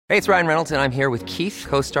Hey, it's Ryan Reynolds, and I'm here with Keith,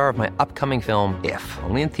 co-star of my upcoming film, If,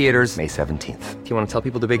 only in theaters May 17th. Do you want to tell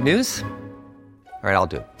people the big news? All right, I'll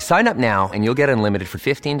do it. Sign up now and you'll get unlimited for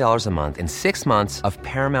 $15 a month and 6 months of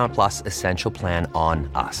Paramount Plus Essential Plan on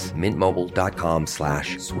us.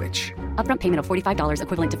 MintMobile.com/switch. Upfront payment of $45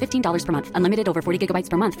 equivalent to $15 per month. Unlimited over 40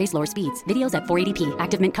 gigabytes per month. Face lower speeds. Videos at 480p.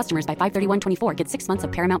 Active Mint customers by 531.24 get 6 months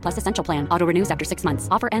of Paramount Plus Essential Plan. Auto renews after 6 months.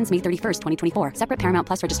 Offer ends May 31st, 2024. Separate Paramount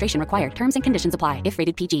Plus registration required. Terms and conditions apply if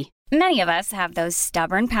rated PG. Many of us have those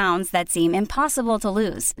stubborn pounds that seem impossible to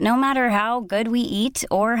lose, no matter how good we eat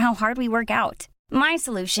or how hard we work out. My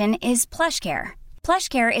solution is PlushCare.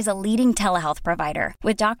 PlushCare is a leading telehealth provider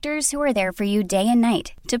with doctors who are there for you day and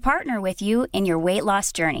night to partner with you in your weight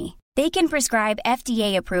loss journey. They can prescribe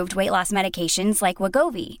FDA-approved weight loss medications like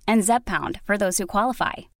Wegovy and Zepbound for those who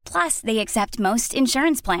qualify. Plus, they accept most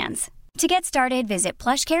insurance plans. To get started, visit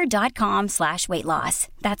plushcare.com/weightloss.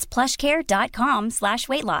 That's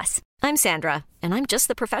plushcare.com/weightloss. I'm Sandra, and I'm just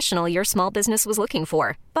the professional your small business was looking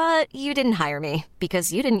for. But you didn't hire me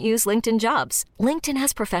because you didn't use LinkedIn Jobs. LinkedIn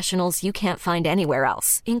has professionals you can't find anywhere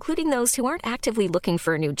else, including those who aren't actively looking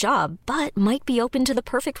for a new job, but might be open to the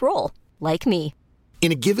perfect role, like me.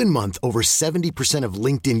 In a given month, over 70% of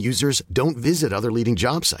LinkedIn users don't visit other leading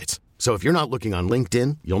job sites. So if you're not looking on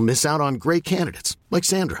LinkedIn, you'll miss out on great candidates like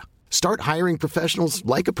Sandra. Start hiring professionals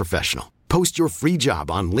like a professional. Post your free job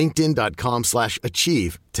on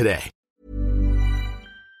linkedin.com/achieve today.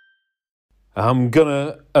 I'm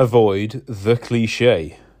gonna avoid the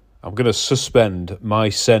cliche. I'm gonna suspend my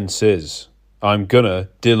senses. I'm gonna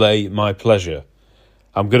delay my pleasure.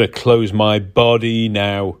 I'm gonna close my body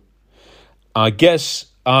now. I guess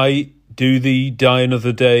I do the Die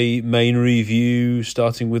Another Day main review,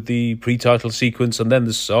 starting with the pre-title sequence and then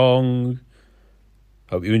the song.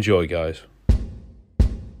 Hope you enjoy, guys.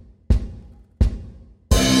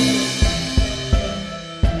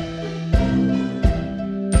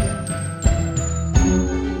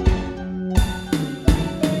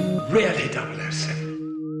 Really,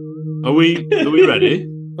 007. Are we ready?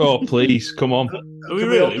 Oh, please, come on. Are we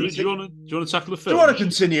really? Do you want to tackle the film? Do you want to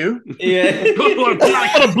continue? Yeah.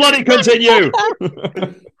 Gotta bloody continue.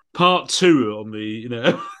 Part 2 on the,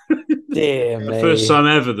 Dear me. the first time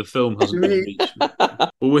ever the film hasn't been featured.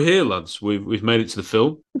 Well, we're here, lads. We've made it to the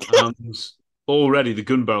film. And already the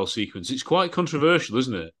gun barrel sequence, it's quite controversial,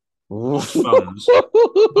 isn't it? Fans. I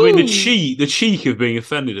mean, the cheek of being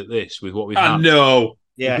offended at this with what we've had. I know.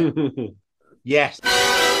 Yeah. Yes.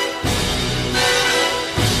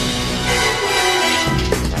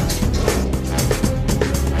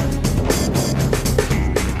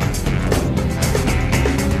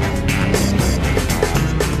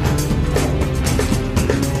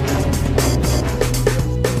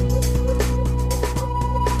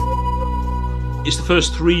 It's the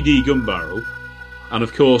first 3D gun barrel, and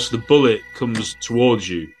of course the bullet comes towards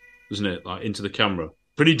you, doesn't it? Like into the camera.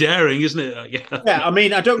 Pretty daring, isn't it? Yeah, I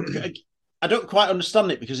mean, I don't quite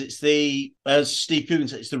understand it because it's as Steve Coogan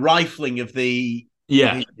said, it's the rifling of the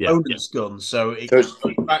opponent's gun. So it goes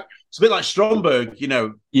back. It's a bit like Stromberg,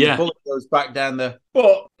 the bullet goes back down there.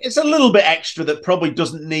 But it's a little bit extra that probably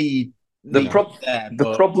doesn't need the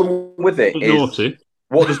problem with it is naughty.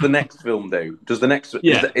 What does the next film do? Does the next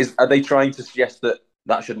are they trying to suggest that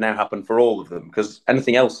should now happen for all of them? Because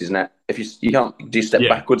anything else is now, if you can't do step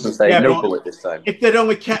backwards and say no bullet this time. If they'd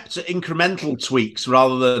only kept incremental tweaks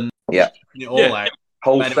rather than it all out.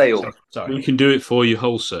 Wholesale. Sorry. We can do it for you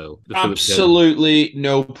wholesale. Absolutely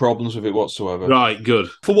no problems with it whatsoever. Right, good.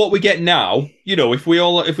 For what we get now, if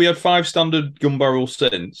we had 5 standard gun barrel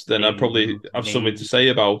synths, then I'd probably have something to say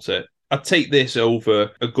about it. I'd take this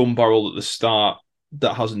over a gun barrel at the start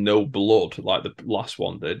that has no blood like the last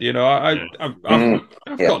one did. I've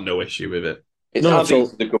got no issue with it. It's adding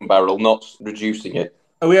to the gun barrel, not reducing it.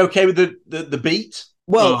 Are we okay with the beat?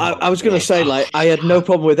 Well, I was going to say, I had no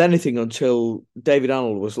problem with anything until David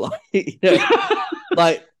Arnold was like,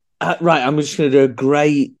 right, I'm just going to do a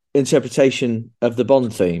great interpretation of the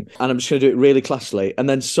Bond theme, and I'm just going to do it really classily. And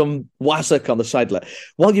then some wazzock on the side,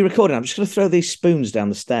 while you're recording, I'm just going to throw these spoons down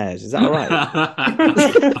the stairs. Is that all right?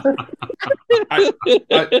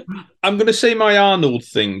 I'm going to say my Arnold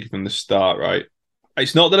thing from the start, right?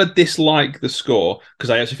 It's not that I dislike the score, because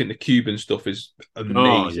I actually think the Cuban stuff is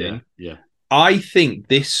amazing. Oh, yeah. I think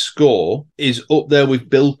this score is up there with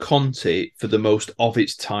Bill Conti for the most of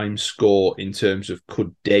its time score in terms of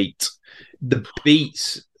could date. The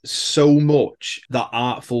beats so much that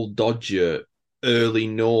Artful Dodger, early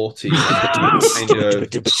naughty,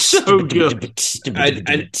 so good.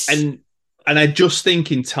 And I just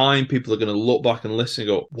think in time people are going to look back and listen and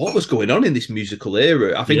go, what was going on in this musical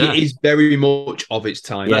era? I think it is very much of its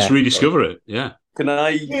time. Let's rediscover it. Yeah. Can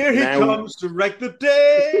I? Here he comes to wreck the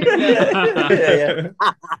day.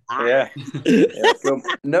 Yeah.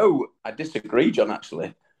 No, I disagree, John.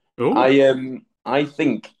 Actually, Ooh. I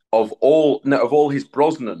think of all his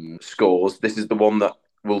Brosnan scores, this is the one that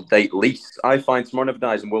will date least. I find Tomorrow Never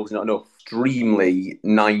Dies and World Is Not Enough extremely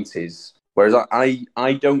 90s, whereas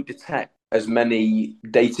I don't detect as many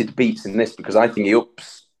dated beats in this because I think he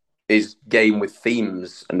ups his game with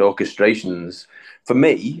themes and orchestrations. For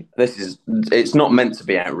me, it's not meant to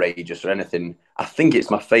be outrageous or anything. I think it's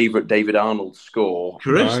my favourite David Arnold score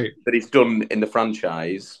that he's done in the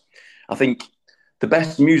franchise. I think the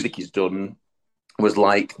best music he's done was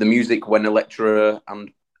like the music when Electra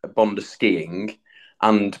and Bond are skiing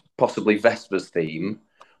and possibly Vesper's theme.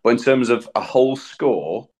 But in terms of a whole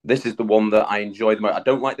score, this is the one that I enjoy the most. I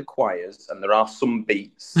don't like the choirs, and there are some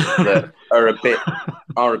beats that are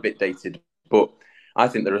a bit dated, but I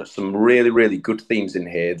think there are some really, really good themes in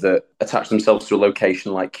here that attach themselves to a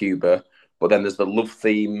location like Cuba. But then there's the love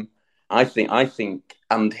theme. I think,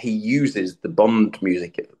 and he uses the Bond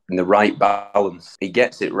music in the right balance. He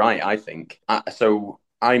gets it right, I think. This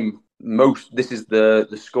is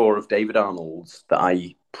the score of David Arnold's that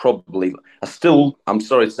I'm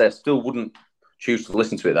sorry to say, I still wouldn't choose to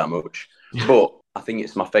listen to it that much, but I think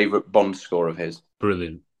it's my favourite Bond score of his.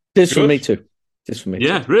 Brilliant. This for me too.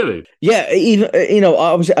 Yeah, really? Yeah, even,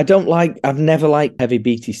 obviously I've never liked heavy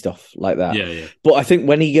beaty stuff like that. Yeah. But I think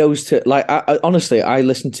when he goes to, like, honestly, I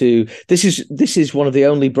listen to, this is one of the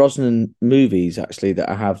only Brosnan movies, actually, that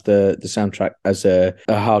I have the soundtrack as a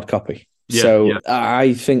hard copy.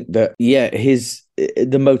 I think that,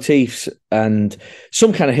 the motifs and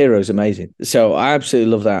Some Kind of Hero is amazing. So I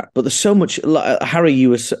absolutely love that. But there's so much, Harry,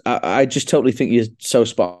 I just totally think you're so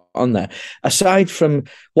spot on there. Aside from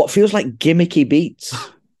what feels like gimmicky beats,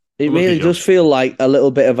 it really does feel like a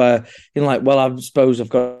little bit of a, I suppose I've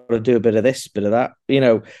got to do a bit of this, bit of that,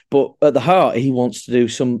 but at the heart, he wants to do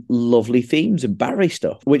some lovely themes and Barry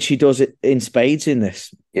stuff, which he does it in spades in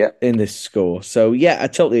this. Yeah, in this score. So I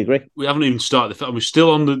totally agree. We haven't even started the film. We're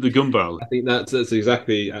still on the gun barrel. I think that's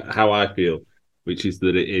exactly how I feel, which is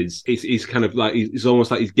that it's kind of like it's almost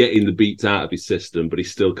like he's getting the beats out of his system, but he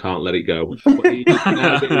still can't let it go.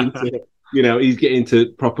 He's getting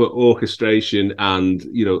to proper orchestration and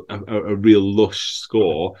a real lush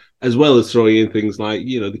score, as well as throwing in things like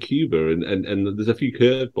the Cuba and there's a few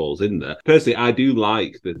curveballs in there. Personally, I do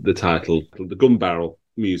like the title, the gun barrel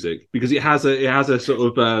music, because it has a sort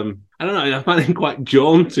of I don't know, I find it quite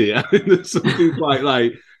jaunty. I think there's something quite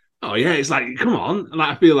like, oh yeah, it's like, come on, and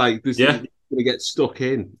I feel like this is going to get stuck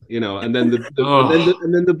in, and then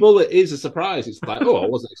the bullet is a surprise. It's like, oh, I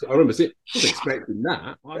remember wasn't expecting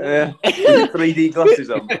that. 3D glasses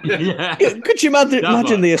on. Could you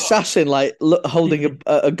imagine the assassin holding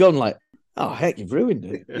a gun like, oh heck, you've ruined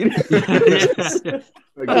it.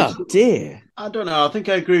 Oh dear. I don't know. I think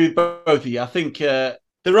I agree with both of you. I think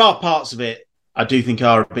there are parts of it I do think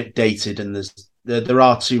are a bit dated, and there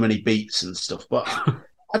are too many beats and stuff. But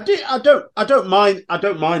I don't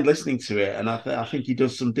mind listening to it, and I think he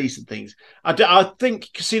does some decent things. I think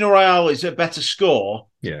Casino Royale is a better score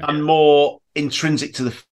and more intrinsic to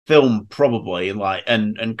the film, probably,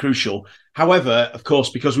 and crucial. However, of course,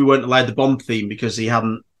 because we weren't allowed the Bond theme because he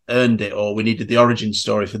hadn't earned it, or we needed the origin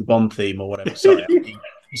story for the Bond theme or whatever. Sorry, I'm being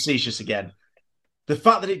facetious again. The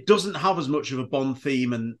fact that it doesn't have as much of a Bond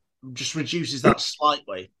theme and just reduces that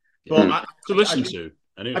slightly. But to listen to.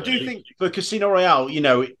 Anyway. I do think for Casino Royale,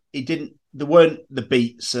 there weren't the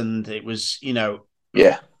beats, and it was, I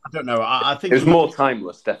don't know. I think it was more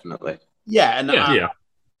timeless, definitely. Yeah, and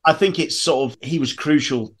I think it's sort of, he was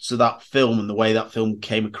crucial to that film and the way that film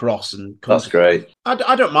came across. And that's great.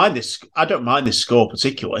 I don't mind this. I don't mind this score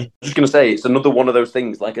particularly. I'm just going to say, it's another one of those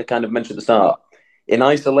things, like I kind of mentioned at the start. In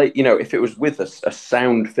isolate, if it was with a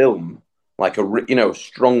sound film, like a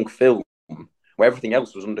strong film where everything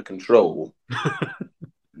else was under control,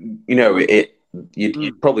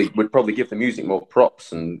 would probably give the music more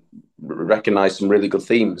props and recognize some really good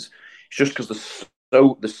themes. It's just because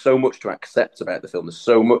there's so much to accept about the film. There's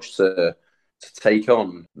so much to take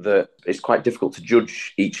on that it's quite difficult to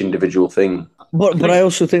judge each individual thing. But I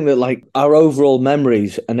also think that our overall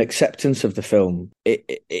memories and acceptance of the film,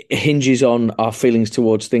 it hinges on our feelings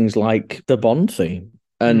towards things like the Bond theme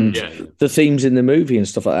and the themes in the movie and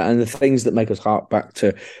stuff like that, and the things that make us hark back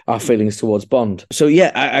to our feelings towards Bond. So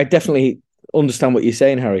I definitely understand what you're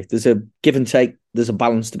saying, Harry. There's a give and take. There's a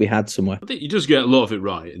balance to be had somewhere. I think he does get a lot of it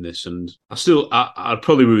right in this, and I'd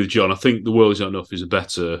probably agree with John. I think The World Is Not Enough is a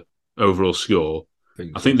better overall score.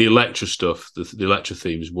 I think the Electra stuff, the Electra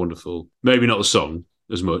theme is wonderful. Maybe not the song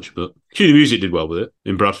as much, but the music did well with it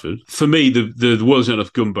in Bradford. For me, the World Is Not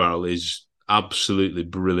Enough gun barrel is absolutely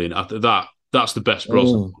brilliant. That's the best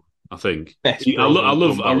Brosnan, I think. I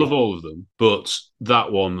love all of them, but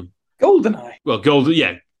that one, GoldenEye. Well, Golden,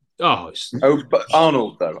 yeah. Oh, but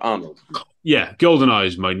Arnold though. Arnold. Yeah, GoldenEye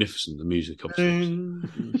is magnificent. The music, obviously.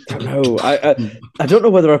 I don't know. I don't know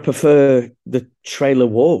whether I prefer the trailer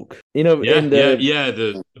walk. You know,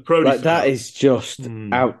 the Brody like that is just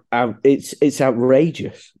out. It's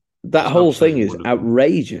outrageous. That whole thing is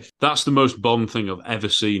outrageous. That's the most Bond thing I've ever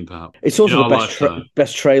seen, perhaps. It's also the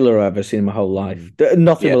best trailer I've ever seen in my whole life.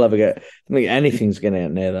 Nothing will ever get. I think anything's going to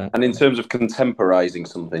get near that. And in terms of contemporizing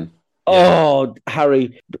something. Oh,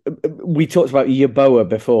 Harry, we talked about Yeboah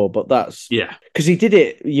before, but that's because he did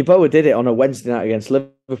it. Yeboah did it on a Wednesday night against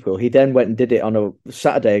Liverpool. He then went and did it on a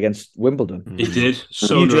Saturday against Wimbledon. He did.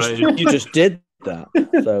 So you just did that.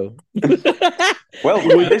 So well,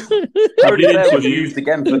 this was used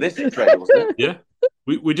again for this trailer, wasn't it? Yeah,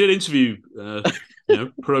 we did interview,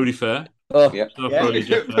 Parody Fair. Oh, yeah.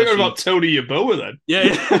 Think about Tony Yeboah then.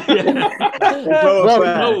 Yeah.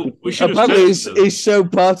 We should apparently he's so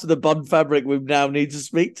part of the Bond fabric we now need to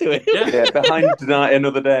speak to him. Yeah, behind tonight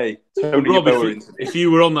another day. Tony Rob, Yeboah if you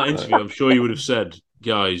were on that interview, I'm sure you would have said,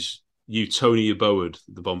 guys, you Tony Yeboah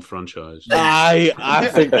the Bond franchise. I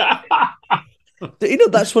think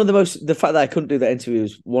that's one of the fact that I couldn't do that interview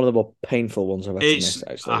is one of the more painful ones I've ever missed,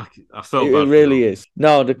 actually. I felt it really is.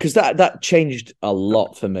 No, because that changed a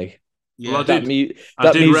lot for me. Yeah, well, that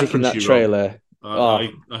music in that trailer.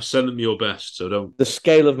 I sent them your best, so don't. The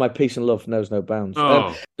scale of my peace and love knows no bounds.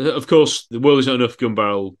 Of course, The World Is Not Enough gun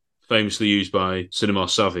barrel, famously used by Cinema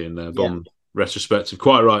Savvy in their Bond retrospective,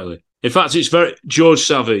 quite rightly. In fact, it's George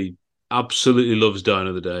Savvy absolutely loves Die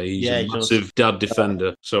Another Day. He's a massive dad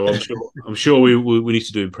defender, so I'm sure we need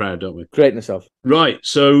to do him proud, don't we? Greatness of. Right,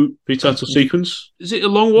 so pre-title sequence. Is it a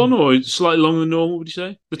long one or slightly longer than normal, would you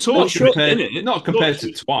say? The Torch, not compared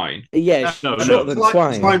to Twine. Yeah, shorter than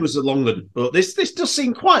Twine. Twine was a long one, but this does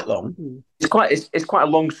seem quite long. It's quite a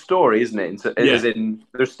long story, isn't it? As in,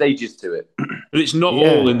 there's stages to it. But it's not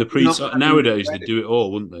all in the pre-title. Nowadays, they'd do it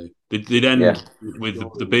all, wouldn't they? They'd end with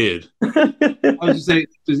the beard. I was just saying,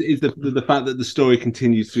 is the fact that the story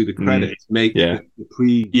continues through the credits make the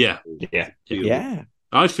pre... Yeah.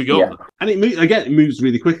 I forgot. Yeah. And it moves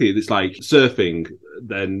really quickly. It's like surfing,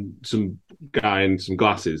 then some guy in some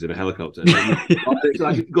glasses in a helicopter. It's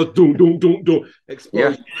like it goes doom, doom, doom, doom,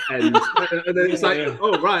 explosion, and then it's like,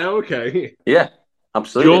 oh, right, okay. Yeah,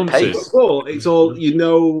 absolutely. It's all, you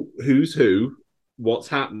know who's who, what's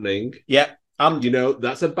happening. Yeah. You know,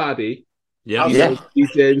 that's a baddie. Yeah.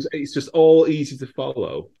 It's just all easy to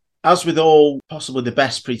follow. As with all, possibly the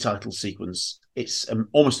best pre-title sequence, it's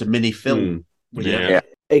almost a mini film. Yeah,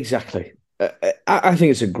 exactly. I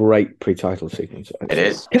think it's a great pre-title sequence. It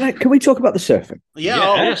is. Can we talk about the surfing?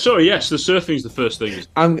 Yeah. Sorry, yes, the surfing's the first thing.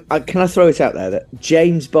 Can I throw it out there that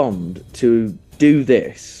James Bond to do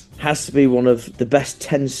this has to be one of the best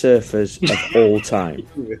 10 surfers of all time.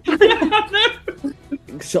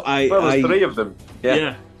 So there's 3 of them.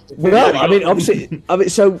 Yeah. Well, obviously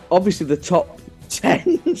the top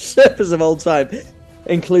 10 surfers of all time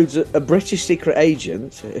includes a British secret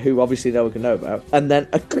agent who obviously no one can know about, and then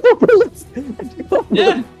a couple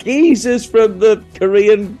of geezers from the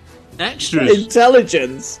Korean extras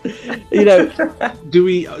intelligence. You know, do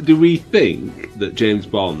we think that James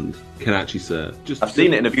Bond can actually surf? I've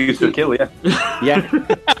seen it in A View to a Kill. Yeah.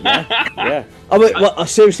 I mean, well,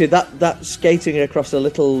 seriously, that skating across a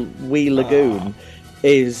little wee lagoon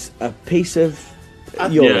is a piece of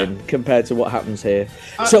urine compared to what happens here.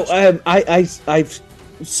 So I've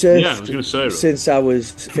surfed since I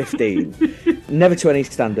was 15, never to any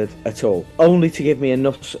standard at all, only to give me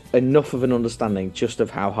enough of an understanding just of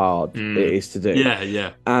how hard it is to do.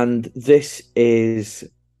 Yeah. And this is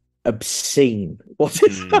obscene. What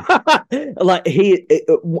is like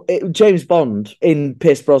James Bond in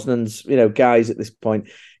Pierce Brosnan's guys at this point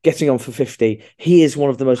getting on for 50, he is one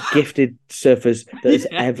of the most gifted surfers that has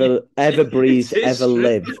ever breathed, ever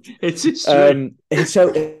lived. It's true.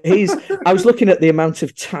 So I was looking at the amount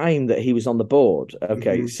of time that he was on the board.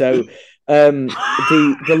 Okay, so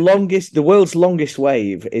the world's longest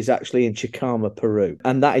wave is actually in Chicama, Peru,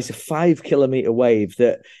 and that is a 5 kilometer wave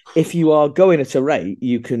that if you are going at a rate,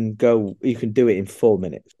 you can do it in 4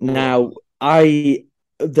 minutes. Now,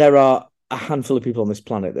 there are a handful of people on this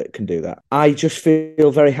planet that can do that. I just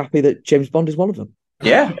feel very happy that James Bond is one of them.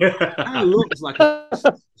 Yeah. It looks like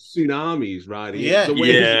tsunamis riding. Yeah.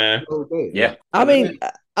 I mean,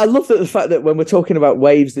 I love the fact that when we're talking about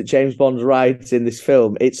waves that James Bond rides in this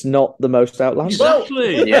film, it's not the most outlandish.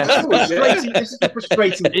 Exactly. This is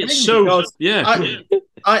frustrating. It's so...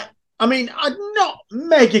 I mean, I'm not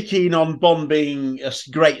mega keen on Bond being a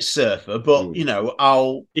great surfer, but you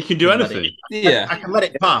know, He can do anything. I can let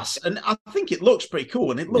it pass, and I think it looks pretty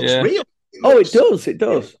cool, and it looks real. It does. It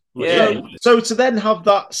does. Yeah. So to then have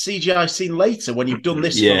that CGI scene later when you've done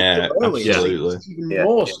this earlier, it's even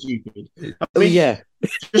more stupid. I mean,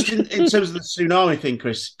 just in terms of the tsunami thing,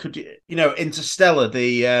 Chris, could you, Interstellar,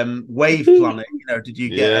 the wave planet, did you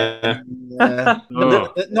get? Not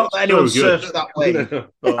that anyone surfs that wave.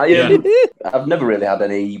 But, I've never really had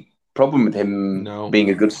any problem with him being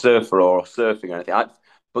a good surfer or surfing or anything.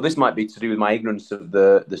 But this might be to do with my ignorance of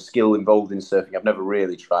the skill involved in surfing. I've never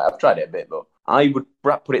really tried. I've tried it a bit, but I would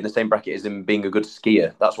put it in the same bracket as him being a good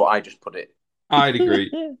skier. That's what I just put it. I'd agree.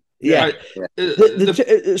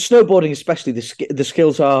 Snowboarding, especially the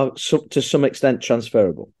skills are to some extent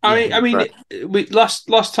transferable. I mean,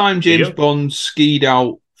 last time James Bond skied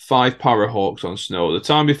out 5 Parahawks on snow. The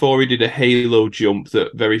time before he did a halo jump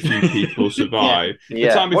that very few people survived. The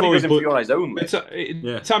time before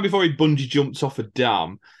the time before he bungee jumped off a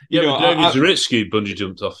dam. David Zaritsky bungee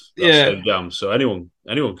jumped off that same dam, so anyone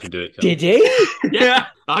can do it. Did he? Yeah,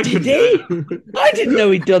 I did he? I didn't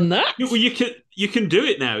know he'd done that. Well, you can do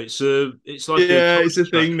it now. It's like it's a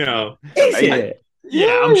thing now. Is it?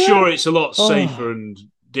 Yeah, I'm sure it's a lot safer and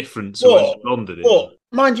different to when Bond did it. But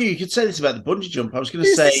mind you could say this about the bungee jump. I was going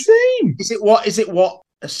to say, is it what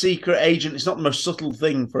a secret agent? It's not the most subtle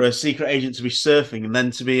thing for a secret agent to be surfing and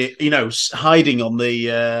then to be, hiding on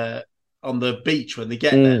the beach when they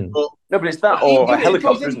get there. But, no, but it's that or a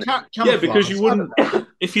helicopter, isn't it? Yeah, because you wouldn't.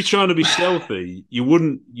 If you're trying to be stealthy,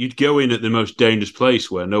 you'd go in at the most dangerous place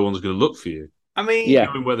where no one's going to look for you. I mean,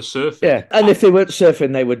 knowing where the surf is. Yeah, and if they weren't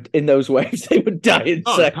surfing, they would in those waves. They would die in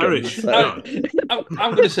seconds. Perish. So.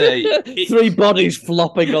 I'm going to say 3 bodies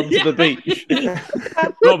flopping onto the beach.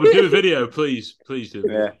 Robert, do a video, please do.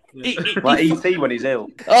 Yeah, like ET when he's ill.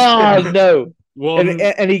 Oh no!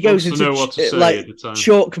 And he goes into like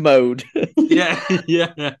chalk mode. yeah.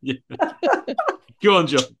 Go on,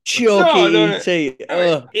 John. Chalky ET.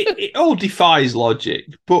 It all defies logic,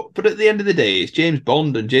 but at the end of the day, it's James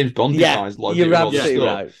Bond, and James Bond defies logic. You're absolutely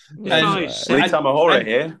right. I'm a horror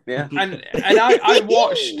here. Yeah, and I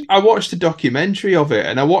watched the documentary of it,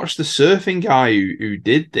 and I watched the surfing guy who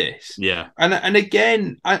did this. Yeah, and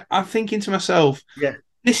again, I'm thinking to myself,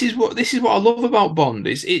 This is what I love about Bond.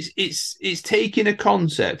 It's taking a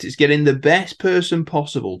concept, it's getting the best person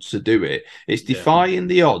possible to do it. It's defying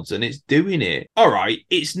the odds, and it's doing it. All right,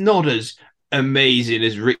 it's not as amazing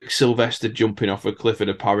as Rick Sylvester jumping off a cliff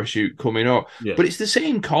and a parachute coming up, but it's the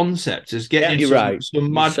same concept as getting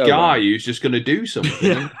some mad guy who's just going to do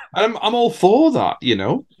something. And I'm all for that, Yeah,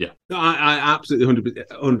 no, I absolutely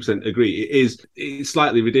 100% agree. It's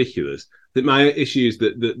slightly ridiculous. That my issue is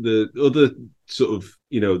that the other sort of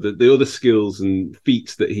the other skills and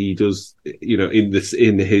feats that he does in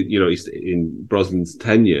Brosnan's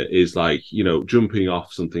tenure is like jumping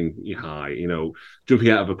off something high, jumping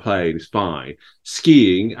out of a plane is fine.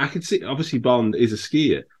 Skiing, I can see obviously Bond is a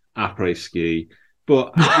skier, après ski.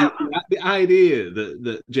 But the idea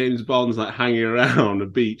that James Bond's like hanging around a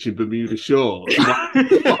beach in Bermuda shorts.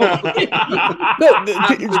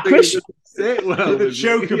 Chris, the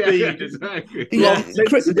Joker bead. Exactly.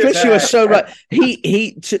 Chris, you are so right.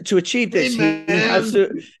 He to achieve this,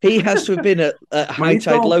 he has to have been at high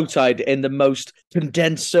tide, low tide in the most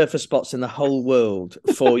condensed surfer spots in the whole world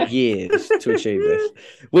for years to achieve this,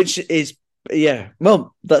 which is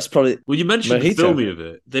well, that's probably. Well, you mentioned the filming of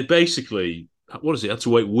it. They basically. What is it? Had to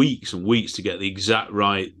wait weeks and weeks to get the exact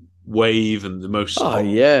right wave and the most.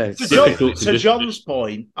 To John's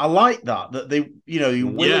point, I like that they, you're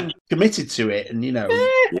willing, committed to it, and you're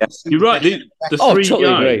right.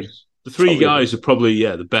 The three guys are probably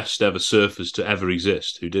the best ever surfers to ever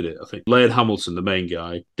exist. Who did it? I think Laird Hamilton, the main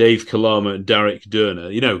guy, Dave Kalama, and Derek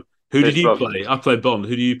Derner. Who did you play? I played Bond.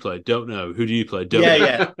 Who do you play? Don't know. Who do you play? Don't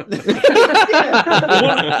know.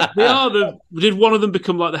 Did one of them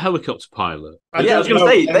become like the helicopter pilot? I was going to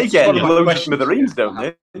say, they get blown to smithereens, don't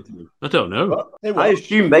they? I don't know. I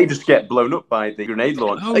assume they just get blown up by the grenade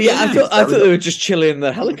launch. I thought they were just chilling in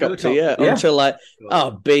the helicopter, until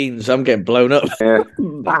beans, I'm getting blown up.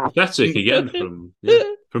 Pathetic again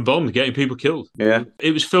from Bond, getting people killed. Yeah.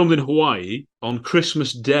 It was filmed in Hawaii on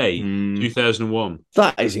Christmas Day, 2001.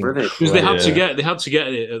 That is incredible. Because they had to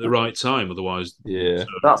get it at the right time, otherwise. Yeah.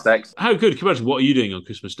 That's excellent. How good. Can you imagine what are you doing on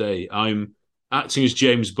Christmas Day? I'm acting as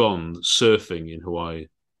James Bond surfing in Hawaii.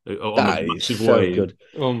 On That a is massive so wave. good.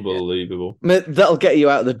 Unbelievable. I mean, that'll get you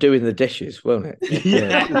out of the doing the dishes, won't it?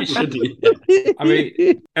 Yeah, should he? I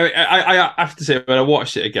mean, I have to say, when I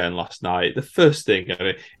watched it again last night, the first thing,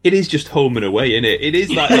 it is just home and away, isn't it? It is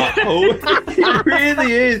like that home. It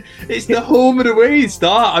really is. It's the home and away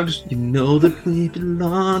start. I'm just, that we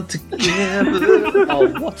belong together. Oh,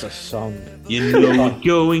 what a song! You know we're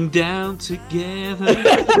going down together.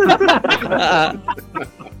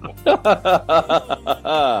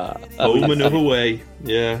 Home and away.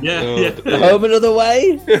 Yeah. Home another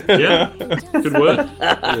way. Yeah, good work.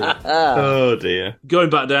 Oh dear. Going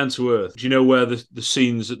back down to earth, do you know where the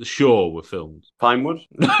scenes at the shore were filmed? Pinewood.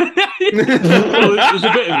 Well, there's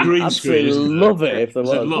a bit of green screen. Isn't there? Love it if there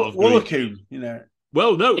was. There's a lot of Wollacombe, you know.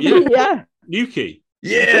 Well, no, yeah, Yeah. Newquay.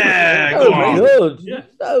 Yeah. So Go on. good. Yeah.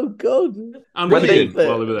 So good. And When they-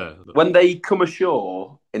 while they were there. When they come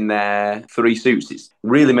ashore in their 3 suits, it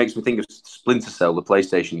really makes me think of Splinter Cell, the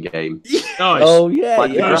PlayStation game. Oh yeah,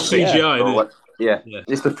 Like the yeah. graphics. CGI, isn't it? Yeah. Yeah.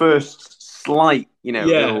 It's the first slight,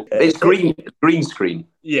 Yeah. it's green screen.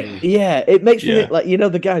 Yeah. Yeah, it makes me Yeah. think, like, you know,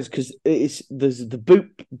 the guys, because there's the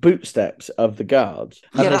boot steps of the guards,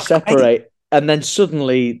 and Yeah, they that's separate, and then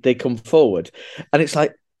suddenly they come forward, and it's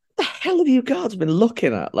like, what the hell have you guards been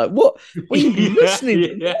looking at? Like, what are you listening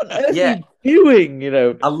to? Yeah. What on earth Yeah. are you doing? You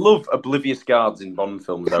know? I love oblivious guards in Bond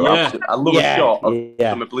films, though. Yeah. Absolutely. I love Yeah, a shot of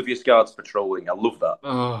yeah. some oblivious guards patrolling. I love that.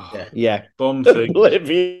 Oh, Yeah, Bond thing.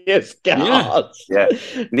 oblivious guards. Yeah.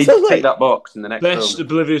 Need So, to like, take that box in the next Best film.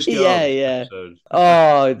 Oblivious Guard Yeah. episode.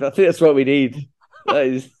 Oh, I think that's what we need. That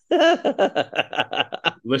is.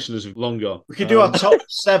 Listeners have long gone. We could do our top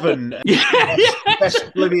 7 Yeah. best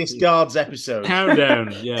Oblivious Guards episodes.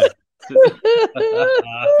 Countdown, yeah.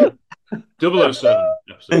 007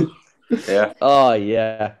 episode. Yeah. Oh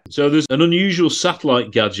yeah. So there's an unusual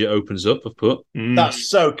satellite gadget opens up, I've put. That's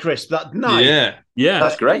so crisp. That knife. Yeah. Yeah.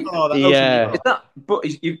 That's great. Oh, that Yeah. opens Is that?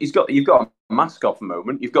 But you've got a mask off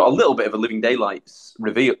moment. You've got a little bit of a Living Daylights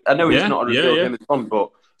reveal. I know it's Yeah, not a yeah, reveal yeah. James Bond, but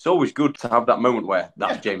it's always good to have that moment where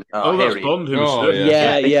that's James. Oh, here that's he is. Bond Oh, himself.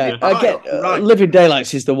 yeah. Yeah. Right, I get right. Living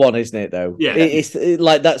Daylights is the one, isn't it? Though, Yeah. it's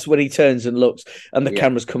like that's when he turns and looks, and the Yeah.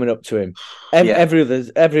 camera's coming up to him. Yeah.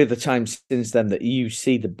 Every other time since then that you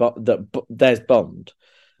see there's Bond.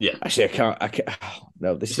 Yeah. Actually, I can't. Oh,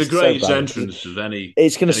 no, this It's is the greatest so bad. entrance of any.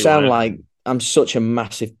 It's going to sound anyone like I'm such a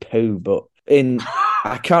massive poo, but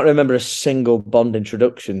I can't remember a single Bond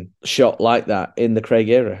introduction shot like that in the Craig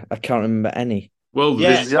era. I can't remember any. Well, Yeah,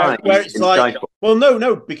 this- Design where it's in like, Skyfall. well,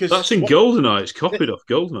 no, because that's in GoldenEye. It's copied off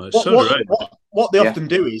GoldenEye. It's so great. what they Yeah. often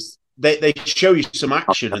do is they show you some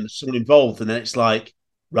action and there's someone involved, and then it's like,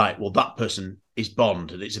 right, well, that person is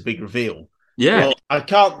Bond, and it's a big reveal. Yeah. Well, I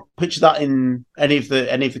can't picture that in any of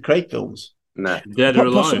the Craig films. No. Dead or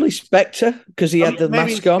alive. Possibly Spectre, because he had the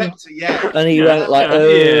Maybe mask on, Spectre, yeah. and he Yeah. went like,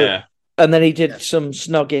 Yeah. and then he did some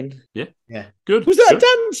snogging. Good. Was that Good. a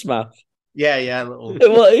dance, Matt? Yeah, a little.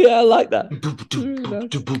 Well, yeah, I like that.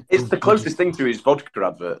 It's the closest thing to his vodka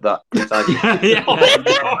advert. That Yeah.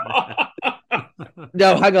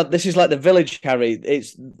 No, hang on. This is like the Village Harry.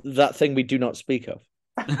 It's that thing we do not speak of.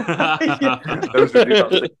 Those who do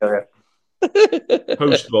not think, yeah.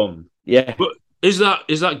 Post Bond. Yeah. But is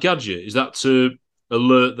that gadget? Is that to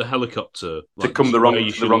alert the helicopter To come the wrong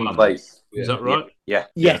place. Is that right? Yeah.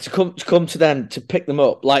 Yeah, to come to them to pick them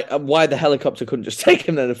up. Like why the helicopter couldn't just take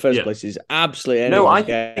him there in the first Yeah. place is absolutely No, I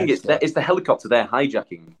anyone's think guess. it's the helicopter they're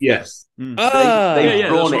hijacking. Yes. Ah, They've Yeah, yeah,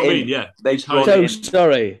 drawn that's what it I in. mean, yeah. They've It's drawn so it in.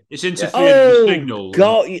 sorry. It's interfering with the Oh signal.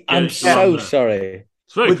 God, Yeah, I'm it's so on there. sorry.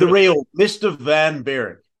 It's very With the good. real Mr. Van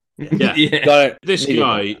Buren. Yeah. Yeah. Got it. This Needed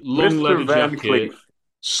guy, long Mr. leather Van jacket, Cleef.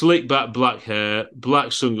 slick back black hair,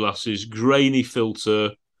 black sunglasses, grainy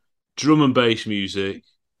filter, drum and bass music.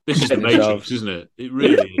 This is the Getting Matrix, involved. isn't it? It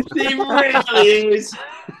really is. It really is.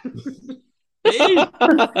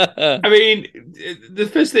 I mean, the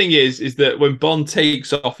first thing is that when Bond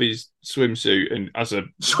takes off his swimsuit and as a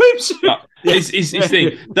Swimsuit. his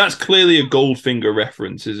thing, that's clearly a Goldfinger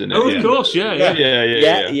reference, isn't it? Oh, of course, yeah.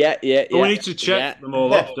 Yeah. But we need to check them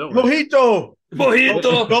all off, don't we? Mojito!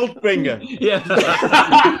 Mojito! Goldfinger. Yeah.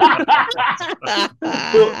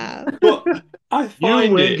 But I You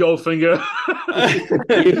find win, it. Goldfinger.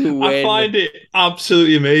 You I win. find it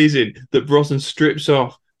absolutely amazing that Brosnan strips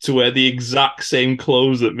off to wear the exact same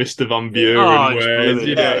clothes that Mr. Van Buren Oh, it's wears. brilliant.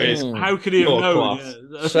 You know, Yeah, it's How could he have Oh, known? class.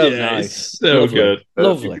 Yeah. So yeah, nice. it's so Lovely. good.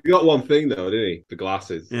 Lovely. He got one thing though, didn't he? The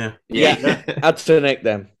glasses. Yeah. Yeah. Had to nick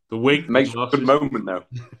them. The wig. Makes a glasses. good moment though.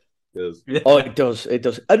 Oh, it does. It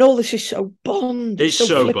does. And all this is so Bond. It's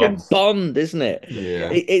so flipping Bond, isn't it? Yeah.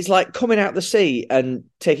 It's like coming out the sea and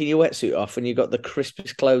taking your wetsuit off, and you've got the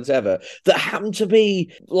crispest clothes ever that happen to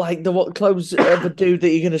be like the what clothes of a dude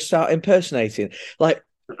that you're going to start impersonating. Like,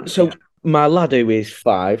 so my lad who is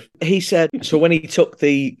 5, he said, so when he took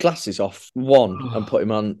the glasses off and put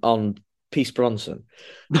him on Pierce Bronson,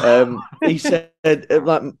 he said,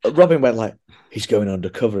 like, Robin went like, he's going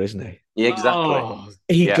undercover, isn't he? Yeah, exactly.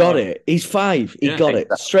 He got it. He's 5. He got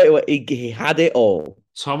it straight away. He had it all.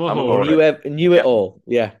 Tomahawk. Knew it all.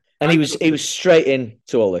 Yeah. And he was straight in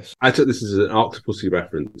to all this. I took this as an Octopussy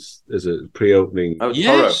reference, as a pre-opening. Oh,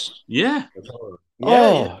 Yes. Toro.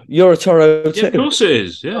 Yeah. You're a Toro too. Yeah, of course it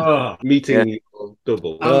is. Yeah. Meeting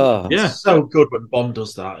double. Yeah. It's so good when Bond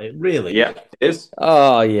does that. It really Yeah, it is.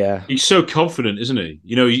 Oh, yeah. He's so confident, isn't he?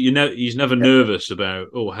 You know, he's never nervous about,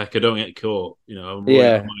 oh, heck, I don't get caught. You know, I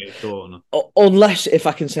might get caught. Unless, if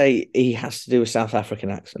I can say, he has to do a South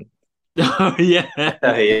African accent. Oh, yeah.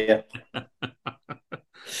 Yeah.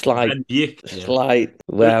 Slight.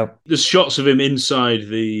 Well, there's shots of him inside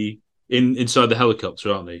the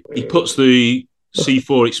helicopter, aren't they? He puts the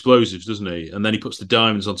C4 explosives, doesn't he? And then he puts the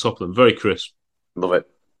diamonds on top of them. Very crisp. Love it.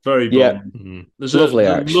 Very Bond. Yeah. Mm-hmm. There's lovely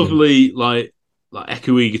a action. lovely like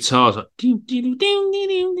echoey guitars, like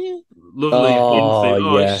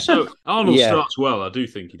lovely. Yeah. So Arnold starts well. I do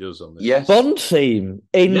think he does on this. Yes. Bond theme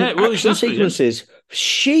in action exactly, sequences.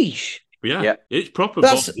 Sheesh. Yeah, it's proper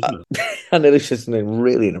That's Bond, isn't it? I nearly said something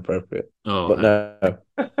really inappropriate. Oh, but no.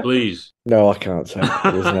 Please. No, I can't say it.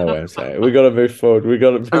 There's no way I'm saying it. We've got to move forward.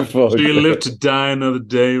 So you live to die another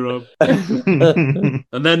day, Rob. And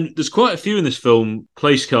then there's quite a few in this film,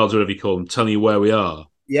 place cards, whatever you call them, telling you where we are.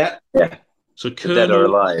 Yeah. So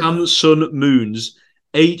Colonel Han Sun Moon's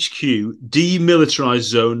HQ, demilitarized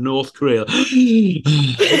zone, North Korea. Quite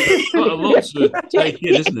a lot to take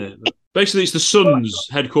in, isn't it? Basically, it's the Sun's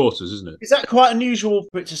headquarters, isn't it? Is that quite unusual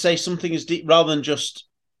for it to say something as rather than just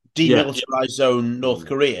demilitarized zone North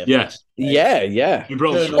Korea? Yeah. Yeah.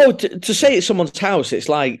 Oh, to say it's someone's house, it's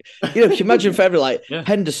like, you know, can you imagine for every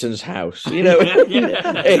Henderson's house, you know,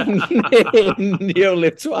 in You Only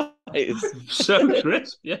Live Twice. So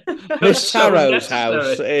crisp, yeah. Miss Tarot's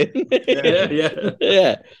house.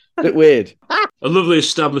 Yeah. Bit weird. A lovely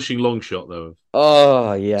establishing long shot, though.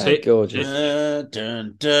 Oh, yeah. Gorgeous.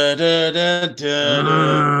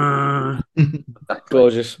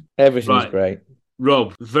 Gorgeous. Everything's great.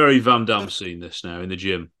 Rob, very Van Damme scene this now in the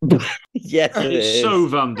gym. Yes, it's so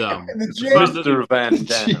Van Damme. Mr. Van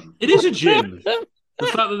Damme. It is a gym. The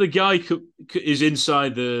fact that the guy is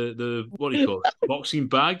inside the what do you call it? Boxing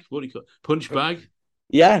bag? What do you call it? Punch bag?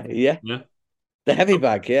 Yeah. The heavy Oh.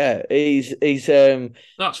 bag, yeah. He's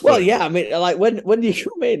That's well, funny. yeah. I mean, like when you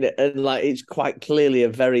come in and like it's quite clearly a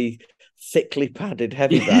very thickly padded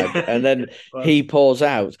heavy bag, and then he pours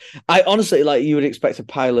out. I honestly, like, you would expect a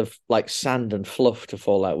pile of like sand and fluff to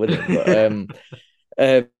fall out with it,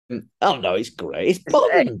 but oh no, it's great. It's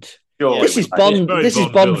Bond. Sure. This is Bond. This is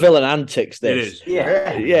Bond villain antics. This, It is.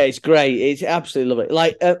 Yeah. it's great. It's absolutely lovely.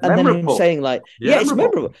 Like, and then him saying like, it's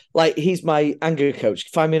memorable. Like, he's my anger coach.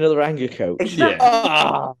 Find me another anger coach.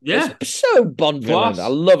 Yeah. It's so Bond villain. I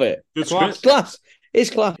love it. Good Class. script. It's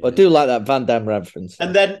class. I do like that Van Damme reference.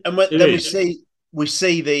 And then we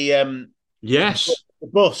see the Yes. the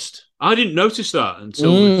bust I didn't notice that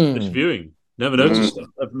until this viewing. Never noticed that.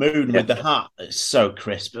 of Moon with the hat. It's so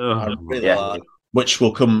crisp. Oh, I really like it. Which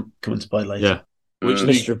will come into play later. Yeah. Which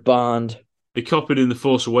Mr. Bond. they copied in The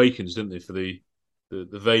Force Awakens, didn't they, for the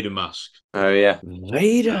Vader mask? Oh, yeah.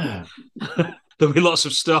 Vader. There'll be lots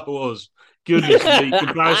of Star Wars. Goodness me,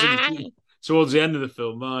 comparison towards the end of the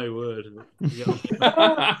film. My word.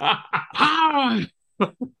 Power!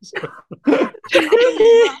 Right,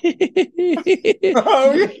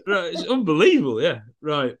 it's unbelievable, yeah.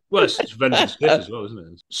 Right. Well, it's Vengeance Fifth as well, isn't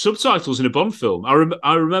it? Subtitles in a Bond film.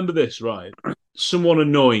 I remember this, right? Someone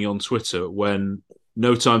annoying on Twitter when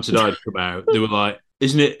No Time to Die had come out, they were like,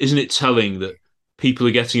 isn't it telling that people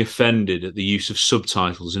are getting offended at the use of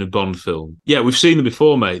subtitles in a Bond film? Yeah, we've seen them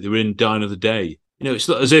before, mate. They were in Die Another Day. You know, it's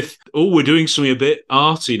not as if, we're doing something a bit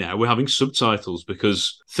arty now. We're having subtitles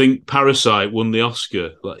because think Parasite won the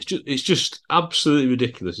Oscar. Like, it's just absolutely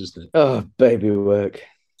ridiculous, isn't it? Oh, baby work.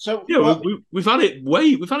 So yeah, we've had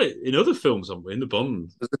it in other films, haven't we? In the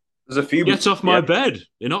Bond. There's a few. Get Off My Bed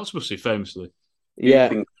in Octopussy, famously.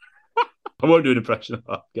 Yeah. I won't do an impression of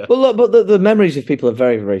that. Yeah. Well, look, but the memories of people are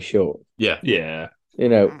very, very short. Yeah. You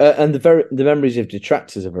know, and the memories of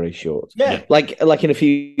detractors are very short. Yeah. Like in a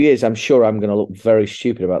few years, I'm sure I'm going to look very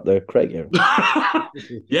stupid about the Craig era.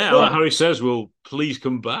 Yeah, like Harry says, well, please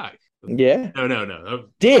come back. Yeah. No.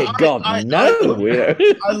 Dear God, no.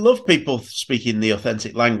 I love people speaking the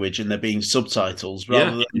authentic language and there being subtitles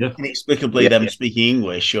rather than inexplicably them speaking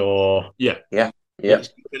English or. Yeah.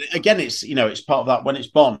 Again, it's part of that. When it's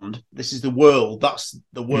Bond, this is the world. That's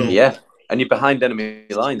the world. Yeah. And you're behind enemy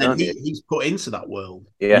lines, aren't you? He's put into that world.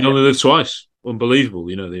 Yeah. He only lived twice. Unbelievable,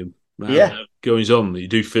 the goings on. You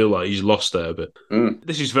do feel like he's lost there, but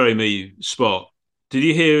this is very me spot. Did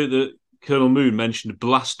you hear that Colonel Moon mentioned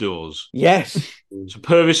blast doors? Yes. So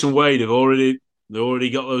Purvis and Wade have already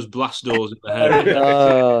got those blast doors in the head.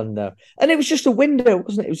 Oh no! And it was just a window,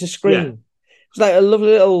 wasn't it? It was a screen. Yeah. It was like a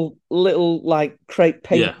lovely little like crepe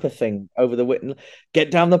paper thing over the window.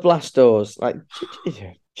 Get down the blast doors, like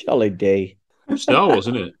jolly D. Star Wars,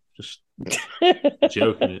 isn't it? Just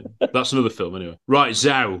joking. That's another film, anyway. Right,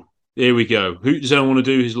 Zhao. Here we go. Who does anyone want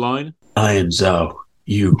to do his line? I am Zhao.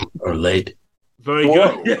 You are late. Very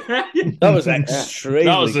good. That was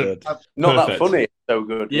extremely good. Not that funny. So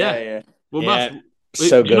good. Yeah. Well, Matt,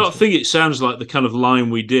 so good. Do you not think it sounds like the kind of line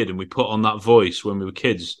we did and we put on that voice when we were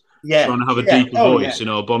kids? Yeah. Trying to have a deeper voice in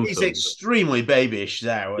our Bond He's films. Extremely babyish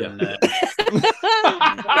now. And,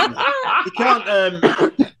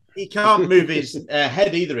 he can't move his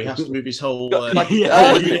head either. He has to move his whole... like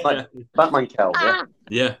Batman Cal,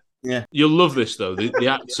 Yeah. You'll love this, though. The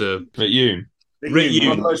actor... Rick Yoon.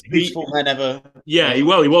 One of the most beautiful men ever. Yeah, he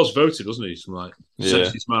was voted, wasn't he? Some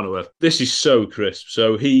sexiest man or whatever. This is so crisp.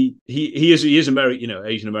 So he is American,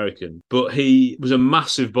 Asian American, but he was a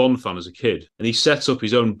massive Bond fan as a kid, and he set up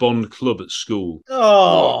his own Bond club at school.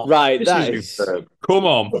 Oh, right, that is come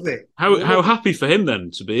on. How happy for him then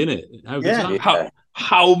to be in it?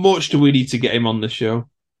 How much do we need to get him on the show?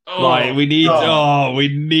 We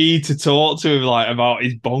need to talk to him about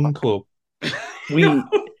his Bond club.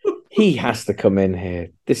 He has to come in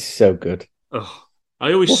here. This is so good. Oh,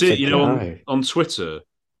 I always see it, on Twitter,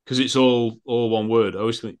 because it's all one word. I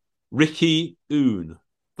always think Ricky Oon.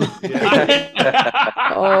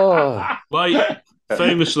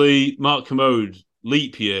 Famously, Mark Commode,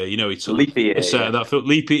 Leap Year. He took Leap Year, that film.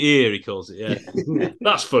 Leap Year, he calls it. Yeah,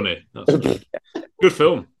 that's funny. Good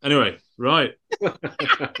film. Anyway, right.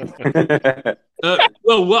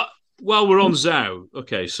 While we're on Zhao,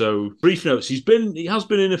 okay, so brief notes. He has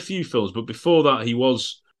been in a few films, but before that he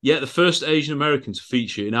was the first Asian American to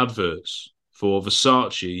feature in adverts for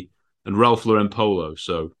Versace and Ralph Lauren Polo.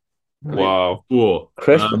 So wow.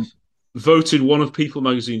 Christmas. Voted one of People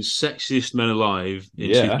magazine's sexiest men alive in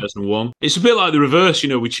 2001. It's a bit like the reverse,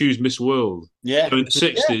 we choose Miss World. Yeah. So in the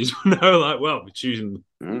 60s, we're choosing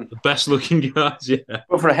the best looking guys,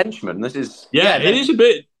 Well, for a henchman, this is... it is a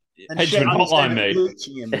bit... Henchman hotline, mate.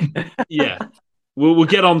 Yeah. We'll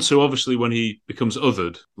get on to, obviously, when he becomes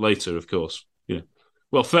othered later, of course. Yeah.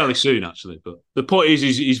 Well, fairly soon, actually. But the point is,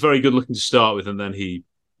 he's very good looking to start with, and then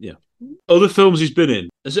other films he's been in.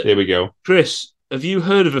 Here we go. Chris, have you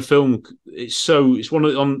heard of a film? It's always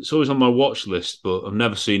on my watch list, but I've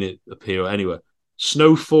never seen it appear anywhere.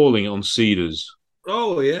 Snow Falling on Cedars.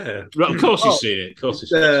 Oh, yeah. Right, of course he's seen it. Of course he's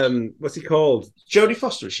seen it. What's he called? Jodie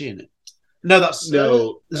Foster, is she in it? No, is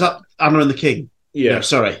that Anna and the King? Yeah. No,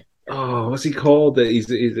 sorry. Oh, what's he called? He's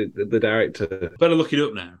the director. Better look it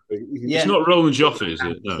up now. It's not Roland Joffe, is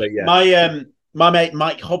it? No. My mate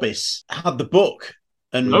Mike Hobbs had the book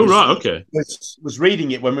and was reading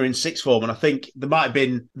it when we were in sixth form, and I think there might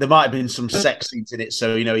have been some sex scenes in it.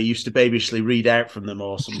 So he used to babishly read out from them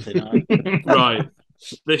or something. Right.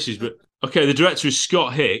 This is. Okay, the director is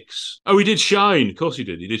Scott Hicks. Oh, he did Shine. Of course he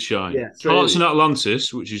did. He did Shine. Yeah, Hearts in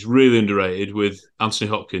Atlantis, which is really underrated with Anthony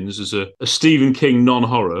Hopkins as a Stephen King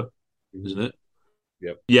non-horror, isn't it?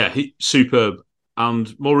 Yep. Yeah, superb.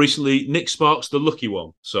 And more recently, Nick Sparks, The Lucky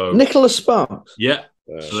One. So Nicholas Sparks. Yeah.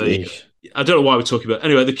 I don't know why we're talking about it.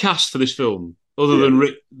 Anyway, the cast for this film, other than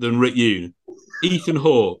Rick Yoon, Ethan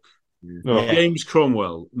Hawke, James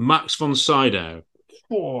Cromwell, Max von Sydow,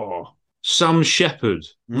 Sam Shepard,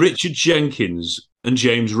 Richard Jenkins, and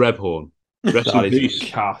James Rebhorn. That is a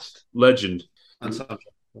cast. Legend. Need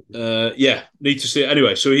to see it.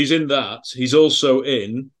 Anyway, so he's in that. He's also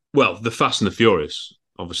in, The Fast and the Furious,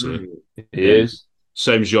 obviously. He is.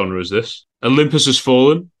 Same genre as this. Olympus Has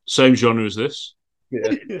Fallen, same genre as this.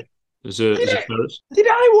 Yeah. Did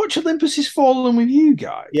I watch Olympus Has Fallen with you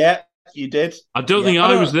guys? Yeah, you did. I don't think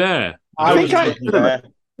I was there. Did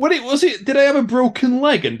I have a broken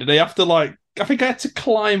leg and did I have to I think I had to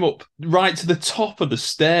climb up right to the top of the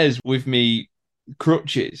stairs with me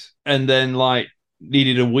crutches and then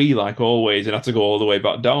needed a wee always and had to go all the way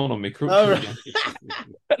back down on me crutches.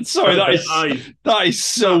 Right. Sorry, that is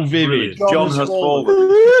so vivid. John has fallen.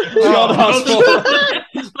 John has fallen.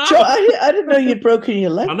 I didn't know you'd broken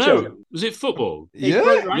your leg. I know. John. Was it football? Yeah.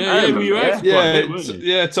 Were you out for quite a bit, weren't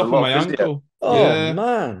you? Top of my ankle. Oh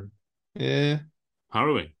man. Yeah.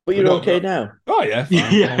 Harrowing. But you're okay now. Oh yeah.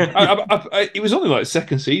 It was only like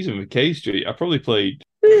second season with K Street. I probably played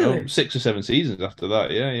 6 or 7 seasons after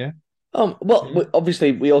that. Yeah. Well,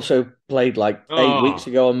 obviously, we also played like 8 weeks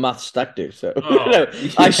ago on Math Stag Do, so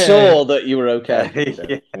I saw that you were okay. So.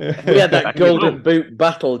 We had that golden boot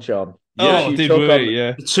battle, John. Did we?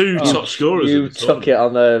 Yeah. The 2 top scorers. You took it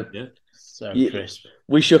on the. Yeah. So crisp.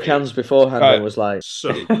 We shook hands beforehand and was like, so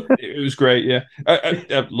it was great. Yeah,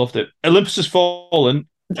 I loved it. Olympus Has Fallen.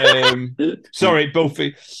 Sorry,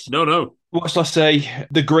 Bofi. No. What shall I say?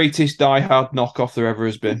 The greatest Die Hard knockoff there ever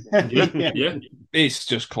has been. Yeah. It's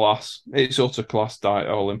just class. It's utter class.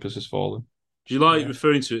 Olympus Has Fallen. Do you like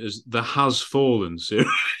referring to it as the Has Fallen series?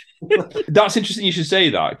 That's interesting you should say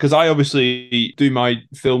that, because I obviously do my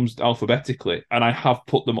films alphabetically and I have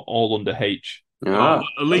put them all under H. At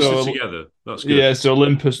least they're together. That's good. Yeah, so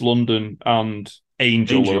Olympus, London, and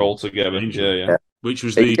Angel are all together. Angel. Yeah. Which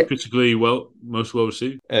was the critically most well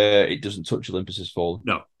received? It doesn't touch Olympus Has Fallen.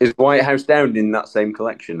 No. Is White House Down in that same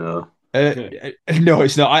collection? Or? No,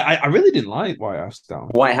 it's not. I really didn't like White House Down.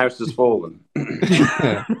 White House Has Fallen.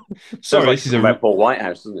 Sorry, like this is about Paul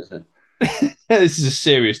Whitehouse, doesn't it? This is a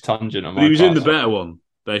serious tangent on my But he was part. in the better one,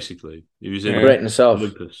 basically. He was in Greatness of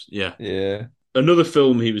Olympus. Yeah. Yeah. Another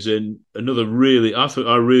film he was in, I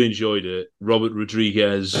really enjoyed it. Robert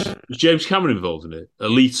Rodriguez. Was James Cameron involved in it?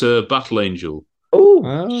 Alita, Battle Angel.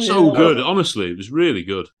 So good. Honestly, it was really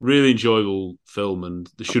good. Really enjoyable film, and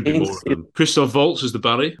there should be more of them. Christoph Waltz as the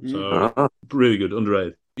baddie. So really good,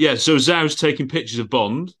 underrated. Yeah, so Zhao's taking pictures of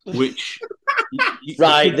Bond, which...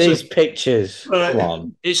 Right, these pictures. Come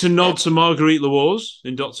on. It's a nod to Marguerite Lawaz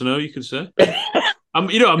in Doctor No, you could say. I'm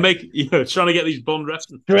trying to get these Bond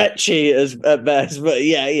references. Stretchy at best, but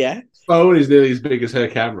yeah. Phone is nearly as big as her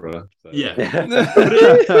camera. So. Yeah.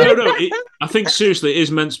 I think seriously, it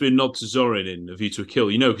is meant to be a nod to Zorin in A View to a Kill,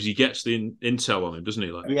 because he gets the intel on him, doesn't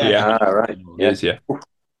he? Like, right. Yes, yeah.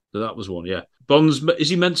 So that was one, yeah. Bond's, is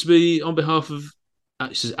he meant to be on behalf of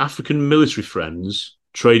African military friends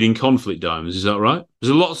trading conflict diamonds? Is that right? There's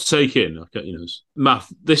a lot to take in.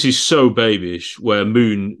 Math, this is so babyish where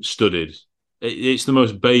Moon studied. It's the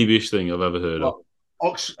most babyish thing I've ever heard of.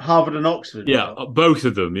 Harvard and Oxford. Yeah, both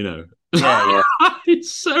of them, Yeah.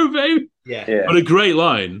 It's so baby. Yeah. But a great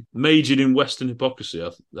line, majored in Western hypocrisy.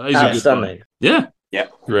 That is a good line. Yeah.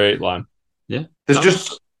 Great line. Yeah.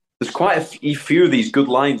 There's quite a few of these good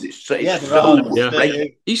lines. I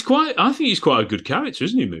think he's quite a good character,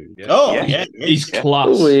 isn't he, Moon? Yeah. Oh, yeah. He's class.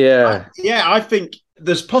 Oh, yeah. Yeah, I think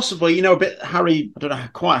there's possibly, a bit Harry, I don't know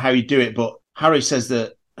quite how you do it, but Harry says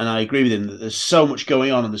that, and I agree with him, that there's so much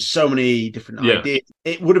going on and there's so many different ideas.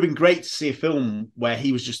 It would have been great to see a film where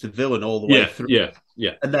he was just the villain all the way through.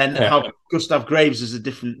 Yeah. And then have Gustav Graves as a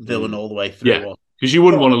different villain all the way through. Yeah. Because you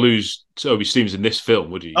wouldn't want to lose Toby Stevens in this film,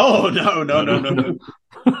 would you? Oh, no.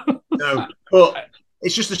 No. But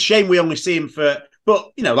it's just a shame we only see him for...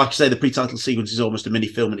 But, like I say, the pre-title sequence is almost a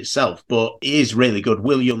mini-film in itself, but it is really good.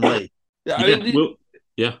 Will Young Lee.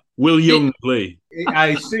 Will Young Lee. I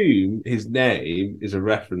assume his name is a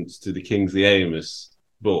reference to the Kingsley Amis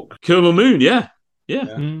book. Colonel Moon, yeah.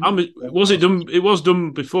 Was it done? It was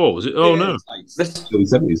done before, was it? Oh, no. That's early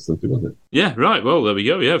 70s something, wasn't it? Yeah, right. Well, there we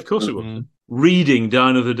go. Yeah, of course it was. Reading Die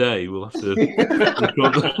Another Day. We'll have to...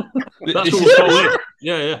 That's what we'll call it.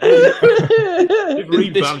 Yeah. You've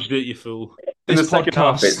rebadged it, you fool. In the second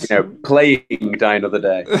half, it's playing Die Another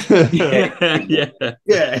Day.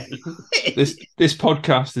 Yeah. This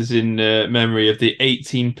podcast is in memory of the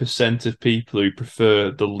 18% of people who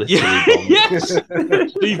prefer the literary Bond. Yes,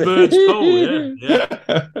 Steve Bird's poll. Yeah.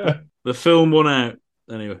 The film won out.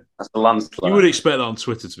 Anyway, that's a landslide. You would expect that on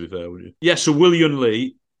Twitter, to be fair, wouldn't you? Yeah. So Will Young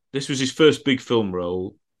Lee, this was his first big film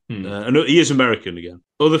role, and he is American again.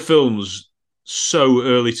 Other films, so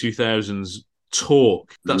early 2000s.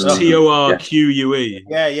 Talk. That's Torque. Yeah.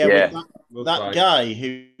 That guy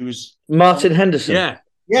who was Martin Henderson. Yeah.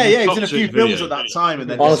 He was in a few films at that time. And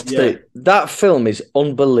then honestly, that film is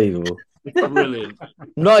unbelievable. Brilliant.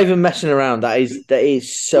 Not even messing around. That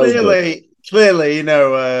is so clearly,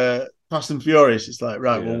 Fast and Furious. It's like,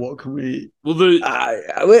 right, well, what can we... Well, they've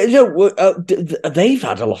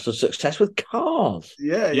had a lot of success with cars.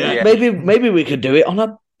 Yeah. Maybe we could do it on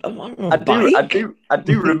a I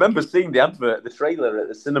do remember seeing the advert, the trailer at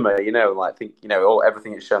the cinema.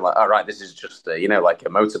 Everything is shown like, all right, this is just like a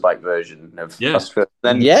motorbike version of Fast Food.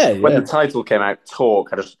 Then when the title came out,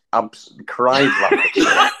 Torque, I just absolutely cried laughing.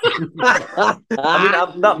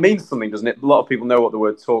 That means something, doesn't it? A lot of people know what the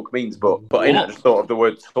word torque means, but I just thought of the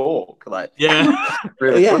word torque, like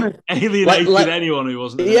really funny. Alienated anyone who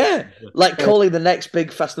wasn't. Like calling the next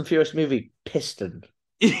big Fast and Furious movie Piston.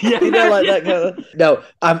 Yeah. Like that kind of... No,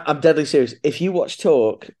 I'm deadly serious. If you watch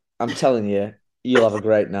Torque, I'm telling you, you'll have a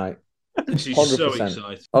great night. She's 100%. So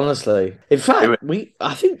excited. Honestly. In fact,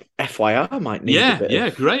 I think FYR might need a bit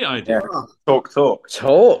of... great idea. Yeah. Talk,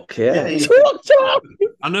 Talk, yeah. Talk.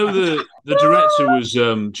 I know the director was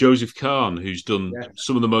Joseph Kahn, who's done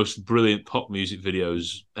some of the most brilliant pop music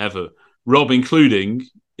videos ever. Rob, including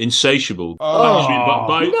Insatiable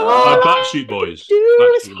by Backstreet Boys.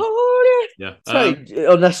 Yeah. Sorry,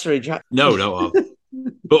 unnecessary Jack. No.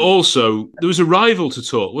 But also, there was a rival to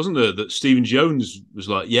Talk, wasn't there? That Stephen Jones was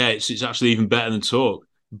like, it's actually even better than Talk.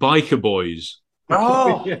 Biker Boys.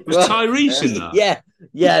 Oh, was Tyrese in that?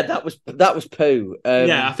 Yeah, that was poo.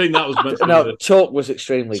 I think that was meant to no. Talk was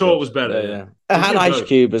extremely. Talk good. was better. Yeah. I had Ice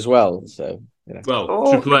Cube as well. So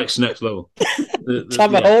Triple X next level.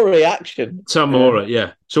 Tamahori action. Tamahori,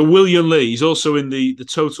 yeah. So William Lee, he's also in the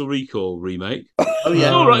Total Recall remake. Oh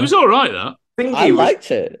yeah, it was all right. That I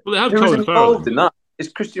liked it. Well, they had Colin Farrell in that. Is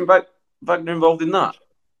Christian Wagner involved in that?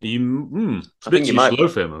 It's a bit too slow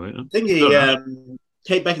for him, I think.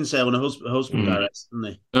 Kate Beckinsale and her husband directs, didn't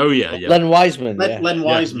they? Oh yeah. Len Wiseman. Len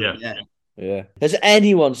Wiseman. Yeah. Has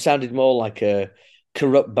anyone sounded more like a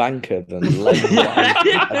corrupt banker than Len?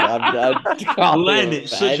 Len,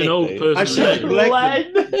 it's such an old person.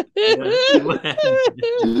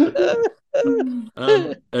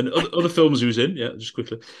 And other films he was in, just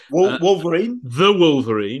quickly. Wolverine. The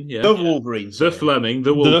Wolverine, The Wolverine. The Fleming.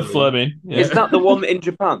 The Wolverine. The Fleming. Yeah. Is that the one in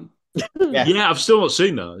Japan? Yeah, I've still not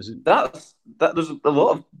seen that. Is it? There's a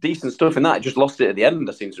lot of decent stuff in that. I just lost it at the end,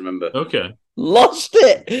 I seem to remember. Okay. Lost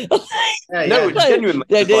it? No, genuinely.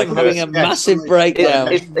 They're having a massive breakdown.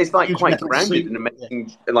 It's like quite grounded in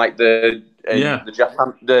amazing, like the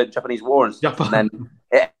Japanese war and stuff. And then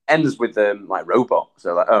it ends with like robot.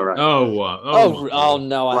 So like, oh right. Oh wow. Oh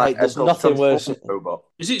no, I hate. There's nothing worse. Robot.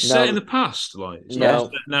 Is it set in the past? Like no.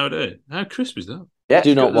 Nowadays? How crisp is that? Yeah,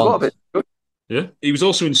 do not want it. Yeah, he was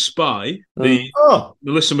also in Spy, the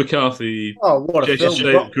Melissa McCarthy. Oh, what a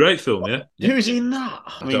film! Great film, yeah. Who's in that?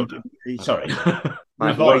 Sorry,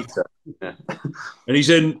 Yeah. And he's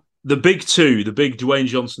in The Big Two, the big Dwayne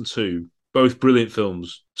Johnson 2, both brilliant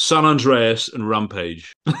films. San Andreas and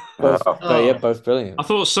Rampage. Both brilliant. I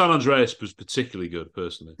thought San Andreas was particularly good,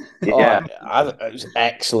 personally. Yeah, it was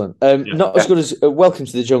excellent. Not as good as Welcome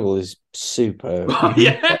to the Jungle is super.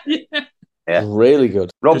 Yeah. Really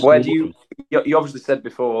good. Rob, where do you obviously said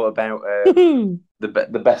before about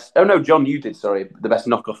the best? Oh no, John, you did. Sorry, the best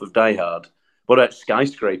knockoff of Die Hard. What about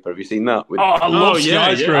Skyscraper? Have you seen that? I love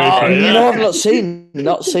Skyscraper. No, I've not seen.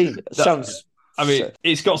 It sounds. I mean,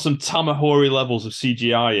 it's got some Tamahori levels of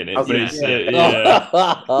CGI in it. But it's,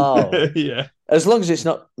 yeah. As long as it's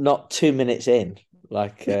not 2 minutes in.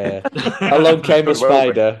 Like Along Came a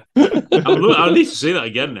Spider. I need to see that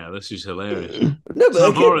again now. This is hilarious. No,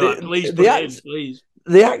 but please.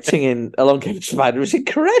 The acting in Along Came a Spider is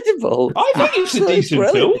incredible. I think it's a decent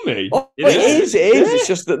film, mate. Oh, it is. It's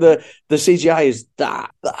just that the CGI is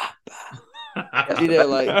that bad.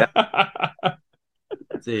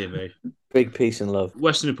 Dear me. Big peace and love.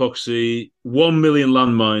 Western Epoxy, 1 million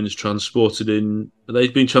landmines transported in.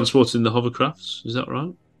 They've been transported in the hovercrafts. Is that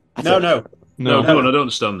right? No. No, I don't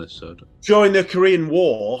understand this. So During the Korean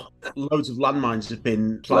War, loads of landmines have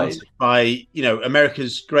been planted by,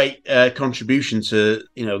 America's great contribution to,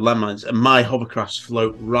 landmines, and my hovercrafts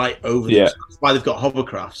float right over them. So that's why they've got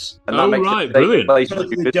hovercrafts. And brilliant. So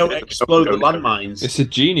they don't explode the landmines. It's a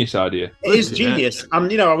genius idea. It is genius.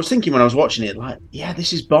 And, I was thinking when I was watching it,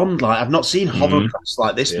 this is Bond. I've not seen hovercrafts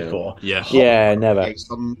like this before. Yeah. Never.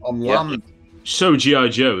 On land. So G.I.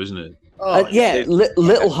 Joe, isn't it?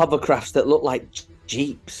 Little hovercrafts that look like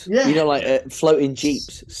jeeps. Yeah. Floating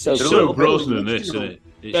jeeps. So Brosnan, this, isn't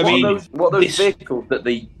it? What are those vehicles that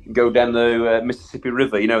they go down the Mississippi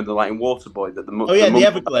River? The in Waterboy. The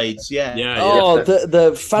Everglades. Yeah.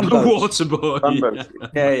 The fan boats. The Waterboy. Fan boats.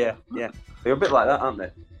 Yeah. They're a bit like that, aren't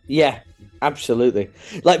they? Yeah. Absolutely.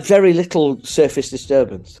 Like very little surface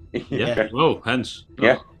disturbance. Yeah. Well, hence.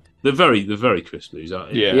 Yeah. They're very crispy.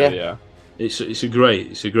 Yeah. It's a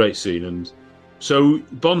great scene, and so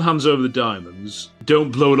Bond hands over the diamonds. Don't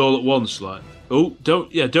blow it all at once, don't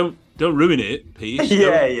ruin it, Pete.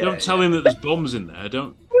 Don't tell him that there's bombs in there.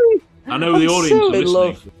 Don't. I know the audience are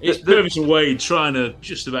listening. It's Purvis and Wade trying to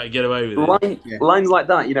just about get away with it. Lines like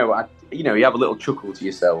that, you have a little chuckle to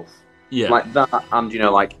yourself. Yeah. Like that, and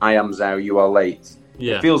like I am Zhao, you are late.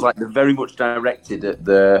 Yeah. It feels like they're very much directed at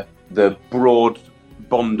the broad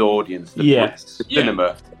Bond audience. The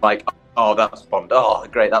cinema. Like, oh, that's Bond. Oh,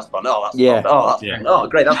 great, that's Bond. Oh, that's Bond. Oh, that's Bond. Oh,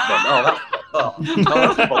 great, that's Bond. Oh, that's Bond.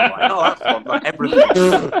 Oh, that's Bond. Oh, that's Bond. Like, everything.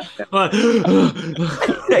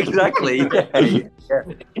 Exactly.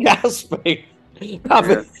 Gasping.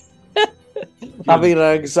 Having an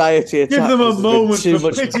anxiety attack. Give them a moment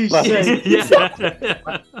for pity's sake.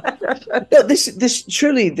 No, this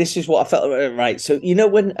truly, this is what I felt right. So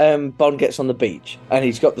when Bond gets on the beach and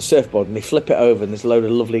he's got the surfboard and they flip it over and there's a load of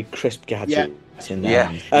lovely crisp gadgets in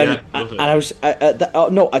there. And I was,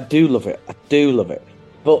 I do love it. I do love it.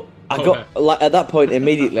 But I got like at that point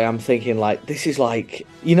immediately I'm thinking like this is like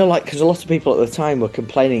because a lot of people at the time were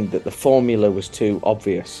complaining that the formula was too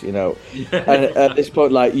obvious, and at this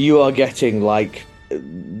point like you are getting like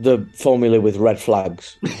the formula with red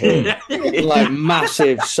flags here. Like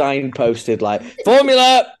massive signposted like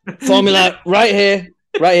formula right here,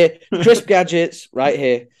 crisp gadgets right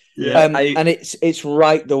here. And it's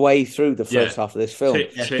right the way through the first half of this film.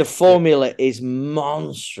 The formula is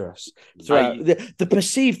monstrous throughout. The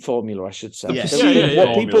perceived formula, I should say.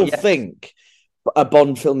 What people think a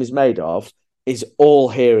Bond film is made of is all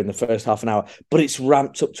here in the first half an hour, but it's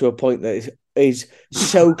ramped up to a point that is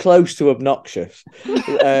so close to obnoxious.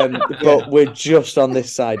 But we're just on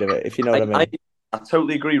this side of it, if you know what I mean. I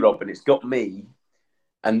totally agree, Rob, and it's got me,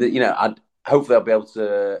 and hopefully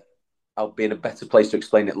I'll be in a better place to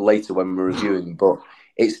explain it later when we're reviewing, but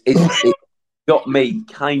it's got me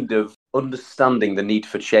kind of understanding the need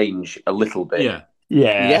for change a little bit.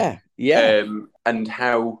 Yeah. And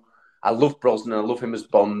how I love Brosnan, I love him as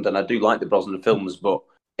Bond, and I do like the Brosnan films, but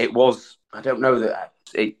it was, I don't know that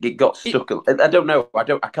it got stuck. I don't know. I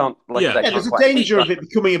can't. There's a danger of it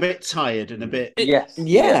becoming a bit tired and a bit. Yeah.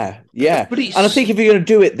 But and I think if you're going to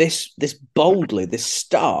do it this boldly, this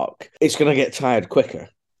stark, it's going to get tired quicker.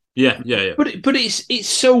 Yeah. But it's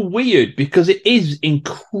so weird because it is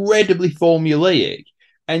incredibly formulaic,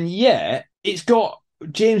 and yet it's got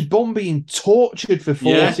James Bond being tortured for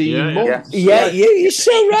 14 months. Yeah, you're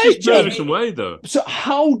so right, James. Way though. So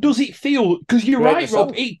how does it feel? Because you're right,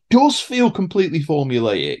 Rob. It does feel completely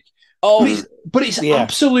formulaic. But it's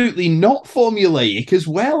absolutely not formulaic as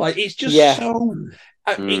well. Like, it's just so.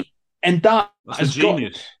 And that's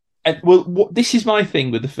genius. This is my thing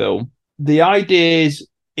with the film. The ideas.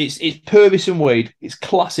 It's Purvis and Wade. It's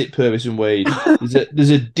classic Purvis and Wade. There's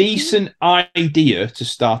a decent idea to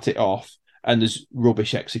start it off, and there's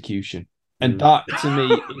rubbish execution. And that to me,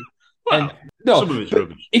 some of it's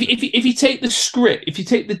rubbish. If you take the script, if you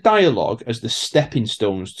take the dialogue as the stepping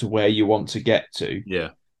stones to where you want to get to,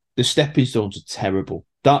 the stepping stones are terrible.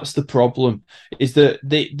 That's the problem. Is that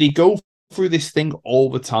they go through this thing all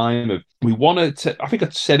the time of we want to. I think I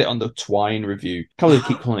said it on the Twine review. Can't really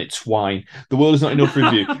keep calling it Twine. The World Is Not Enough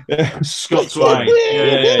review. Scott Twine.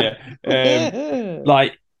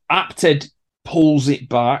 Like Apted pulls it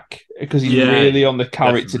back because he's really on the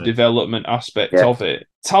character development aspect of it.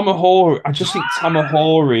 Tamahori, I just think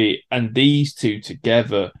Tamahori and these two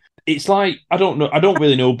together. It's like I don't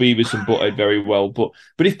really know Beavis and Butthead very well, but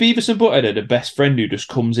if Beavis and Butthead had a best friend who just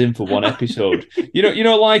comes in for one episode,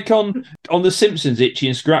 like on The Simpsons, Itchy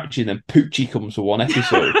and Scratchy, and then Poochie comes for one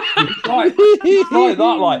episode. It's like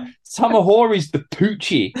that. Like Tamahori's the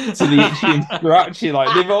Poochie to the Itchy and Scratchy.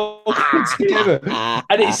 Like they've all come together,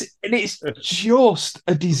 and it's just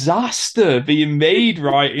a disaster being made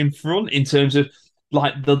right in front in terms of.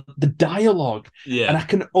 Like the dialogue, and I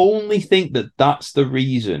can only think that that's the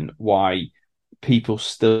reason why people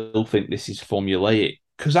still think this is formulaic.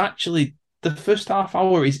 Because actually, the first half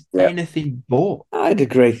hour is anything but. I'd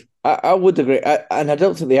agree. I would agree, and I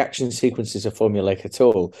don't think the action sequences are formulaic at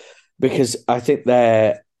all, because I think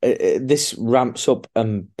this ramps up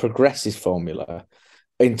and progresses formula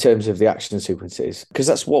in terms of the action sequences, because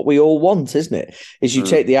that's what we all want, isn't it? Is you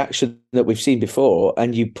take the action that we've seen before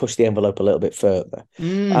and you push the envelope a little bit further.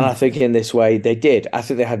 And I think in this way they did. I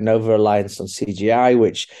think they had an over-reliance on CGI,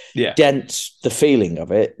 which dents the feeling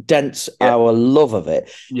of it, dents our love of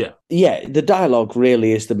it. The dialogue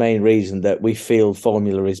really is the main reason that we feel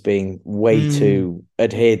formula is being way too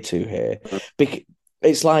adhered to here.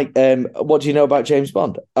 It's like, what do you know about James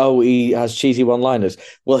Bond? Oh, he has cheesy one-liners.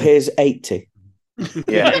 Well, here's 80. It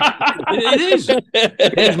is.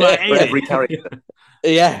 It's my 80. Every character.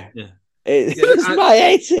 It's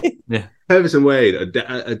my 80. Purvis and Wade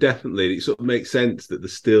are definitely. It sort of makes sense that they're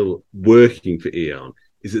still working for Eon.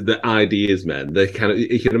 Is that the ideas men? They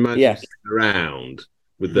you can imagine sitting around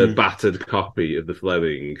with the battered copy of the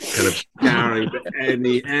Fleming, kind of scouring for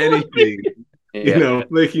anything. You know,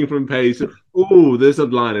 flicking from page. Oh, there's a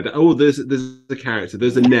line. Oh, there's a character.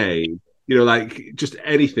 There's a name. You know, like just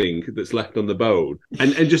anything that's left on the bone,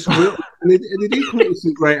 and they do come up with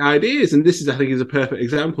some great ideas. And this is, I think, is a perfect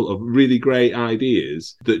example of really great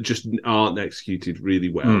ideas that just aren't executed really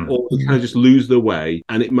well, or they kind of just lose their way.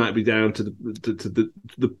 And it might be down to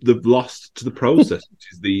the loss to the process, which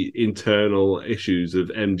is the internal issues of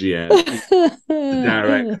MGM, the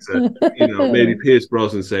director. You know, maybe Pierce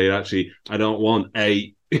Brosnan saying, actually, I don't want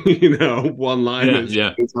 8. You know, one line.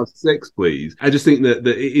 Yeah. Have 6, please. I just think that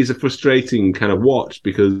it is a frustrating kind of watch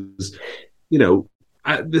because, you know,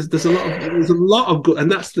 there's a lot of good, and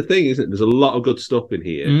that's the thing, isn't it? There's a lot of good stuff in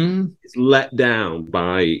here. It's let down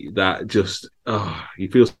by that. Just you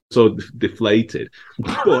feel so deflated.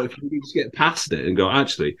 But if you can just get past it and go,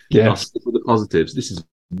 actually, I'll stick with the positives. This is a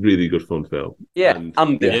really good fun film. Yeah, and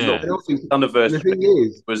the anniversary. The thing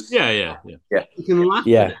is, you can laugh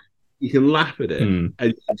at it. You can laugh at it and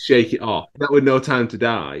shake it off. That with No Time to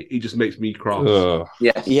Die, it just makes me cross.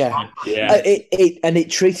 And it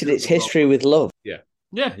treated its history with love. Yeah.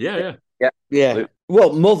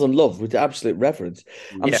 Well, more than love, with absolute reverence.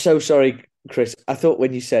 I'm so sorry, Chris. I thought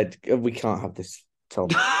when you said we can't have this, Tom,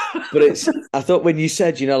 but I thought when you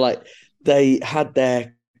said, you know, like they had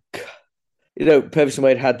their, you know, Purvis and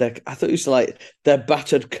Wade had their. I thought it was like their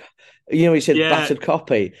battered. You know, he said battered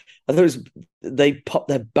copy. I thought it was they popped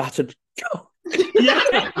their battered. They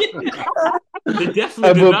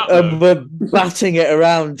definitely did that. And we're batting it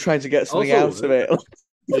around, trying to get something out of it.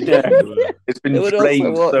 It's been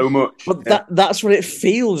drained so much. But that's what it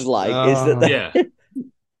feels like. Is that?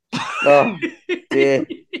 Oh dear.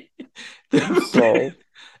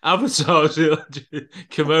 Avatar's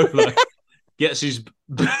Komodo gets his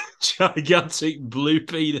gigantic blue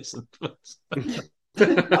penis.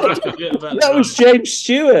 That was James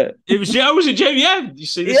Stewart. Was it James? Yeah, you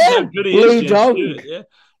see, this is how good he blue is. Dong. Stewart, yeah,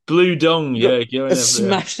 blue dong. Yeah, going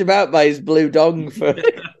smashed about by his blue dong for.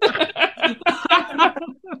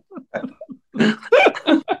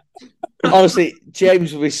 Honestly,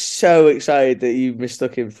 James will be so excited that you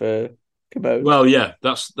mistook him for Commode. Well, yeah,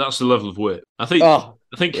 that's the level of wit. I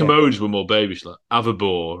think Commodes were more babyish, like have a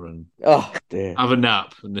bore and have a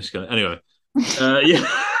nap and this kind of. Anyway,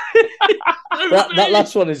 that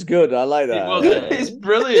last one is good. I like that. It's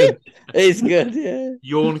brilliant. It's good. Yeah.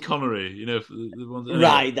 Ewan Connery, you know, the one. Anyway.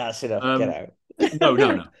 Right, that's enough. Get out.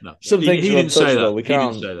 No. Some things he didn't say that. We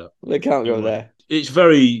can't say that. We can't go there. It's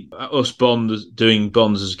very us doing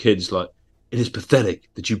Bonds as kids. Like, it is pathetic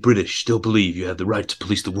that you British still believe you have the right to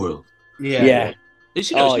police the world. Yeah.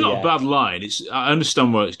 It's not a bad line. I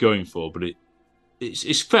understand what it's going for, but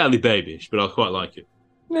it's fairly babyish. But I quite like it.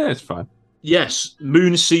 Yeah, it's fine. Yes,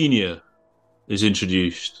 Moon Senior is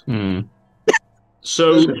introduced.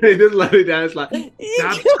 So he doesn't let it down. It's like,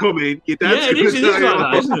 Dad's coming. Your dad's it is like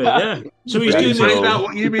that, isn't it? Yeah. So he's doing find out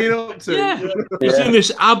what you've been up to. Yeah. He's doing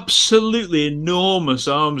this absolutely enormous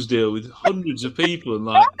arms deal with hundreds of people, and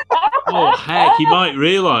like, oh heck, he might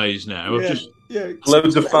realise now.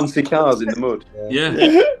 Loads of fancy cars in the mud.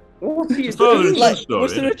 Yeah. What are you doing? Like,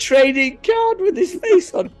 was there a trading card with his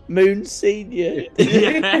face on? Moon Senior.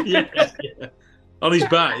 Yeah. On his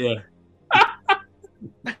back,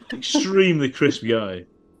 extremely crisp guy.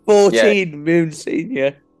 14 Moon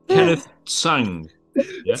Senior. Kenneth Sang.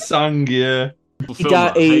 Yeah. Sang, yeah.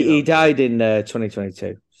 He died in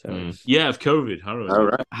 2022. So yeah, of COVID. Harrowing. All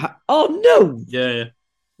right. Oh no. Yeah.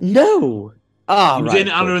 No. He was in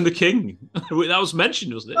Anna and the King. That was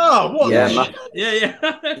mentioned, wasn't it? Oh, what?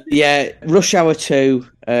 Yeah. Rush Hour 2,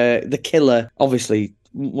 The Killer, obviously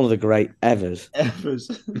one of the great evers.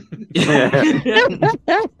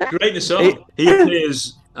 Great assault. He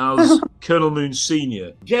appears as Colonel Moon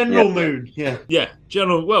Senior. General Moon, Yeah,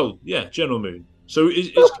 General Moon. So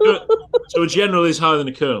so a general is higher than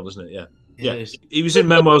a colonel, isn't it? Yeah. He was in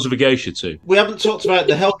Memoirs of a Geisha too. We haven't talked about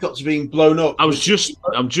the helicopter being blown up. I'm just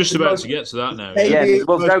about to get to that now.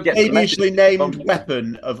 Previously named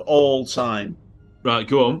weapon of all time. Right,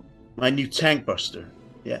 go on. My new tank buster.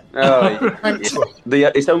 Yeah.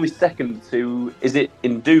 It's only second to, is it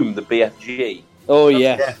in Doom, the BFG? Oh,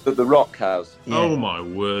 yeah. That The Rock has. Yeah. Oh, my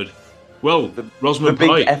word. Well, Rosamund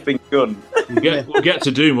Pike. The big effing gun. We'll get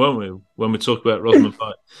to Doom, won't we, when we talk about Rosamund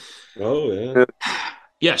Pike. Oh, yeah.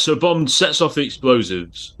 Yeah, so Bond sets off the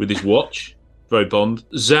explosives with his watch. Very Bond.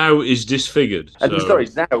 Zhao is disfigured. And sorry,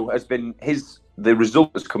 Zhao has been the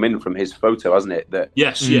result has come in from his photo, hasn't it?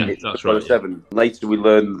 Yes, that's right. 07. Later we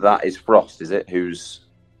learn that is Frost, is it? Who's...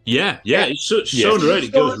 Yeah, it's so underrated.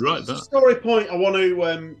 It goes right back. Story point I want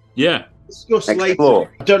to discuss later.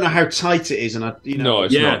 I don't know how tight it is, and no,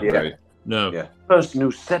 it's not great. No. The person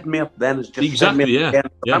who set me up then has just set me up again.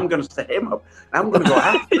 I'm going to set him up. I'm going to go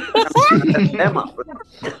after him.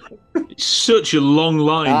 It's such a long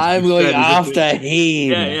line. I'm going after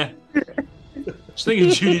him. Yeah. Just thinking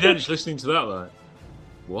of Judi Dench listening to that, like,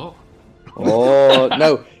 what? Oh,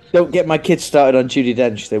 no. Don't get my kids started on Judi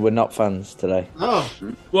Dench. They were not fans today. Oh.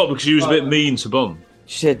 What, because she was a bit mean to Bond?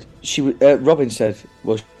 She said, Robin said,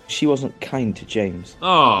 well, she wasn't kind to James.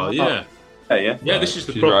 Oh, yeah. Yeah, this is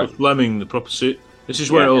the proper Fleming, the proper suit. This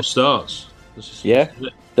is where it all starts.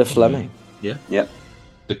 The Fleming. Yeah.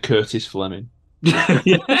 The Curtis Fleming.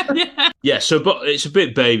 Yeah, but it's a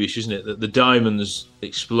bit babyish, isn't it? That the diamonds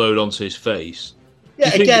explode onto his face.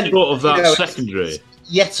 Yeah, again, sort of that secondary.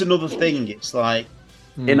 Yet another thing. It's like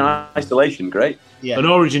in isolation, great. Yeah. An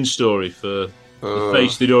origin story for the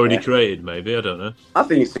face they'd already created. Maybe, I don't know. I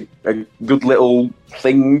think it's a good little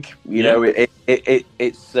thing. You know, it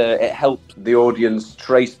helped the audience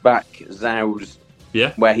trace back Zhao's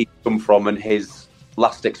where he'd come from and his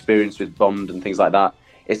last experience with Bond and things like that.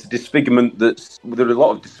 It's a disfigurement there are a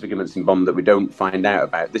lot of disfigurements in Bond that we don't find out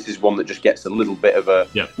about. This is one that just gets a little bit of a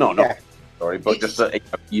sorry, but just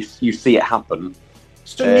you see it happen.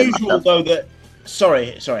 It's unusual though that.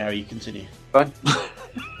 Sorry, Harry, you continue. Fine.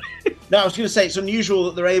 No, I was going to say it's unusual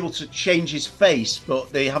that they're able to change his face,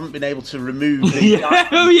 but they haven't been able to remove the.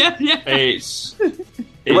 It's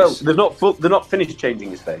well, they're not finished changing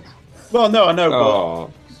his face. Well, no, I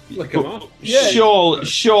know, Flick him off.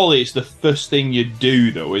 Surely it's the first thing you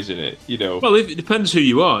do, though, isn't it? You know. Well, it depends who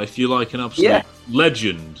you are. If you're like an absolute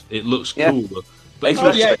legend, it looks cooler. But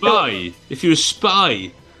if you're a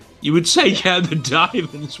spy, you would take out the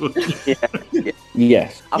diamonds, wouldn't you?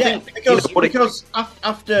 Yes. Because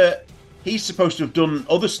after he's supposed to have done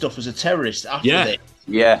other stuff as a terrorist after this.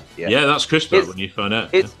 Yeah, that's crisp when you find out.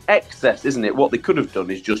 It's excess, isn't it? What they could have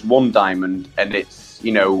done is just one diamond, and it's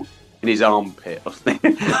in his armpit or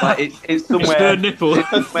something. Like it's somewhere. His third nipple.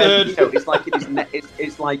 It's like in his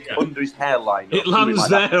it's like under his hairline. It lands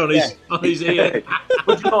like there on his ear.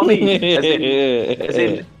 But you know what I mean? As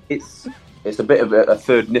in, it's a bit of a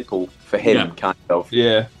third nipple for him, kind of.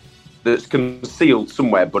 Yeah. That's concealed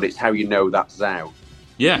somewhere, but it's how you know that's Zhao.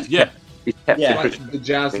 Yeah. He's kept it like the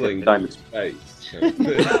Jazzling diamond's face.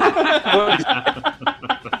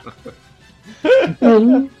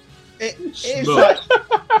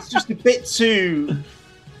 It's just a bit too.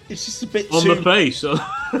 It's just a bit on too the face.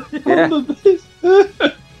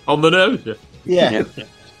 On the nose. Yeah.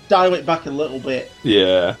 Dial it back a little bit.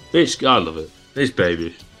 Yeah. I love it. It's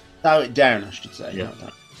baby. Dial it down, I should say. Yeah.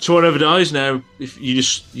 Tomorrow Never Dies now. If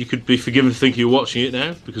you could be forgiven for thinking you're watching it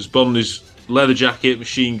now, because Bond is leather jacket,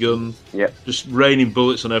 machine gun, just raining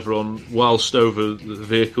bullets on everyone whilst over the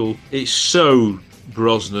vehicle. It's so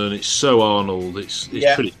Brosnan, it's so Arnold, it's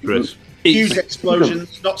pretty crisp. Huge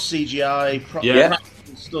explosions, not CGI, practical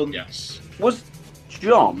stunts. Was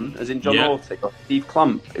John, as in John Orty, or Steve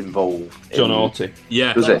Clamp involved? John Orty.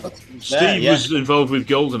 Yeah. Was it? Steve was involved with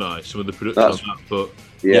GoldenEye, some of the production on that, but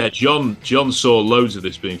John saw loads of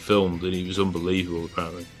this being filmed and he was unbelievable,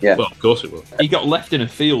 apparently. Yeah. Well, of course it was. He got left in a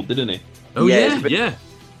field, didn't he? Oh, yeah.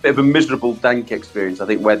 Bit of a miserable dank experience, I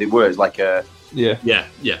think, where they were. It's like a... Yeah.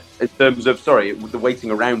 In terms of, the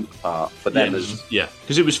waiting around part for them as... Yeah,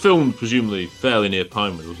 because it was filmed, presumably, fairly near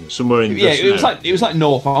Pinewood, wasn't it? Somewhere in... Yeah, it was like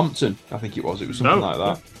Northampton, I think it was. It was something like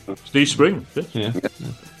that. Steve Spring. Yeah.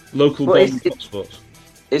 Local Bond hotspots.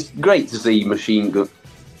 It's great to see machine guns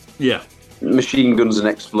and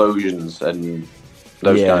explosions and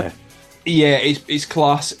those guys. Yeah, it's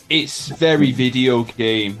class. It's very video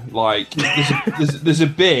game. Like there's a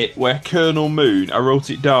bit where Colonel Moon, I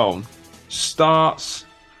wrote it down, starts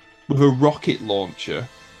with a rocket launcher,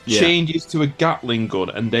 changes to a Gatling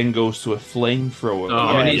gun, and then goes to a flamethrower.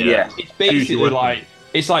 It's basically like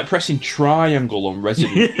it's like pressing triangle on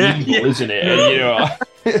Resident Evil, isn't it? And,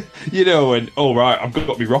 and I've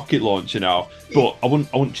got my rocket launcher now, but I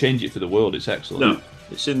wouldn't change it for the world. It's excellent. No,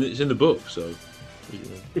 it's in the book, so.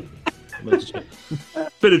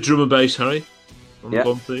 Bit of drum and bass, Harry, on the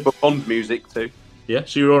Bond theme. But Bond music too. Yeah,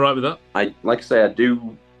 so you're all right with that? I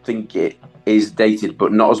do think it is dated,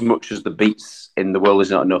 but not as much as the beats in The World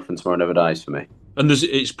Is Not Enough and Tomorrow Never Dies for me. And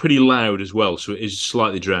it's pretty loud as well, so it is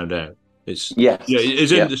slightly drowned out. The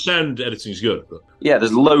sound editing is good. But... Yeah,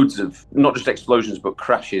 there's loads of not just explosions, but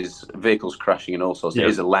crashes, vehicles crashing, and all sorts. It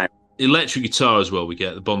is a loud. Electric guitar as well. We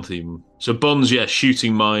get the Bond theme. So Bond's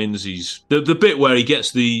shooting mines. He's the bit where he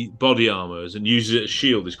gets the body armor and uses it as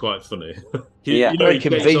shield is quite funny. Very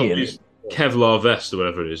convenient. His Kevlar vest or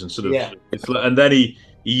whatever it is, and sort of, and then he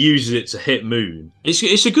he uses it to hit Moon.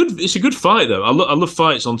 It's a good fight though. I love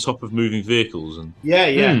fights on top of moving vehicles and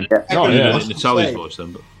in Natalie's voice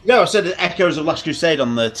then. But I said the echoes of Last Crusade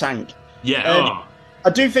on the tank. Yeah, I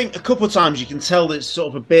do think a couple of times you can tell that it's sort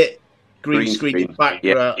of a bit green screen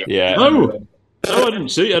background. Yeah. Oh, I didn't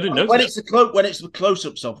see. I didn't know. When it's the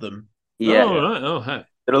close-ups of them. Yeah. Oh, right. Oh, hey.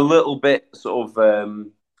 They're a little bit sort of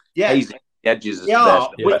hazy edges. Yeah,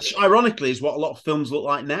 which ironically is what a lot of films look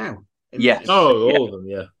like now. Yes. Oh, all of them,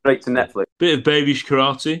 yeah. Straight to Netflix. Bit of babyish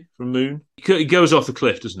karate from Moon. It goes off the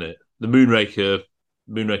cliff, doesn't it? The Moonraker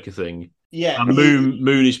thing. Yeah. And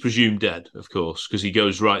Moon is presumed dead, of course, because he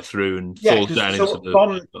goes right through and falls down into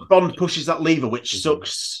the... Bond pushes that lever, which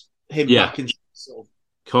sucks him back into sort of...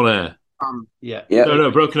 Con Air. Yeah.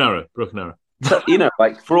 No, Broken Arrow. So,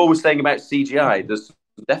 like, for all we're saying about CGI, there's some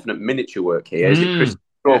definite miniature work here. Is it Chris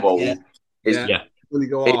Cornwall? Really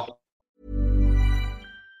go off.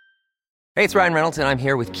 Hey, it's Ryan Reynolds, and I'm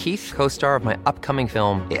here with Keith, co-star of my upcoming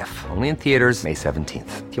film, If, only in theaters May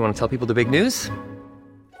 17th. Do you want to tell people the big news?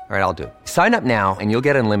 All right, I'll do it. Sign up now and you'll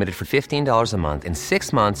get unlimited for $15 a month and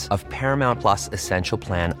 6 months of Paramount Plus Essential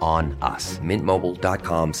Plan on us.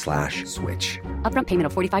 MintMobile.com/switch. Upfront payment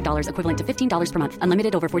of $45 equivalent to $15 per month.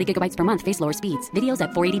 Unlimited over 40 gigabytes per month. Face lower speeds. Videos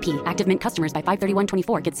at 480p. Active Mint customers by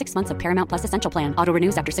 531.24 get 6 months of Paramount Plus Essential Plan. Auto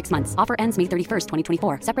renews after 6 months. Offer ends May 31st,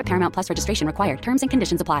 2024. Separate Paramount Plus registration required. Terms and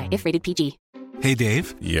conditions apply if rated PG. Hey,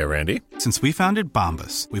 Dave. Yeah, Randy. Since we founded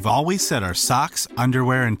Bombas, we've always said our socks,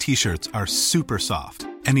 underwear, and T-shirts are super soft.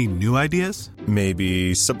 Any new ideas?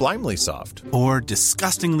 Maybe sublimely soft. Or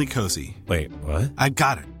disgustingly cozy. Wait, what? I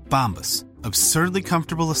got it. Bombas. Absurdly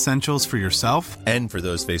comfortable essentials for yourself and for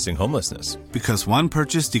those facing homelessness. Because one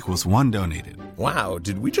purchased equals one donated. Wow,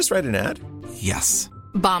 did we just write an ad? Yes.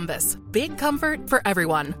 Bombas. Big comfort for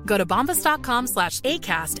everyone. Go to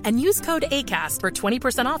bombas.com/ACAST and use code ACAST for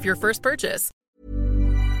 20% off your first purchase.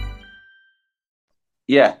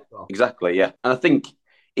 Yeah, exactly. Yeah. And I think,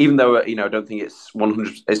 even though, I don't think it's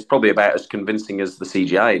 100, it's probably about as convincing as the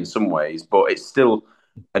CGI in some ways, but it's still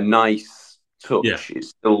a nice touch. Yeah.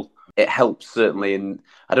 It helps certainly. And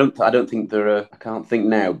I don't think I can't think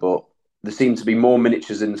now, but there seem to be more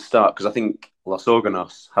miniatures in the start, because I think Los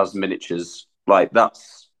Organos has miniatures. Like,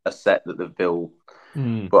 that's a set that they've built.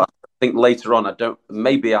 But I think later on,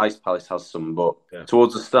 maybe Ice Palace has some, but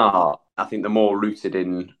towards the start, I think they're more rooted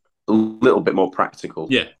in a little bit more practical.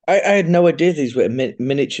 Yeah. I had no idea these were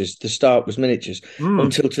miniatures. The start was miniatures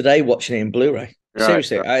until today, watching it in Blu-ray. Right.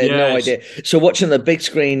 Seriously, I had no idea. So watching the big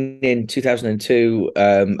screen in 2002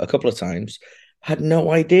 a couple of times, had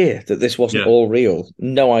no idea that this wasn't all real.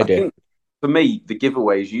 No idea. For me, the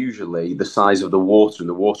giveaway is usually the size of the water and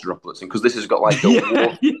the water droplets, and because this has got like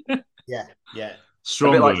water. Yeah.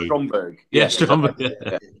 Stromberg. A bit like Stromberg. Yeah, Stromberg.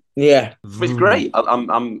 Yeah. It's great.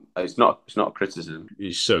 It's not a criticism.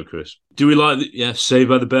 It's so crisp. Do we like Saved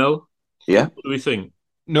by the Bell? Yeah. What do we think?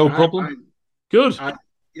 No problem. Good.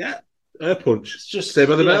 Air Punch. It's just Saved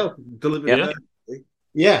by the Bell. Delivered.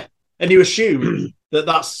 Yeah. And you assume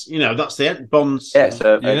that's the end. Bond's.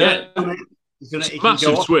 It's a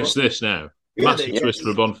massive twist. This now, massive twist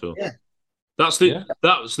for a Bond film. Yeah. That's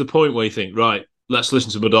the point where you think, right, let's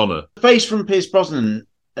listen to Madonna. The face from Pierce Brosnan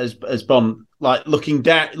as Bond, like looking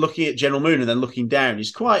at General Moon and then looking down,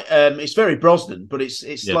 is quite. It's very Brosnan, but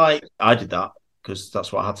it's like I did that because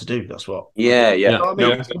that's what I had to do. That's what. Yeah. You know what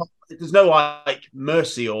I mean? There's no like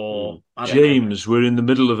mercy or James. We're in the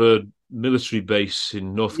middle of a military base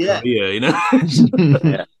in North Korea.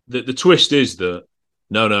 The twist is that.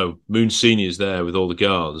 No. Moon Senior's there with all the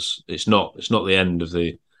guards. It's not the end of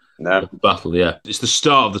the battle. Yeah, it's the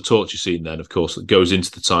start of the torture scene. Then, of course, that goes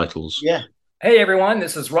into the titles. Yeah. Hey everyone,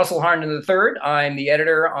 this is Russell Harnden III. I'm the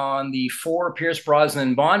editor on the 4 Pierce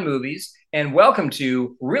Brosnan Bond movies, and welcome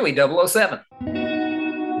to Really 007.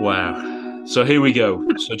 Wow. So here we go.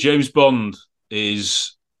 So James Bond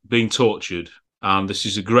is being tortured. And this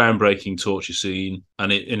is a groundbreaking torture scene,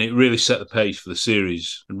 and it really set the pace for the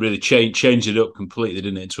series and really changed it up completely,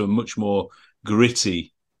 didn't it? Into a much more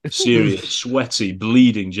gritty, serious, sweaty,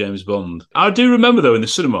 bleeding James Bond. I do remember though in the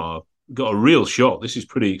cinema, got a real shot. This is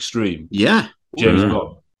pretty extreme. Yeah, James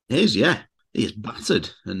Bond. It is. Yeah, he is battered,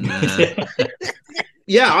 and I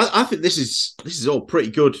think this is all pretty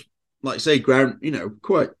good. Like I say, quite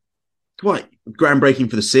groundbreaking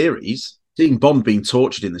for the series. Seeing Bond being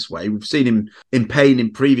tortured in this way, we've seen him in pain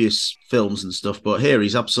in previous films and stuff, but here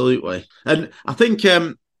he's absolutely. And I think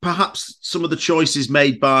perhaps some of the choices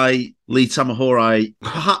made by Lee Tamahori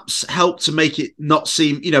perhaps helped to make it not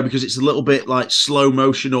seem, because it's a little bit like slow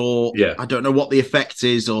motion, or I don't know what the effect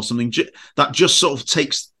is, or something that just sort of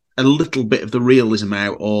takes a little bit of the realism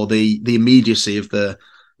out, or the immediacy of the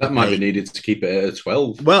That might be needed to keep it at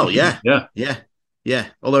 12. Well, yeah.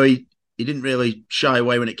 Although he didn't really shy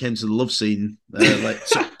away when it came to the love scene. The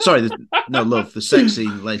sex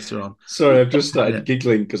scene later on. Sorry, I've just started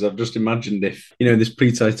giggling because I've just imagined if, in this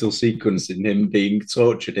pre-title sequence in him being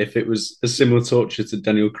tortured, if it was a similar torture to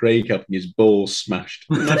Daniel Craig having his balls smashed.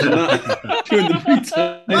 Imagine that during the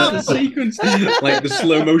pre-title sequence. Like the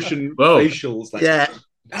slow motion facials. Like,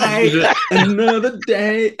 another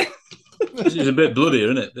day. It's a bit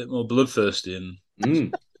bloodier, isn't it? A bit more bloodthirsty.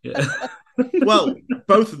 Well,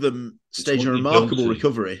 both of them stage a remarkable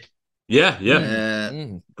recovery. Yeah.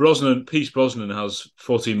 Pierce Brosnan has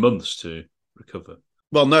 14 months to recover.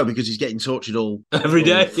 Well, no, because he's getting tortured every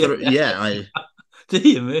day. Do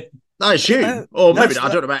you mean? I assume, or maybe I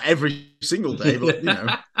don't know about every single day, but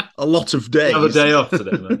a lot of days. Have a day off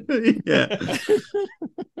today, mate.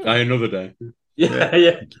 Die another day.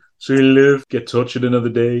 Yeah. So you live, get tortured another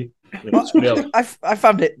day. I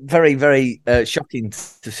found it very, very shocking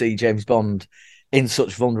to see James Bond in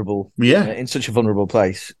such in such a vulnerable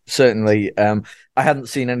place. Certainly, I hadn't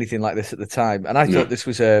seen anything like this at the time, and I thought this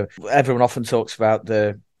was everyone often talks about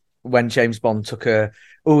when James Bond took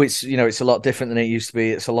it's a lot different than it used to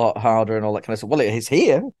be. It's a lot harder and all that kind of stuff. Well, it is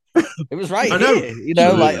here. It was right here.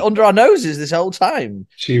 Like under our noses this whole time.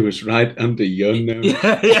 She was right under your nose.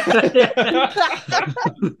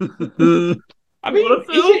 I mean,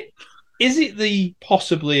 is it the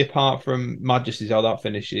possibly, apart from Majesty's, how that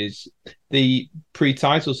finishes, the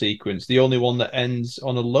pre-title sequence, the only one that ends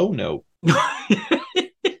on a low note?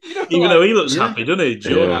 Even though he looks happy, doesn't he?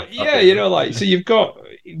 So you've got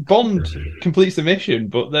Bond completes the mission,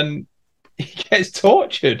 but then he gets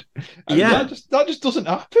tortured. That just doesn't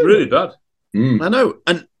happen. Really bad. I know,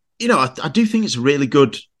 and I do think it's a really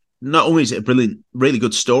good. Not only is it a really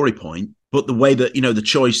good story point, but the way that the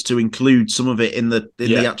choice to include some of it in the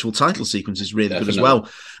actual title sequence is really good as well.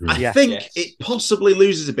 I think it possibly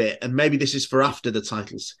loses a bit, and maybe this is for after the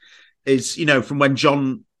titles. Is from when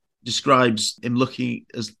John describes him looking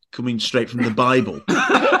as coming straight from the Bible.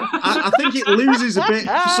 I think it loses a bit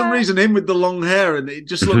for some reason. Him with the long hair, and it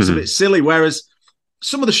just looks a bit silly. Whereas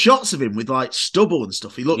some of the shots of him with like stubble and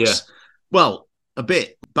stuff, he looks a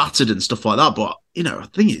bit battered and stuff like that. But I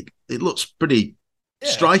think it looks pretty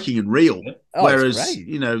striking and real. Whereas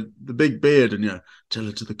the big beard and tell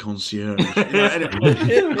it to the concierge.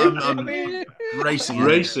 I'm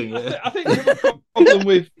racing. Yeah. I think the problem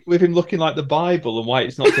with him looking like the Bible and why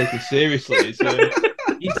it's not taken seriously is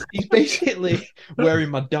he's basically wearing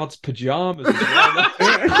my dad's pajamas as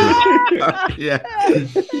well.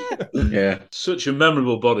 Yeah. Such a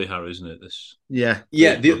memorable body, Harry, isn't it? This. Yeah,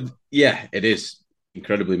 it is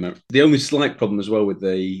incredibly memorable. The only slight problem as well with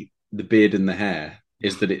the beard and the hair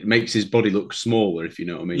is that it makes his body look smaller, if you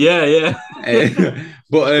know what I mean. Yeah.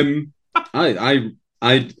 But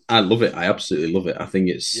I love it. I absolutely love it. I think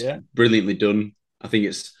it's brilliantly done. I think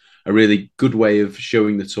it's a really good way of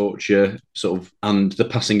showing the torture and the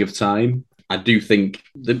passing of time. I do think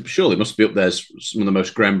that surely must be up there as some of the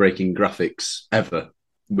most groundbreaking graphics ever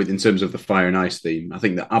in terms of the Fire and Ice theme. I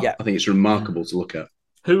think it's remarkable to look at.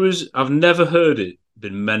 I've never heard it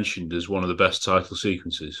been mentioned as one of the best title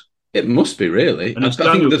sequences. It must be, really. And I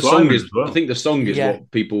think the song is what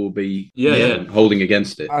people will be holding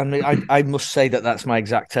against it. And I must say that's my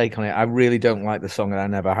exact take on it. I really don't like the song, and I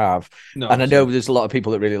never have. No, and I know there's a lot of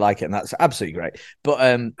people that really like it, and that's absolutely great. But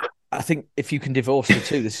I think if you can divorce the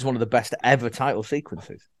two, this is one of the best ever title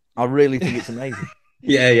sequences. I really think it's amazing.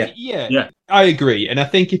 Yeah. I agree. And I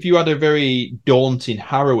think if you had a very daunting,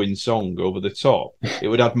 harrowing song over the top, it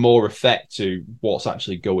would add more effect to what's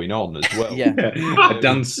actually going on as well. A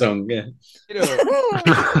dance song,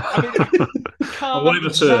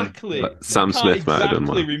 Sam Smith might have done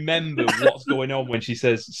one. Remember what's going on when she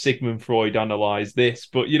says Sigmund Freud analysed this,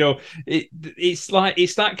 but it's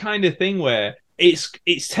that kind of thing where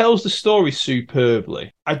it tells the story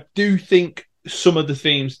superbly. I do think some of the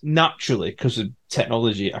themes, naturally, because of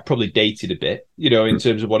technology, are probably dated a bit, in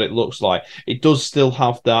terms of what it looks like. It does still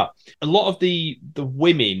have that. A lot of the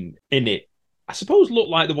women in it, I suppose, look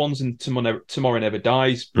like the ones in Tomorrow Never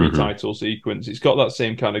Dies pre-title sequence. It's got that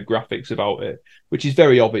same kind of graphics about it, which is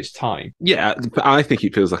very of its time. Yeah, but I think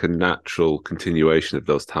it feels like a natural continuation of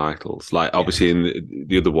those titles. Like, obviously, in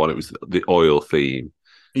the other one, it was the oil theme.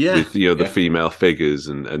 With, the female figures,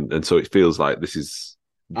 and so it feels like this is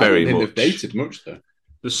very much. They've dated much, though.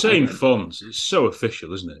 The same fonts. It's so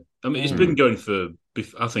official, isn't it? I mean, it's been going for,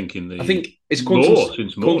 I think it's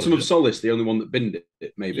Quantum of Solace, the only one that binned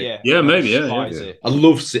it, maybe. Maybe. I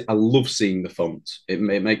love seeing the font. It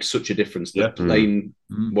makes such a difference. The plain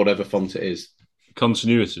whatever font it is.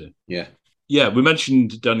 Continuity. Yeah. Yeah, we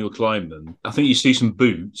mentioned Daniel Kleinman. I think you see some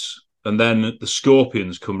boots, and then the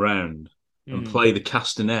Scorpions come round and play the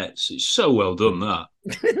castanets. It's so well done, that.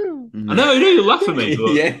 I know you laugh at me, but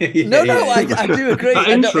I do agree. That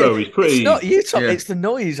intro is pretty. It's not you, Tom. It's the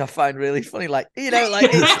noise I find really funny. Like,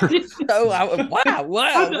 it's so out of what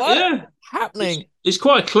happening? It's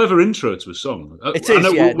quite a clever intro to a song. It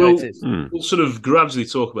is. We'll sort of gradually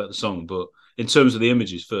talk about the song, but in terms of the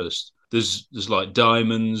images first, there's like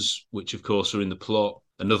diamonds, which of course are in the plot.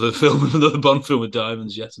 Another Bond film with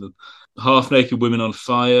diamonds. Yet another half-naked women on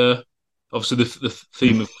fire. Obviously, the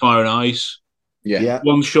theme of fire and ice. Yeah.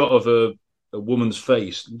 One shot of a woman's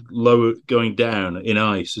face lower going down in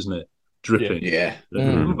ice, isn't it? Dripping. Yeah.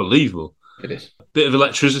 Unbelievable. It is. Bit of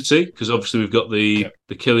electricity, because obviously we've got the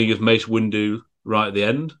killing of Mace Windu right at the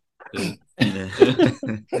end.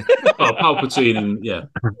 Palpatine and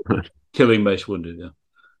killing Mace Windu.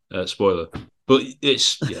 Spoiler. But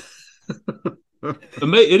it's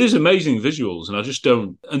it is amazing visuals, and I just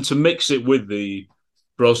don't. And to mix it with the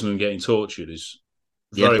Brosnan getting tortured is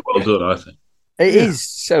very well done, I think. It is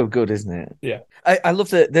so good, isn't it? Yeah. I love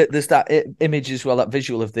that there's that image as well, that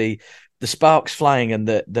visual of the sparks flying and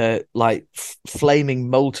the like flaming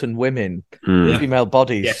molten women, female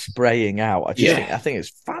bodies spraying out. I think it's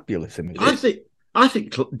fabulous imagery. I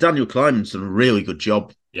think Daniel Kleinman's done a really good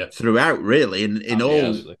job throughout, really, in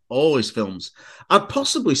all his films. I'd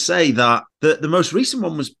possibly say that the most recent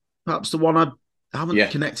one was perhaps the one I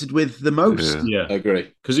haven't connected with the most. Yeah, I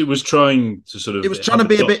agree. Because it was trying to sort of. It was trying to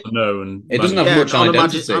be a bit. And it doesn't have much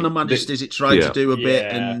identity. Anna Majesty's it tried to do a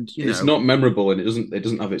bit, and it's not memorable, and it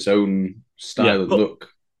doesn't have its own style and look.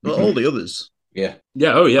 But all the others,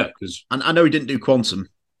 because and I know he didn't do Quantum.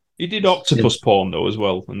 He did octopus porn though as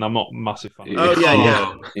well, and I'm not a massive fan.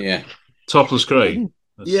 Yeah. Topless Craig.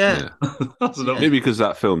 Yeah. Maybe because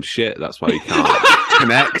that film's shit, that's why you can't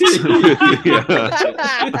connect.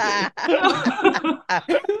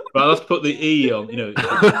 Well, let's put the E on,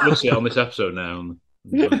 we'll see it on this episode now.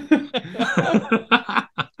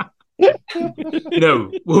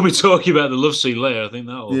 We'll be talking about the love scene later. I think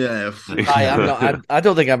that'll. Yeah. I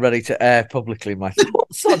don't think I'm ready to air publicly my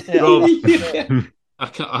thoughts on it. Rob,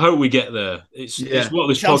 I hope we get there. It's what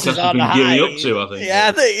this podcast has been gearing up to, I think.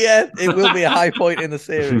 Yeah, it will be a high point in the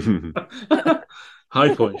series.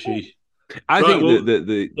 High point, she. I think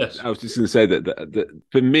I was just going to say that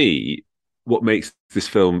for me, what makes this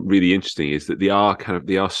film really interesting is that they are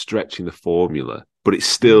stretching the formula, but it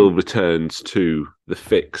still returns to the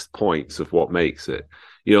fixed points of what makes it.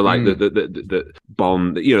 The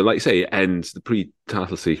Bond. Like you say, it ends. The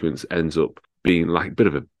pre-title sequence ends up being like a bit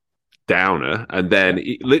of a downer, and then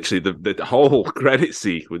literally the whole credit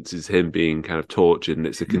sequence is him being kind of tortured, and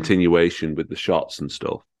it's a continuation with the shots and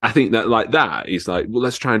stuff. I think that is like, well,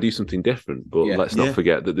 let's try and do something different, but let's not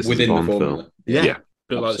forget that this is a Bond film. Yeah.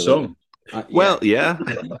 Bit like the song. Yeah.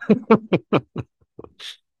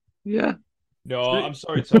 Yeah. No, I'm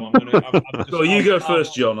sorry, Tom. You go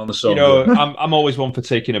first, John, on the song. I'm always one for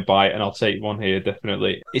taking a bite, and I'll take one here,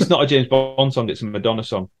 definitely. It's not a James Bond song, it's a Madonna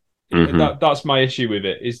song. Mm-hmm. That's my issue with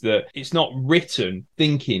it, is that it's not written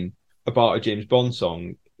thinking about a James Bond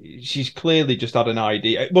song. She's clearly just had an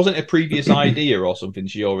idea. It wasn't a previous idea or something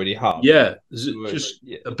she already had. Yeah, just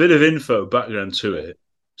a bit of background to it.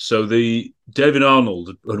 So David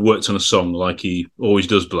Arnold had worked on a song like he always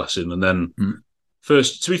does, bless him. And then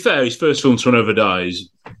to be fair, his first film, To Run Over Dies,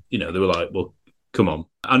 they were like, well, come on.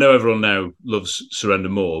 I know everyone now loves Surrender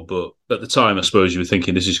More, but at the time, I suppose you were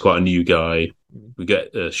thinking this is quite a new guy. We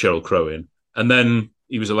get Sheryl Crow in. And then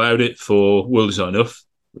he was allowed it for World Is Not Enough,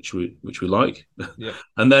 which we like. Yeah.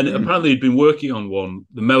 And then apparently he'd been working on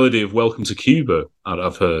the melody of Welcome to Cuba,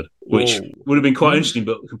 I've heard, which would have been quite interesting,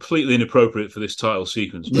 but completely inappropriate for this title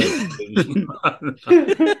sequence. But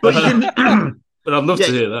I'd love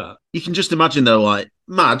to hear that. You can just imagine, though, like,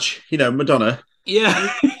 Madge, Madonna.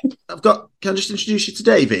 Yeah. Can I just introduce you to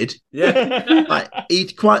David? Yeah. Like,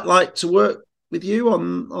 he'd quite like to work with you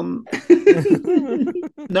on...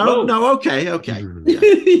 No, okay. Yeah.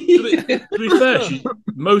 To be fair,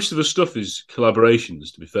 most of the stuff is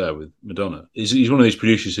collaborations, to be fair, with Madonna. He's one of these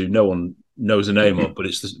producers who no one knows the name of, but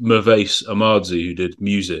it's the Merveis Amadzi who did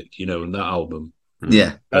music, and that album.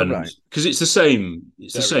 Yeah. Because it's the same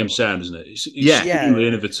sound, isn't it? It's really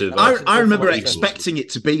innovative. I remember expecting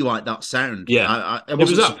it to be like that sound. Yeah. It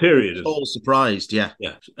was that period. All surprised, yeah.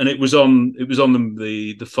 Yeah. And it was on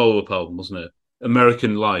the follow-up album, wasn't it?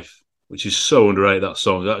 American Life, which is so underrated, that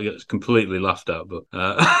song. That gets completely laughed at, but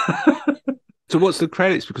So what's the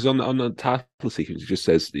credits? Because on the title sequence, it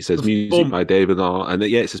says music by David Arnold, and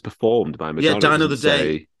it says performed by Madonna. Yeah, Die Another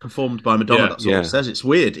Day, performed by Madonna. That's all it says. It's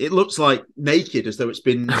weird. It looks like naked, as though it's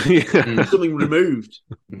been something removed.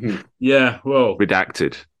 Yeah, well,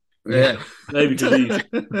 redacted. Yeah, maybe because he's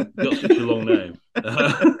got such a long name.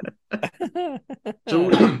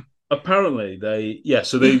 So apparently they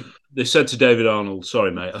said to David Arnold,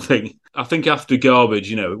 "Sorry, mate. I think after Garbage,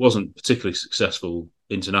 it wasn't particularly successful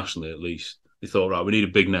internationally. At least they thought, right, we need a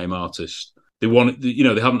big name artist. They wanted,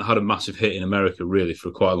 they haven't had a massive hit in America really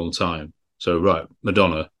for quite a long time. So right,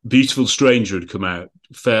 Madonna, Beautiful Stranger had come out,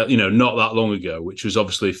 not that long ago, which was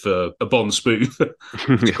obviously for a Bond spoof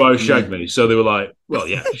by Shag Me. So they were like, well,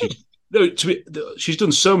 yeah, she's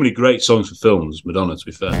done so many great songs for films, Madonna. To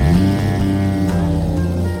be fair,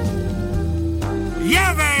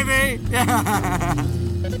 yeah, baby.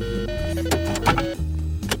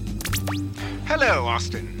 Hello,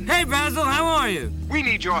 Austin. Hey, Basil, how are you? We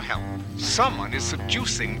need your help. Someone is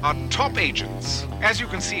seducing our top agents. As you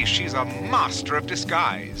can see, she's a master of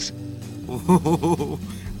disguise. But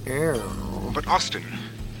Austin,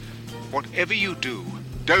 whatever you do,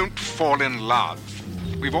 don't fall in love.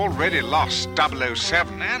 We've already lost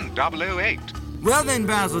 007 and 008. Well then,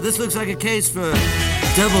 Basil, this looks like a case for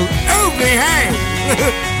double behave.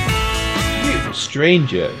 Beautiful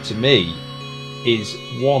Stranger, to me, is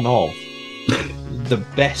one of the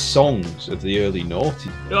best songs of the early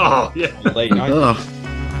noughties. Oh, yeah. Late 90s.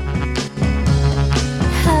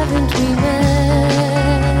 Haven't we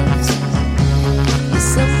met?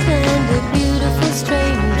 Some kind of beautiful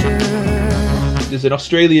stranger. There's an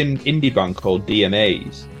Australian indie band called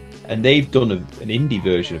DMAs, and they've done an indie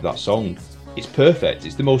version of that song. It's perfect.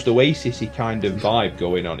 It's the most Oasis-y kind of vibe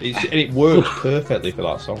going on. And it works perfectly for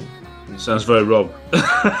that song. Sounds very Rob.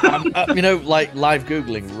 Like live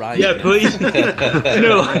Googling right Yeah, now. please.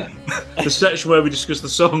 The section where we discuss the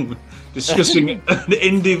song, discussing an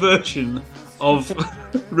indie version of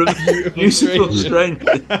Beautiful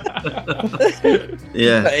Stranger.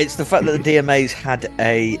 Yeah, it's the fact that the DMAs had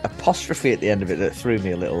a apostrophe at the end of it that threw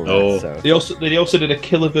me a little. Oh, so. they also did a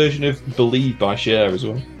killer version of Believe by Cher as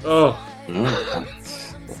well. Oh,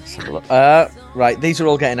 let's have a look. Right, these are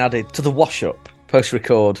all getting added to the wash up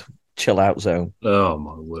post-record chill out zone. Oh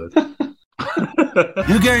my word.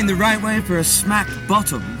 You're going the right way for a smack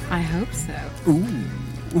bottom. I hope so. Ooh.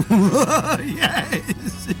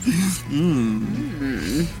 Yes.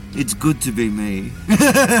 It's good to be me.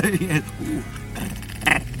 Yes.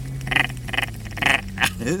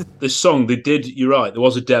 This song, you're right, there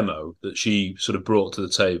was a demo that she sort of brought to the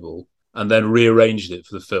table and then rearranged it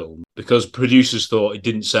for the film because producers thought it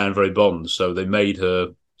didn't sound very Bond, so they made her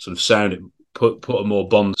sort of sound it, put a more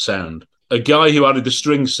Bond sound. A guy who added the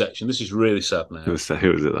strings section, this is really sad now. Who was it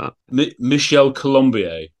that? Michel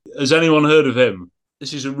Colombier. Has anyone heard of him?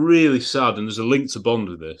 This is really sad, and there's a link to Bond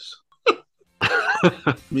with this.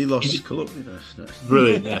 Milos Colombier.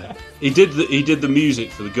 Brilliant, yeah. He did the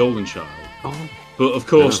music for The Golden Child. Oh. But of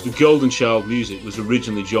course, The Golden Child music was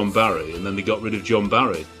originally John Barry, and then they got rid of John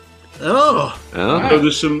Barry. Oh. So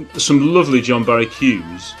there's some lovely John Barry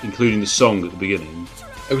cues, including the song at the beginning.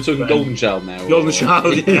 Are we talking Golden Child now? Golden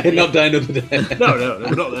Child, yeah. Not Die Another Day. No,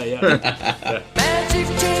 we're not there yet. Yeah. Magic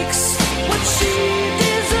takes what she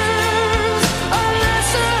deserves, unless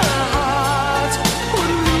her heart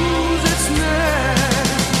would lose its nerve.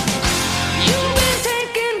 You've been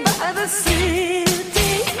taken by the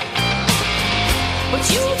city, but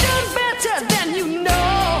you've done better than you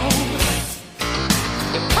know.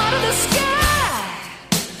 You're part of the sky,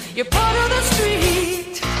 you're part of the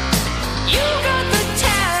street. You got the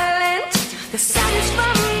talent to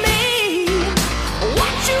satisfy me.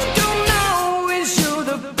 What you don't know is you're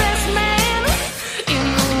the best man in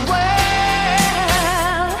the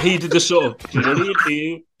world. He did the sort of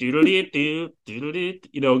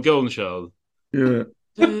Golden Child. Yeah.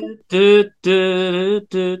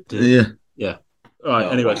 Yeah. All right.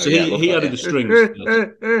 Anyway, so he added the strings.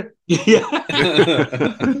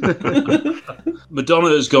 Madonna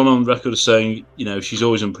has gone on record as saying, she's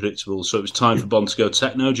always unpredictable, so it was time for Bond to go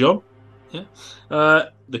techno, John. Yeah.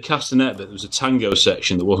 The castanet bit, there was a tango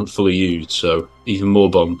section that wasn't fully used, so even more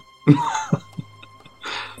Bond.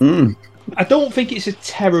 I don't think it's a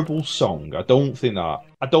terrible song. I don't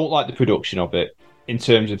like the production of it in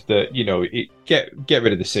terms of get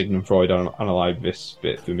rid of the Sigmund Freud analyze this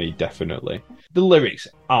bit for me, definitely. The lyrics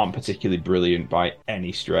aren't particularly brilliant by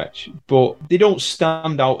any stretch, but they don't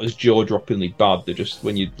stand out as jaw-droppingly bad. They're just,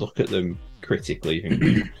 when you look at them critically,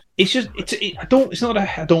 I don't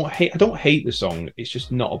hate the song. It's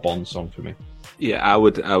just not a Bond song for me. Yeah, I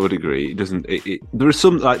would agree. It doesn't. There are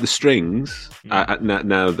some like the strings.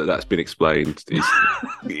 Now that that's been explained,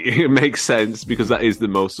 it makes sense because that is the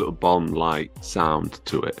most sort of Bond-like sound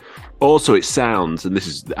to it. Also, it sounds, and this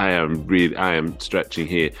is I am stretching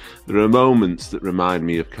here. There are moments that remind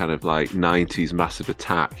me of kind of like 90s Massive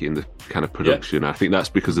Attack in the kind of production. I think that's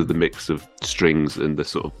because of the mix of strings and the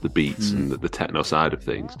sort of the beats and the techno side of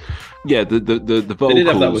things. Yeah, the vocals. They did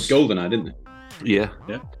have that with GoldenEye, didn't they? Yeah.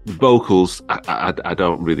 The vocals I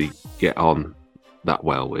don't really get on that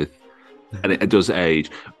well with, and it does age.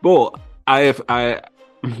 But I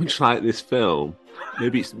much like this film.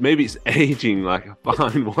 Maybe it's aging like a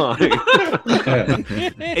fine wine,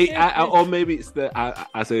 or maybe it's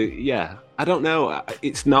I don't know.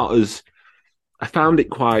 It's not as I found it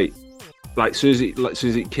quite like as soon as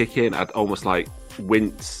it kick in, I'd almost like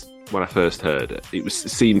wince. When I first heard it,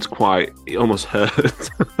 it almost hurt.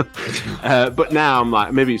 But now I'm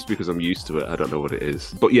like, maybe it's because I'm used to it. I don't know what it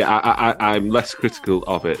is. But yeah, I'm less critical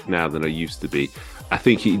of it now than I used to be. I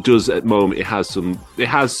think it does at the moment. It has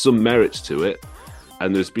some merits to it.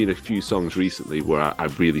 And there's been a few songs recently where I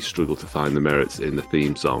really struggle to find the merits in the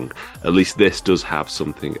theme song. At least this does have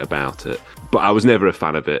something about it. But I was never a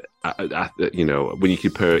fan of it. When you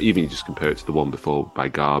compare it, even you just compare it to the one before by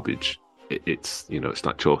Garbage. It's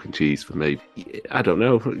like chalk and cheese for me. I don't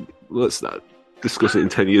know. Let's discuss it in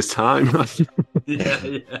 10 years' time.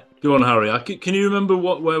 Yeah. Go on, Harry. Can you remember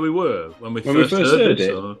where we were when we first heard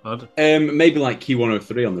it? Maybe like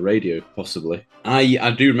Q103 on the radio, possibly.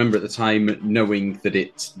 I do remember at the time knowing that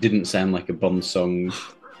it didn't sound like a Bond song.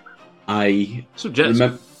 I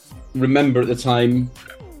remember at the time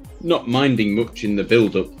not minding much in the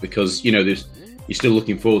build-up because, you're still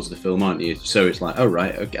looking forward to the film, aren't you? So it's like, oh,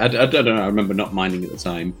 right. Okay. I don't know. I remember not minding at the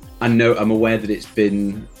time. I'm aware that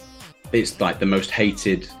it's like the most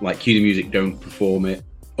hated, like Cue the Music don't perform it.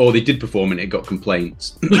 Or they did perform it, it got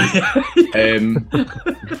complaints.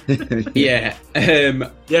 Yeah.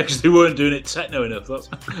 Because they weren't doing it techno enough. That's...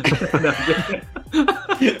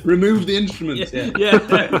 Remove the instruments. Yeah.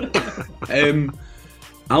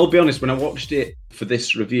 I'll be honest, when I watched it for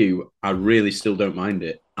this review, I really still don't mind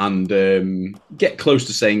it. And get close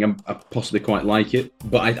to saying I possibly quite like it.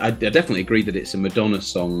 But I definitely agree that it's a Madonna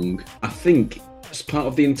song. I think as part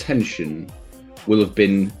of the intention will have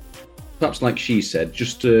been, perhaps like she said,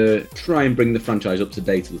 just to try and bring the franchise up to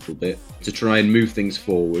date a little bit, to try and move things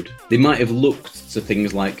forward. They might have looked to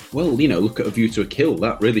things like, well, look at A View to a Kill.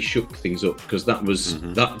 That really shook things up because that was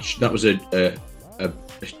that was a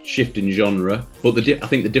shift in genre. But I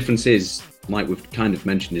think the difference is, like we've kind of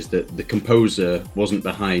mentioned, is that the composer wasn't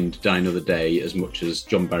behind Die Another Day as much as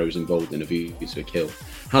John Barry was involved in A View to a Kill.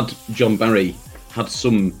 Had John Barry had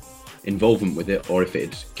some involvement with it, or if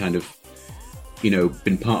it had kind of,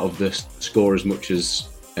 been part of the score as much as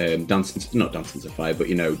not Dancing to Fire, but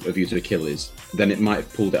A View to a Kill is, then it might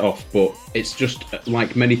have pulled it off. But it's just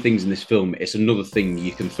like many things in this film, it's another thing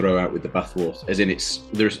you can throw out with the bathwater. As in,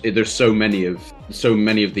 there's so many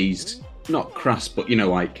of these, not crass, but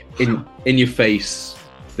like in your face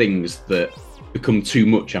things that become too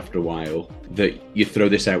much after a while, that you throw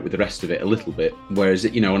this out with the rest of it a little bit. Whereas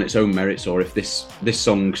on its own merits, or if this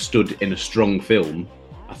song stood in a strong film,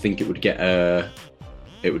 I think it would get a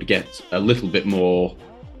little bit more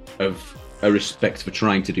of a respect for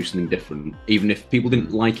trying to do something different. Even if people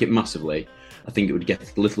didn't like it massively, I think it would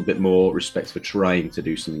get a little bit more respect for trying to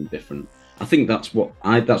do something different. I think that's what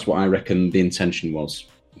I reckon the intention was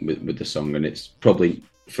with the song, and it's probably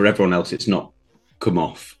for everyone else it's not come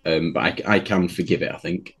off, but I can forgive it, I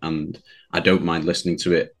think, and I don't mind listening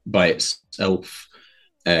to it by itself,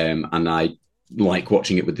 and I like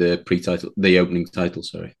watching it with the opening title.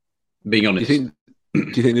 Sorry, being honest. Do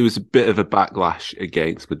you think there was a bit of a backlash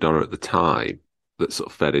against Madonna at the time that sort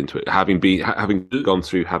of fed into it, having gone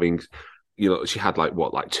through she had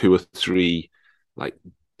like 2 or 3 like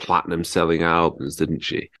platinum selling albums, didn't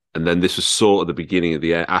she? And then this was sort of the beginning of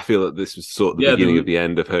the end. I feel that this was sort of the beginning of the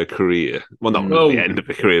end of her career. Well, not the end of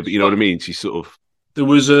her career, but you know what I mean? She sort of... There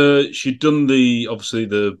was she'd done the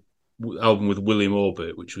album with William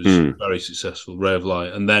Orbit, which was very successful, Ray of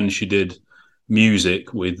Light. And then she did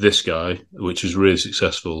Music with this guy, which was really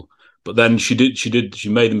successful. But then she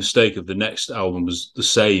made the mistake of the next album was the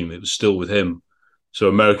same. It was still with him. So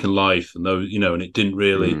American Life and those, and it didn't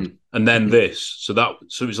really... And then this, so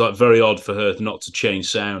it was like very odd for her not to change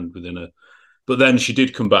sound within her. But then she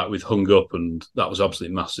did come back with Hung Up, and that was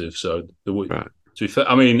absolutely massive. So, to be fair,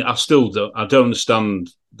 I mean, I don't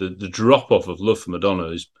understand the drop off of love for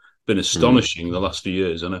Madonna has been astonishing in the last few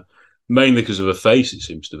years, and mainly because of her face, it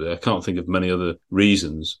seems to be. I can't think of many other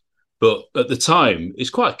reasons. But at the time, it's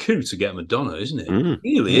quite a coup to get Madonna, isn't it? Mm. It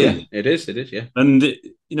really is. It is. It is. Yeah. And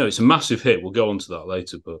it's a massive hit. We'll go on to that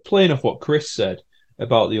later. But playing off what Chris said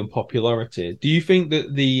about the unpopularity, do you think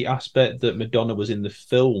that the aspect that Madonna was in the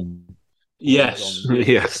film? Yes.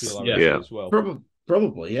 Yes. As well?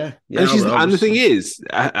 Probably, yeah. And the thing is,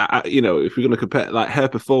 if we're going to compare, like her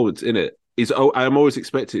performance in it, I'm always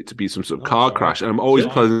expecting it to be some sort of car crash, and I'm always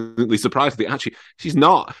pleasantly surprised that actually she's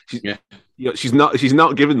not. She's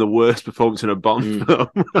not given the worst performance in a Bond film.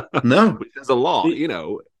 No, which is a lot.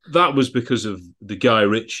 That was because of the Guy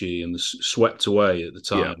Ritchie and the Swept Away at the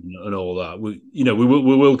time and all that. We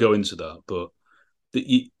will go into that, but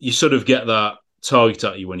you sort of get that target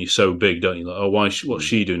at you when you're so big, don't you? Like, what's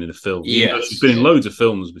she doing in a film? Yeah, she's been in loads of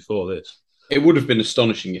films before this. It would have been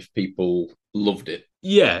astonishing if people loved it.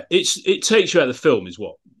 Yeah, it takes you out of the film. Is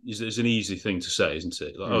an easy thing to say, isn't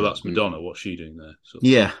it? Like, that's Madonna. What's she doing there?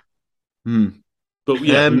 Yeah. But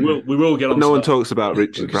yeah, we will get on. No to one that. talks about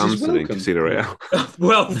Richard Branson in Casino Royale.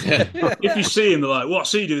 Well, if you see him, they're like,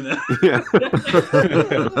 "What's he doing there?" Yeah.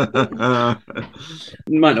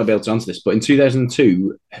 Might not be able to answer this, but in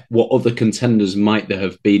 2002, what other contenders might there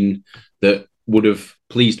have been that would have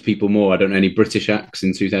pleased people more? I don't know, any British acts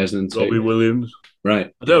in 2002. Robbie Williams.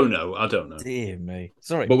 Right. I don't know. Dear me.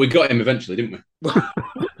 Sorry. But we got him eventually, didn't we?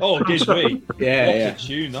 Oh, did we? Yeah, what yeah. a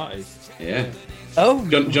tune that is. Yeah. Oh,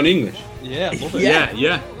 John English. Yeah, I love it.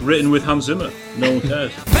 Yeah. Written with Hans Zimmer. No one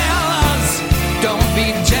cares. Fellas, don't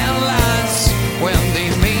be jealous. When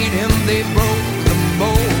they made him, they broke the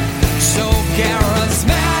mold. So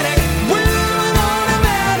charismatic, with an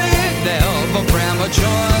automatic, never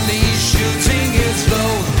prematurely shooting his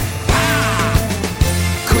load.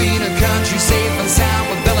 Queen of country, safe and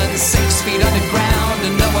sound, with villains 6 feet underground,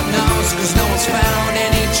 and no one knows, cause no one's found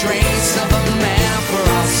any trace of a man for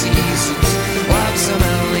all seasons. Loves him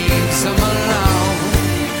and leaves him alone,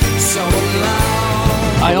 so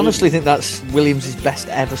alone. I honestly think that's Williams' best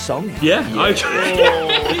ever song. Yeah. It's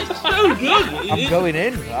so good. I'm going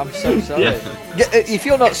in. I'm so sorry. Yeah. If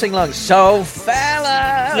you're not singing along, so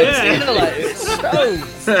fellas, it's so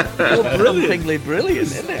thumpingly brilliant,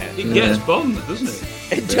 isn't it? It gets Bond, doesn't it?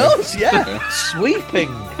 It does, yeah. Sweeping,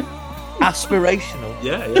 aspirational.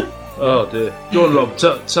 Yeah. Oh dear. Go on, Rob.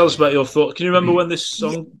 Tell us about your thoughts. Can you remember when this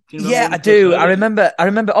song? Yeah, I do. I remember.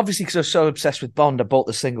 Obviously, because I was so obsessed with Bond, I bought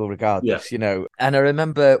the single regardless. Yeah. And I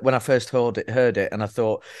remember when I first heard it, and I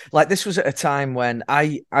thought, like, this was at a time when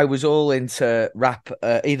I was all into rap,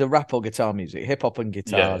 either rap or guitar music, hip hop and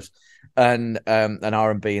guitars, and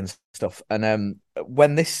R&B and stuff. And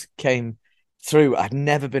when this came through, I'd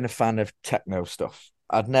never been a fan of techno stuff.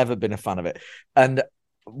 I'd never been a fan of it. And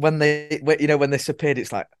when this appeared,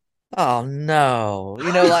 it's like, oh no,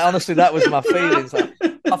 like honestly, that was my feelings. Like,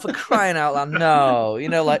 oh, for crying out loud, no,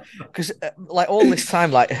 like, because like all this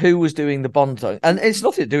time, like, who was doing the Bond song? And it's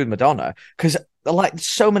nothing to do with Madonna, because like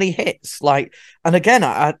so many hits, like, and again,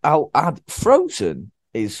 I'll add Frozen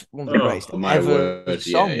is one of the greatest ever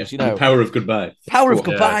songs. And Power of Goodbye. Power of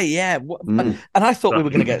Goodbye, yeah. And I thought we were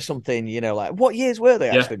going to get something, like, what years were they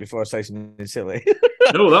actually before I say something silly?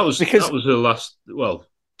 No, that was the last,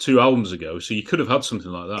 2 albums ago, so you could have had something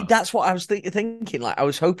like that. That's what I was thinking. Like, I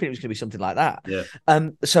was hoping it was going to be something like that. Yeah.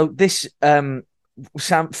 So this,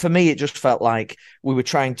 Sam, for me, it just felt like we were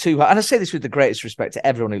trying too hard. And I say this with the greatest respect to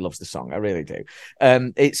everyone who loves the song. I really do.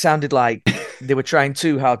 It sounded like they were trying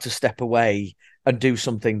too hard to step away and do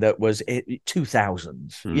something that was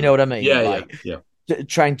 2000s. You know what I mean? Yeah.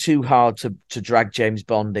 Trying too hard to drag James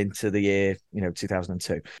Bond into the year,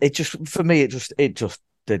 2002. It just, for me, it just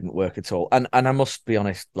didn't work at all. And I must be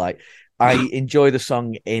honest, like, I enjoy the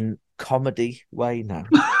song in comedy way now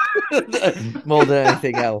more than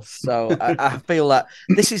anything else. So I feel that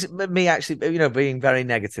this is me actually, being very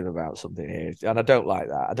negative about something here, and I don't like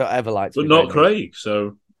that. I don't ever like to. But not Craig,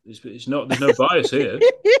 so it's not. There's no bias here.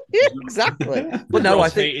 Exactly. But no, I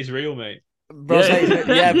think hate is real, mate. Bros hate,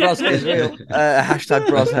 Bros hate is real. Hashtag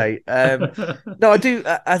Bros hate. No, I do.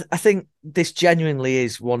 I think this genuinely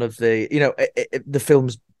is one of the, the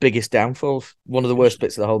film's biggest downfalls. One of the worst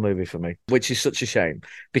bits of the whole movie for me, which is such a shame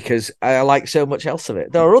because I like so much else of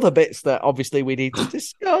it. There are other bits that obviously we need to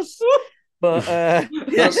discuss. But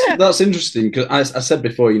that's interesting because I said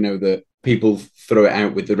before, that people throw it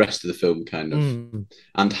out with the rest of the film, kind of,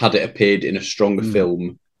 and had it appeared in a stronger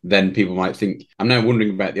film, then people might think. I'm now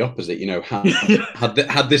wondering about the opposite.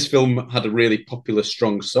 Had this film had a really popular,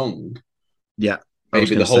 strong song,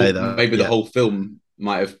 maybe the whole film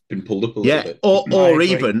might have been pulled up a little bit.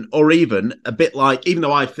 or even a bit like, even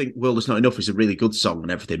though I think World Is Not Enough is a really good song and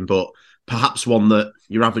everything, but perhaps one that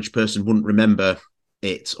your average person wouldn't remember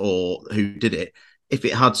it or who did it. If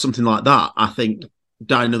it had something like that, I think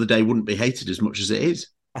Die Another Day wouldn't be hated as much as it is.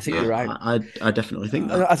 I think you're right. I definitely think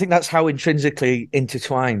that. I think that's how intrinsically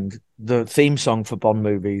intertwined the theme song for Bond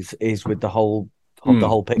movies is with the whole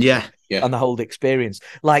picture and the whole experience.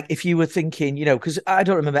 Like if you were thinking, because I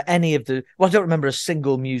don't remember I don't remember a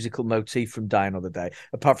single musical motif from Die Another Day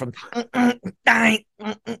apart from I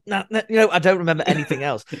don't remember anything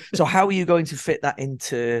else. So how are you going to fit that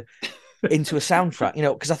into a soundtrack?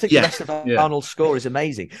 Because I think the rest of Arnold's score is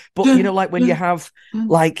amazing. But like when you have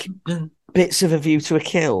like bits of A View to a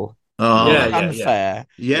Kill. Fanfare.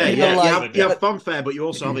 You have fanfare, but you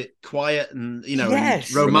also have it quiet and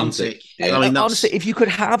romantic. I mean, honestly, if you could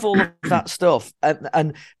have all of that stuff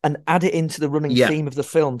and add it into the running theme of the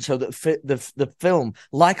film, so that the film,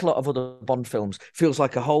 like a lot of other Bond films, feels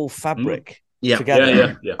like a whole fabric.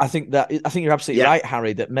 Together. I think you're absolutely right,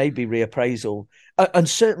 Harry. That maybe reappraisal and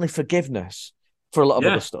certainly forgiveness for a lot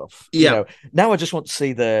of other stuff. Now I just want to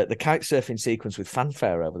see the kite surfing sequence with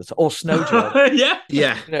fanfare over the top, or snow job.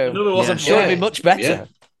 Another one. I'm sure it'd be much better. Yeah.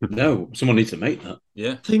 No, someone needs to make that.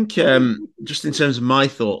 I think just in terms of my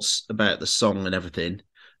thoughts about the song and everything,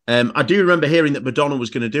 I do remember hearing that Madonna was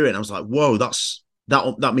going to do it, and I was like, "Whoa,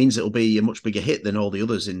 that means it'll be a much bigger hit than all the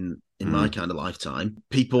others in my kind of lifetime."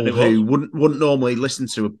 People who wouldn't normally listen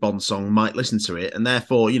to a Bond song might listen to it, and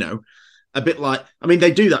therefore, a bit like, I mean,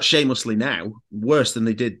 they do that shamelessly now, worse than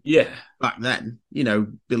they did back then.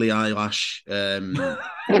 Billie Eilish,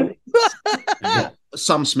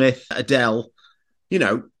 Sam Smith, Adele.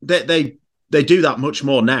 They do that much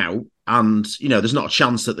more now, and there's not a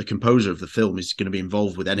chance that the composer of the film is going to be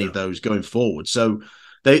involved with any of those going forward. So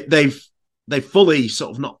they've fully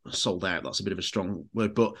sort of not sold out. That's a bit of a strong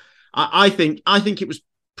word, but I think it was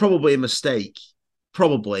probably a mistake,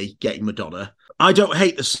 probably getting Madonna. I don't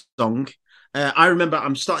hate the song. I remember.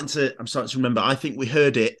 I'm starting to remember. I think we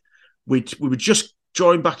heard it. We were just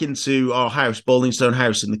drawing back into our house, Balding Stone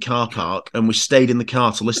House, in the car park, and we stayed in the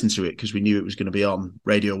car to listen to it because we knew it was going to be on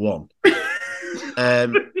Radio 1.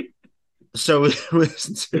 So we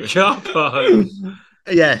listened to it. Car park.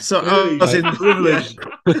 Yeah, so I was in privilege.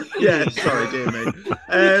 Yeah, sorry, dear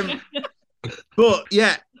me. But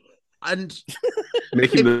yeah. And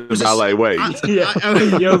making the valet wait.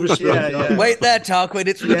 Wait there, Tarquin.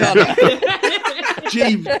 It's Madonna.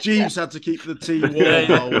 Jeeves had to keep the tea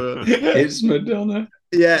warm. It's Madonna.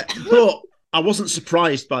 Yeah, but I wasn't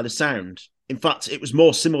surprised by the sound. In fact, it was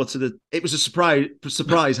more similar to it was a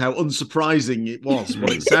surprise how unsurprising it was.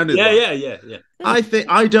 What it sounded like. Yeah.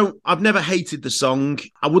 I've never hated the song.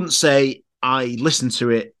 I wouldn't say I listened to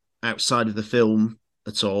it outside of the film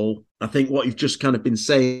at all. I think what you've just kind of been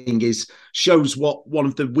saying shows what one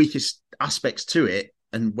of the weakest aspects to it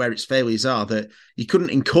and where its failures are, that you couldn't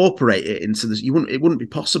incorporate it into this. It wouldn't be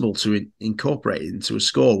possible to incorporate it into a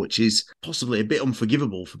score, which is possibly a bit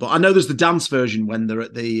unforgivable for. But I know there's the dance version when they're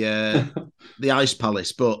at the Ice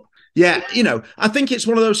Palace. But yeah, I think it's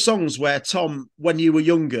one of those songs where, Tom, when you were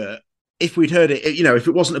younger, if we'd heard it, if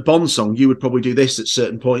it wasn't a Bond song, you would probably do this at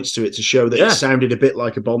certain points to it to show that it sounded a bit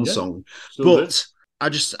like a Bond song. But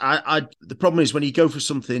the problem is when you go for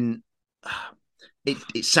something,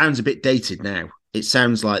 it sounds a bit dated now. It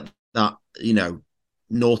sounds like that,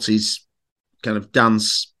 noughties kind of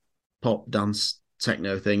pop dance,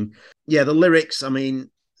 techno thing. Yeah, the lyrics, I mean,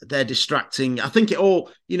 they're distracting. I think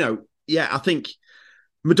I think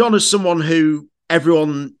Madonna's someone who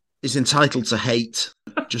everyone is entitled to hate,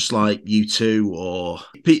 just like U2, or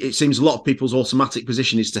it seems a lot of people's automatic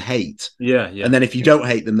position is to hate. Yeah. And then if you don't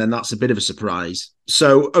hate them, then that's a bit of a surprise.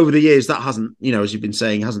 So over the years, that hasn't, as you've been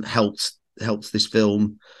saying, hasn't helped this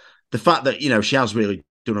film. The fact that, she has really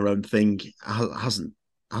done her own thing hasn't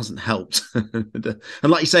helped. And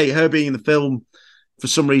like you say, her being in the film, for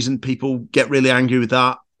some reason, people get really angry with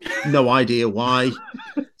that. No idea why.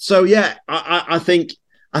 So yeah, I think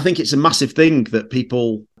it's a massive problem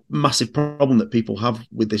that people have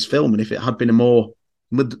with this film. And if it had been a more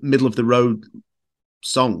middle of the road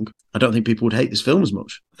song, I don't think people would hate this film as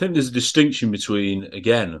much. I think there's a distinction between,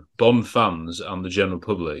 again, Bond fans and the general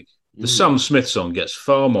public. The Sam Smith song gets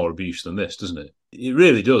far more abuse than this, doesn't it? It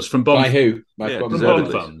really does. From Bond, by who? From Bond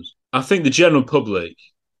fans. I think the general public,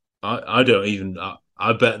 I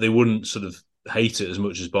bet they wouldn't sort of hate it as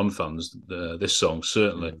much as Bond fans. This song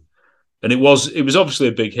certainly, and it was obviously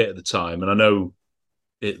a big hit at the time, and I know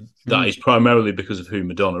that is primarily because of who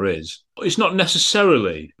Madonna is. It's not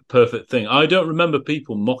necessarily a perfect thing. I don't remember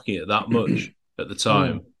people mocking it that much at the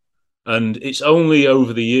time. And it's only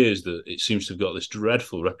over the years that it seems to have got this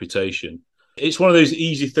dreadful reputation. It's one of those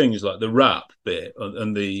easy things like the rap bit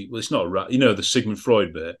and it's not a rap, the Sigmund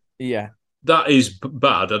Freud bit. Yeah. That is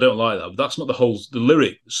bad. I don't like that. But that's not the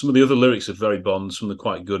lyric. Some of the other lyrics are very Bond. Some of them are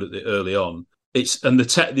quite good early on.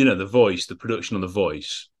 the voice, the production on the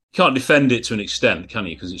voice. You can't defend it to an extent, can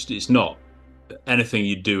you? Because it's not anything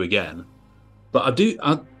you'd do again. But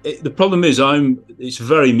the problem is it's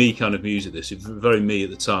very me kind of music. It's very me at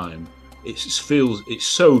the time. It's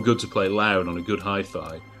so good to play loud on a good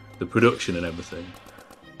hi-fi, the production and everything.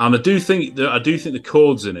 And I do think the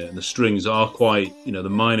chords in it and the strings are quite, the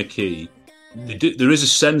minor key. There is a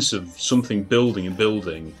sense of something building and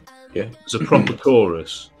building. Yeah, it's a proper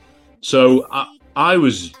chorus. So I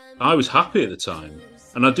was happy at the time,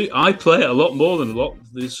 and I play it a lot more than a lot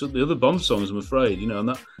of the other Bond songs. I'm afraid,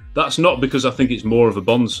 and that's not because I think it's more of a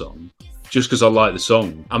Bond song, just because I like the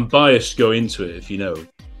song. I'm biased going into it, if you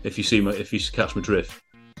catch my drift,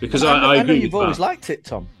 because I agree. I know you've with always that. liked it,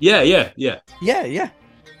 Tom. Yeah.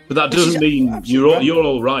 But that doesn't mean you're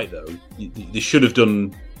all right though. They should have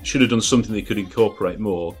done something they could incorporate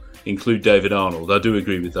more, include David Arnold. I do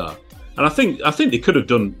agree with that, and I think they could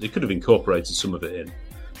have incorporated some of it in.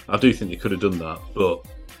 I do think they could have done that, but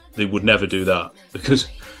they would never do that because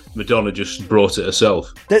Madonna just brought it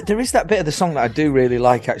herself. There is that bit of the song that I do really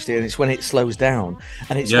like, actually, and it's when it slows down,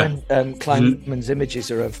 and it's when Kleinman's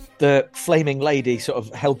images are of the flaming lady sort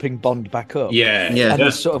of helping Bond back up. Yeah. And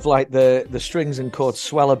it's sort of like the strings and chords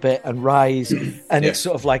swell a bit and rise, and it's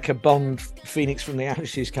sort of like a Bond phoenix from the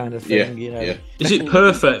ashes kind of thing, Yeah. Is it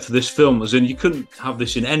perfect for this film? As in, you couldn't have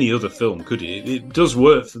this in any other film, could you? It does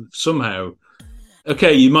work somehow.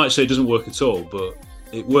 Okay, you might say it doesn't work at all, but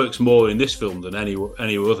it works more in this film than any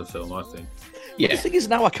other film, I think. Yeah. The thing is,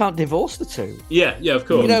 now I can't divorce the two. Yeah, of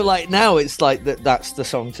course. Like now it's like that's the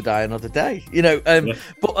song to die another day.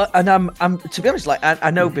 But and I'm to be honest, like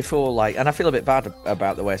I know before, like, and I feel a bit bad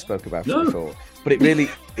about the way I spoke about it before. But it really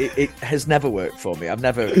it has never worked for me. I've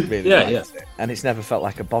never really liked it, and it's never felt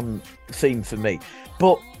like a Bond theme for me.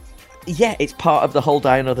 But yeah, it's part of the whole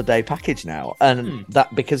Die Another Day package now, and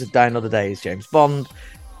that because of Die Another Day is James Bond,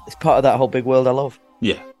 it's part of that whole big world I love.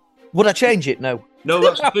 Yeah. Would I change it? No. No,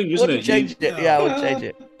 that's the thing, isn't it? Yeah, I would change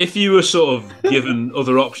it. If you were sort of given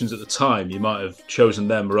other options at the time, you might have chosen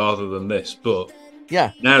them rather than this. But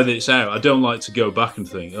yeah, now that it's out, I don't like to go back and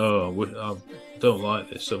think, I don't like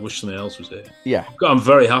this. I wish something else was here. Yeah. I'm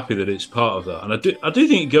very happy that it's part of that, and I do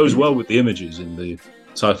think it goes well with the images in the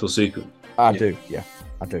title sequence. I do.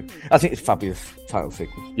 I think it's a fabulous title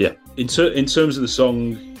sequence. Yeah. In terms of the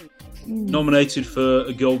song, nominated for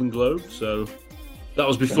a Golden Globe, so that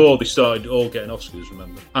was before they started all getting Oscars,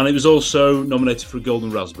 remember? And it was also nominated for a Golden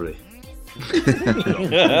Raspberry.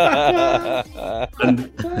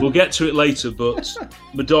 And we'll get to it later, but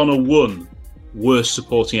Madonna won Worst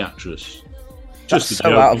Supporting Actress. Just that's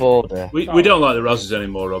so out of order. We don't like the Razzies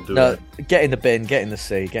anymore, Rob, do we? Get in the bin, get in the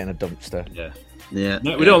sea, get in a dumpster. Yeah.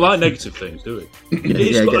 No, we don't like negative things, do we?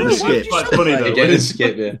 It's quite funny though. Get a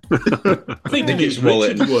skip, yeah. I think Denise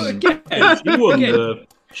Richards won.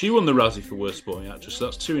 She won the Razzie for Worst Supporting Actress. So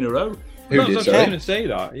that's 2 in a row. I was going to say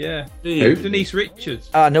that. Yeah. Who? Denise Richards.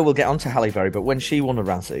 No, we'll get on to Halle Berry, but when she won a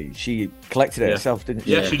Razzie, she collected it herself, didn't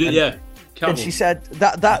she? Yeah, she did. Yeah. And she said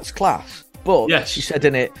that's class. But she said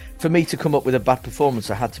in it, for me to come up with a bad performance,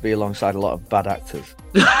 I had to be alongside a lot of bad actors.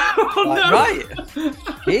 Right?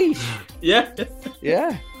 Yeesh. Yeah.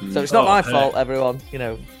 So it's not my fault, everyone.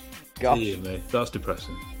 Gosh. Yeah, mate. That's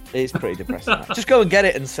depressing. It's pretty depressing. Just go and get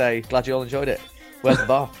it and say, glad you all enjoyed it. Where's the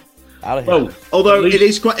bar? Out of here. Well, although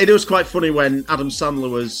it was quite funny when Adam Sandler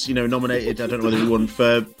was, nominated. I don't know whether he won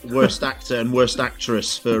for Worst Actor and Worst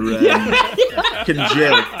Actress for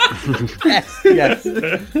Congeal. Yes.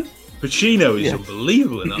 Pacino is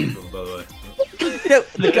unbelievable in that film, by the way.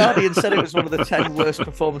 The Guardian said it was one of the 10 worst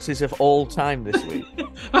performances of all time this week.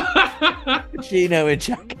 Pacino and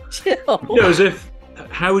Jack Jill. As if,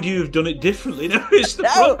 how would you have done it differently? No, it's the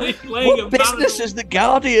what business has the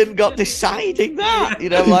Guardian got deciding that?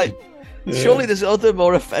 Surely there's other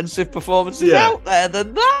more offensive performances out there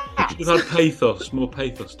than that. You've had pathos, more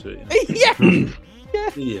pathos to it. Yeah.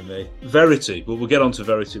 Yeah, mate. Verity, but we'll get on to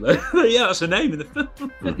Verity later. Yeah, that's her name in the film.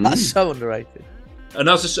 Mm-hmm. That's so underrated. And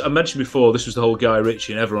as I mentioned before, this was the whole Guy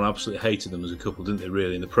Ritchie, and everyone absolutely hated them as a couple, didn't they?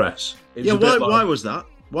 Really, in the press. Why was that?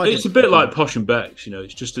 It's a bit like Posh and Becks.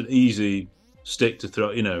 It's just an easy stick to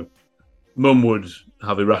throw. Mum would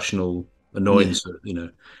have irrational annoyance,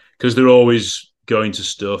 because they're always going to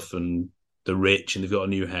stuff and they're rich and they've got a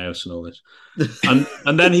new house and all this. And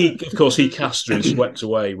then he cast her in Swept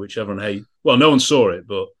Away, which everyone hated. Well, no one saw it,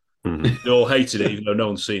 but they all hated it, even though no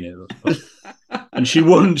one's seen it. And she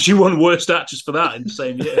won Worst Actress for that in the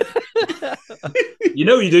same year.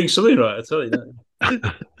 You're doing something right, I tell you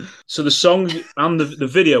that. So the song and the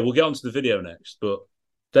video, we'll get onto the video next, but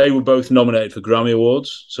they were both nominated for Grammy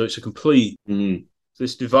Awards. So it's a complete,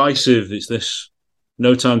 this divisive, it's this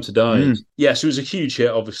No Time to Die. Yes, it was a huge hit,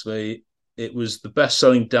 obviously. It was the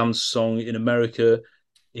best-selling dance song in America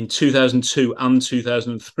in 2002 and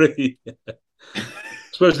 2003. I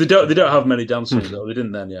suppose they don't have many dance songs, though. They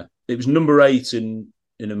didn't then, yeah. It was number 8 in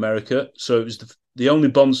America, so it was the only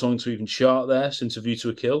Bond song to even chart there since A View to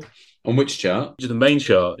a Kill. On which chart? The main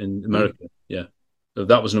chart in America, yeah. So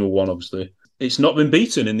that was number 1, obviously. It's not been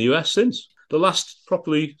beaten in the US since. The last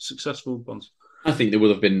properly successful Bonds. I think they would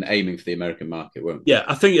have been aiming for the American market, weren't they? Yeah,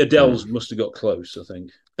 I think Adele's must have got close, I think.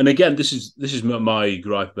 And again, this is my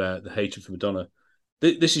gripe about the hatred for Madonna.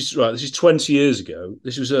 This is 20 years ago.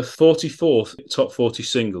 This was her 44th top 40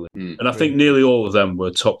 single. And I think nearly all of them were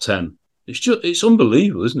top 10. It's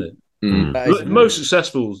unbelievable, isn't it? The most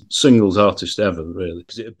successful singles artist ever, really,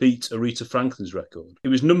 because it beat Aretha Franklin's record. It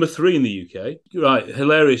was number 3 in the UK. You're right,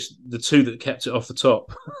 hilarious. The two that kept it off the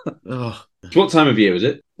top. So what time of year was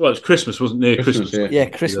it? Well, it's Christmas, wasn't it? Christmas. Yeah,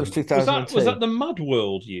 Christmas 2002. Was that the Mad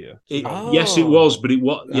World year? Yes, it was, but it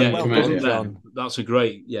was. Yeah, well it wasn't done, then. That's a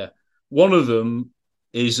great. Yeah, one of them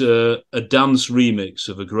is a dance remix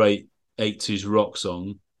of a great 80s rock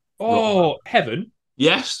song. Oh, Heaven.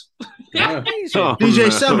 Yes. Yeah.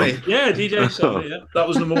 DJ Sammy. Yeah, DJ Sammy. Yeah. That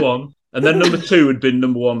was number 1. And then number 2 had been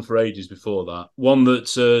number 1 for ages before that. One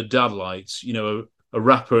that Dad liked, a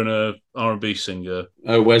rapper and a R&B singer.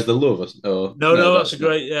 Oh, Where's the Love? Oh, no, that's a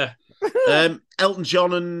great, yeah. Elton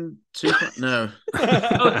John and Tupac? No.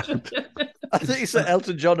 I thought you said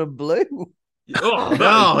Elton John and Blue.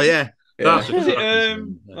 Oh, yeah. Is it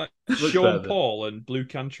like Sean Paul and Blue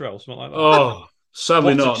Cantrell, something like that? Oh,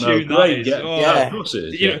 sadly not. No, great. Yeah, of course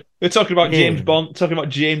it is. We're talking about James Bond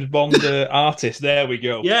artist. There we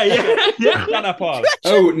go. Yeah.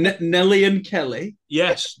 Oh, Nelly and Kelly.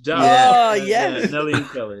 Yes. Yes. Yeah, Nelly and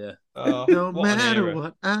Kelly. Yeah. No matter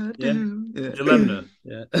what I do. Yeah. Dilemma.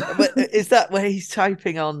 Yeah. But is that where he's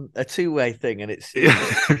typing on a two-way thing and it's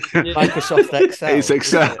Microsoft Excel? It's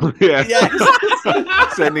Excel, yeah.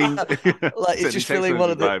 Yes. Sending, like he's just filling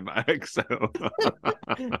one of the Excel.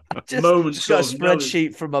 just got a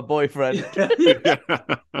spreadsheet from my boyfriend.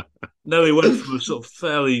 Nelly went from a sort of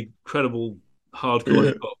fairly credible hardcore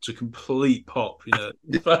hip hop to complete pop, Oh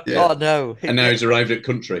no! And now he's arrived at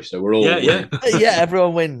country, so we're all yeah,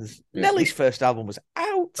 everyone wins. Yeah. Nelly's first album was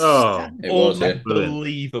out. Oh, it was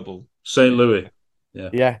unbelievable. St. Louis,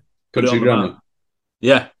 yeah. Country Grammar,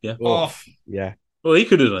 yeah. Oh, yeah. Well, he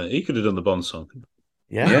could have done it. He could have done the Bond song.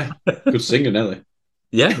 Yeah. Good singer, Nelly.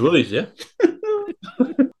 Yeah, well, yeah.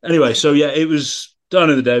 Anyway, so yeah, it was. Down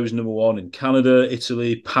in the Day was number 1 in Canada,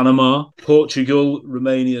 Italy, Panama, Portugal,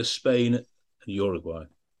 Romania, Spain, and Uruguay.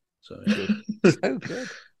 So good.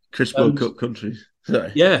 Chris World Cup countries.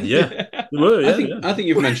 Sorry. Yeah. They were, I think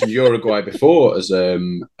you've mentioned Uruguay before as a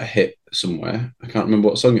hit somewhere. I can't remember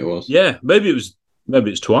what song it was. Yeah, maybe it's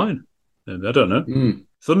Twine. I don't know.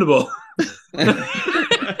 Thunderball.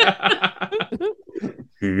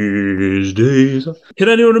 His days. Can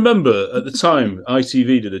anyone remember at the time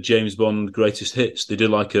ITV did a James Bond greatest hits? They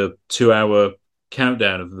did like a 2-hour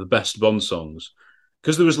countdown of the best Bond songs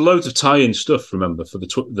because there was loads of tie-in stuff. Remember for the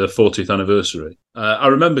 40th anniversary? I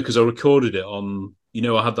remember because I recorded it on.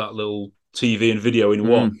 I had that little TV and video in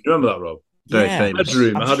one. You remember that, Rob? Very famous.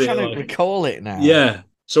 Bedroom. I'm trying to recall it now. Yeah.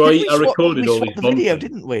 So I recorded all these Bond video, things.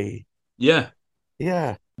 didn't we? Yeah.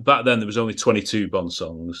 Yeah. Back then there was only 22 Bond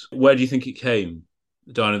songs. Where do you think it came?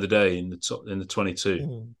 Down in the Day in the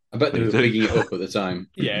 22. I bet they were bigging it up at the time.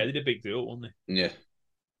 Yeah, they did a big deal, weren't they? Yeah,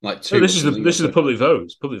 like 2. This is the public vote.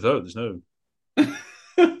 It's public vote. There's no. I'm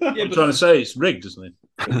trying to say it's rigged, isn't it?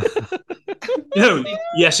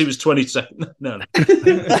 Yes, it was 22nd. No.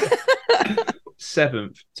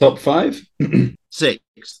 7th, top 5,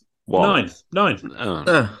 6th, 9th.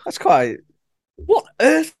 That's quite. What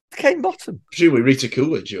earth came bottom? Presumably Rita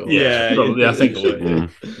Coolidge. Yeah, probably. I think so.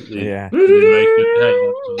 Yeah. When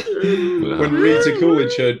Rita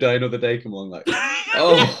Coolidge heard "Die Another Day" come along, like,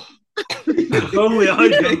 oh. If only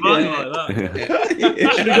I'd done mine like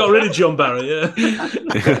that. Should have got rid of John Barry,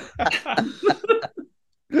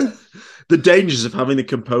 The dangers of having the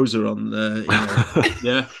composer on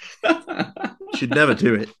Yeah. Should never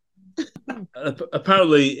do it.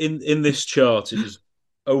 Apparently, in this chart, it was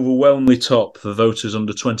overwhelmingly top for voters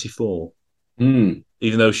under 24. Even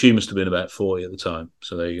though she must have been about 40 at the time.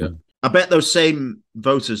 So there you go. I bet those same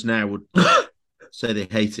voters now would say they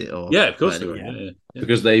hate it. Or yeah, of course they would. Yeah.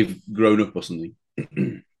 Because they've grown up or something.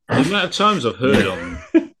 The amount of times I've heard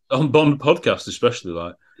on Bond podcasts, especially,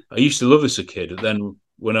 like, I used to love this as a kid, but then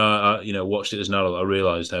when I watched it as an adult, I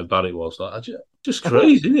realised how bad it was. Like, just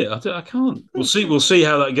crazy, isn't it? I can't. We'll see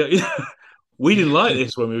how that goes. We didn't like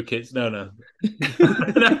this when we were kids. No.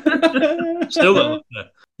 Still don't. No.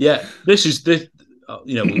 Yeah, this.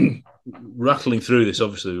 we're rattling through this.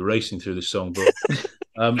 Obviously, we're racing through this song. But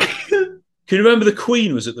can you remember the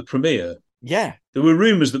Queen was at the premiere? Yeah, there were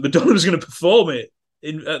rumours that Madonna was going to perform it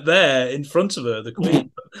in front of her, the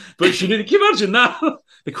Queen, but she didn't. Can you imagine that?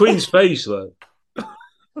 The Queen's face, though.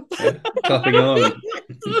 Clapping on.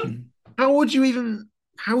 How would you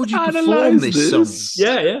perform this song?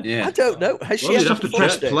 Yeah. I don't know. Has she you'd have to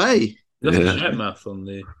press play. You'd have to check math on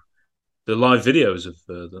the live videos of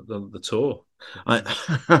the tour.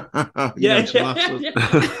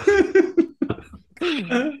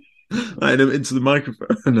 Right into the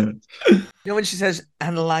microphone. You know when she says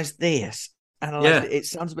 "analyze this," it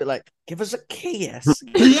sounds a bit like "give us a kiss."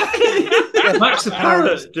 Max the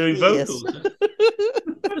Parrot doing vocals.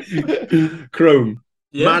 Chrome.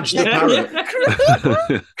 Madge the Parrot.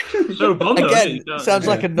 So Bondo, again, sounds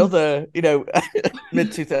like another,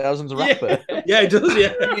 mid 2000s rapper. Yeah, it does.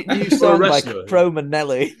 Yeah, you sound like Chrome and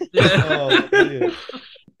Nelly.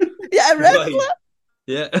 Wrestler.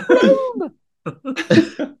 Yeah.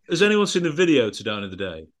 Has anyone seen the video to Down in the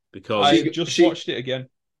Day? Because I just watched it again.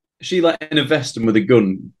 She like in a vest and with a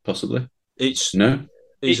gun, possibly. It should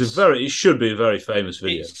be a very famous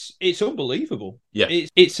video. It's unbelievable. Yeah,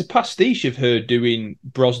 it's a pastiche of her doing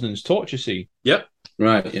Brosnan's torture scene. Yep.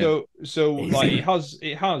 Right. Yeah. So like it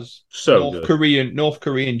has so North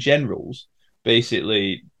Korean generals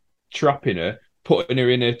basically trapping her, putting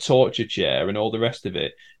her in a torture chair, and all the rest of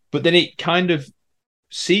it. But then it kind of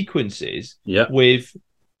sequences with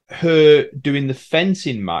her doing the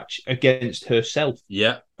fencing match against herself.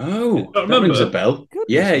 Yeah. Oh, that rings a bell.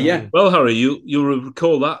 Yeah. Well, Harry, you'll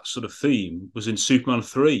recall that sort of theme was in Superman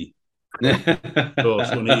 3. Of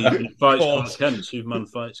course, when he fights Clark Kent, Superman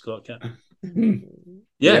fights Clark Kent.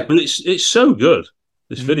 Yeah, but it's so good,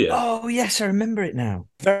 this video. Oh, yes, I remember it now.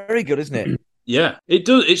 Very good, isn't it? Yeah, it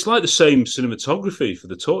does. It's like the same cinematography for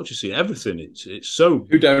the torture scene, everything. It's so...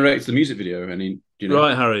 Who directs the music video? I mean, do you know?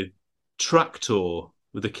 Right, Harry. Tractor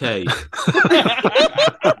with a K.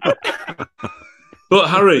 But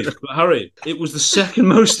Harry, it was the second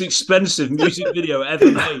most expensive music video ever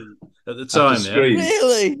made at the time. Yeah?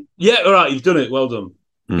 Really? Yeah, all right, you've done it. Well done.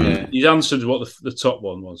 Yeah. You answered what the top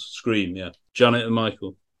one was. Scream, yeah. Janet and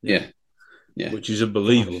Michael. Yeah. Which is a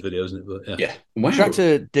believable video, isn't it? But, yeah. Wow.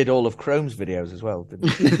 Tractor did all of Chrome's videos as well,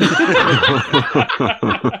 didn't he?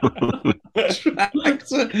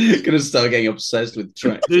 Tractor gonna start getting obsessed with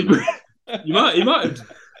Tractor. You might have.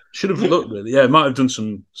 Should have looked really. Yeah, might have done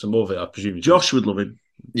some more of it, I presume. Josh would love him.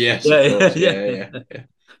 Yes, yeah.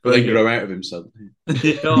 But then grow out of himself.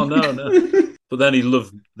 Oh no. But then he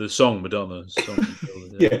loved the song Madonna's song.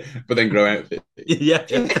 Yeah, but then grow out of it. Yeah.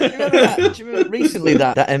 Do you remember recently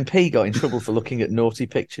that MP got in trouble for looking at naughty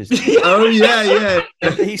pictures? Oh yeah.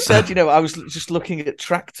 He said, I was just looking at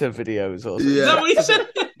Tractor videos or something. Is that what he said?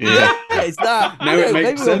 Yeah. Is that? Now it makes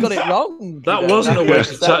maybe sense. we got it wrong. That wasn't a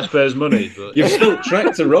waste of taxpayers' money. But... You've spelled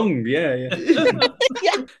Tractor wrong. Yeah.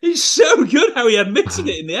 He's so good how he admitted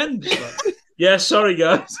it in the end. Like, yeah, sorry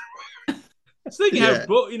guys. I was thinking how,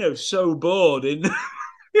 so bored in.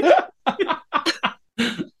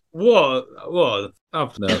 What?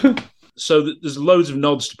 No. So there's loads of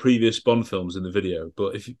nods to previous Bond films in the video,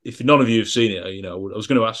 but if none of you have seen it, I was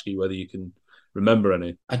going to ask you whether you can remember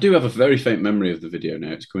any. I do have a very faint memory of the video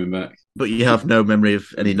now. It's coming back. But you have no memory of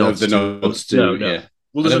any nods to... No. Yeah.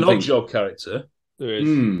 Well, there's an Oddjob character. There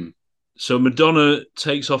is. So Madonna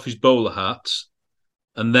takes off his bowler hat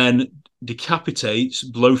and then decapitates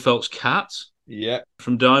Blofeld's cat. Yeah.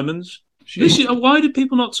 From Diamonds. Why did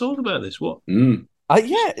people not talk about this? What?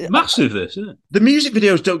 Massive, this, isn't it? The music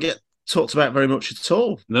videos don't get talked about very much at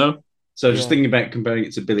all. No. So just thinking about comparing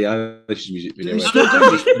it to Billie Eilish's music video,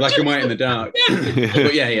 black and white in the dark.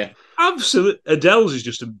 But yeah. Absolutely. Adele's is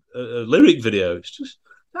just a lyric video. It's just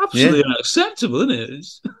absolutely unacceptable, isn't it?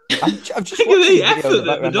 I'm just watching the effort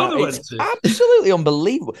that Madonna went to. Absolutely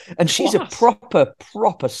unbelievable. And she's a proper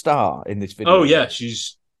star in this video. Oh, yeah.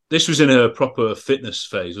 This was in her proper fitness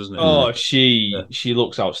phase, wasn't it? Oh, she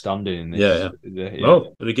looks outstanding in this. Yeah.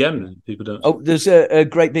 Oh, but again, people don't. Oh, there's a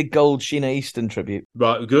great big gold Sheena Easton tribute.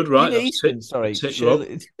 Right, good, right. Sheena Easton, sorry.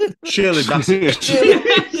 Shirley Bassey.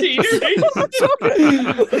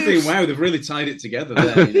 Wow, they've really tied it together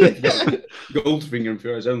there. Goldfinger and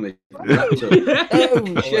Fiore's only. Oh,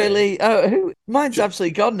 Shirley. Oh, who? Mine's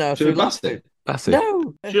absolutely gone now. Shirley Bassey.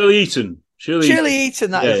 No. Shirley Eaton. Shirley Eaton,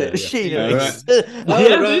 that is it. Sheena.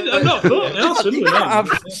 Right. I'm not thought. You can't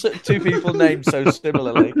have two people named so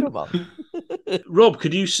similarly. Come on. Rob,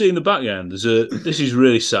 could you see in the background? This is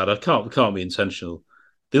really sad. It can't be intentional.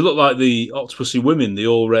 They look like the Octopussy women, the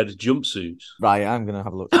all red jumpsuits. Right, I'm going to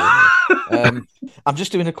have a look. I'm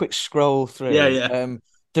just doing a quick scroll through. Yeah.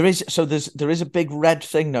 There's a big red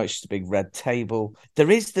thing. No, it's just a big red table.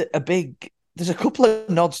 There's a couple of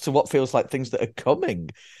nods to what feels like things that are coming,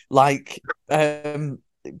 like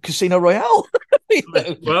Casino Royale.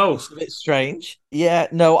 Well, it's a bit strange. Yeah,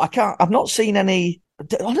 no, I can't. I've not seen any.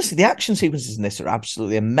 Honestly, the action sequences in this are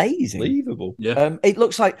absolutely amazing. Unbelievable. Yeah. It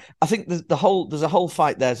looks like, I think there's a whole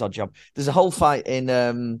fight. There's our job. There's a whole fight in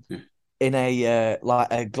a like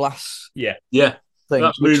a glass. Yeah. Thing,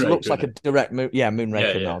 That's which Moonraker, looks like a isn't direct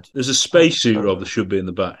Moonraker nod. There's a spacesuit, Rob, that should be in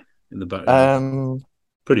the back.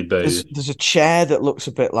 Pretty basic. There's a chair that looks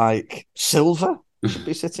a bit like silver. Should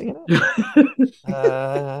be sitting in it.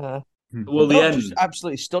 Well, the end. I'm just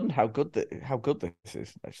absolutely stunned how good this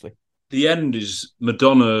is. Actually, the end is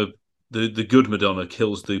Madonna. The good Madonna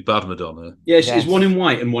kills the bad Madonna. Yeah, she's one in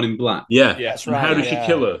white and one in black. Yeah, that's and right. how does she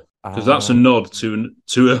kill her? Because that's a nod to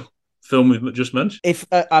a film we've just mentioned. If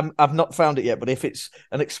I've not found it yet, but if it's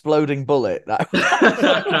an exploding bullet, that.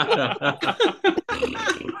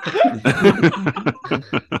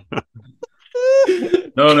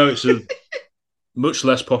 No, it's a much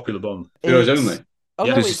less popular Bond. Yours only. Oh,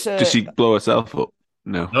 no, Does she blow herself up?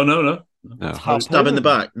 No. No. Stab in the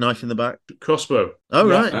back, knife in the back, crossbow. Oh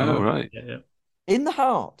right, right. Yeah. In the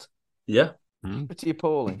heart. Yeah. Pretty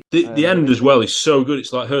appalling. The end as well is so good.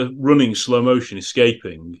 It's like her running slow motion,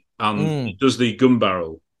 escaping, and it does the gun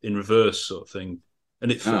barrel in reverse sort of thing,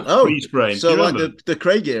 and it freeze frame. So like the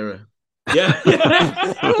Craig era. Yeah.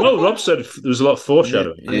 Well, Rob said there was a lot of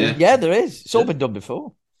foreshadowing. Yeah, there is. It's all been done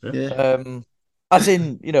before. Yeah. As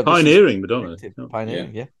in, pioneering Madonna.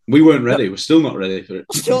 Pioneering, yeah. We weren't ready. We're still not ready for it.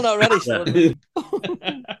 Still not ready.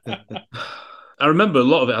 I remember a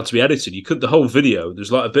lot of it had to be edited. The whole video.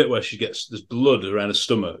 There's like a bit where there's blood around her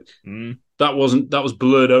stomach. That was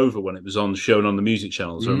blurred over when it was shown on the music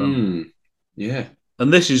channels. I remember. Yeah.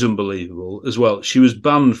 And this is unbelievable as well. She was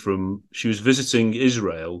banned she was visiting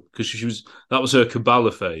Israel because that was her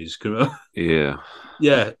Kabbalah phase. Yeah.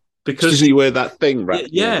 Yeah. Because does he wear that thing?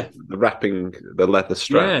 The leather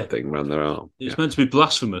strap thing around their arm. It's meant to be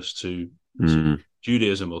blasphemous to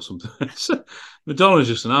Judaism or something. Madonna's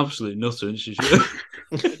just an absolute nutter, isn't she?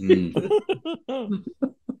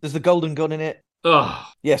 There's the golden gun in it. Oh,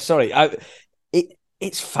 yeah. Sorry,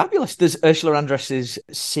 it's fabulous. There's Ursula Andress's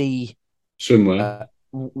sea swimwear.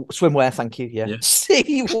 Swimwear, thank you. Yeah.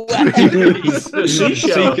 Seawear.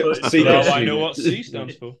 Seashell. I know what C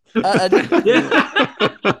stands for.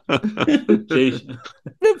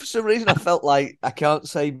 For some reason, I felt like I can't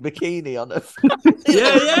say bikini on it.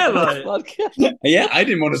 Yeah, I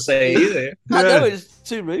didn't want to say it either. I know, it's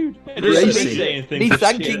too rude. Me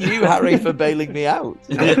thanking you, Harry, for bailing me out.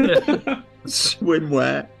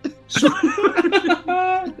 Swimwear.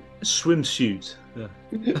 Swimsuit.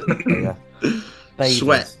 Yeah.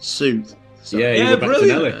 Sweat suit. Yeah,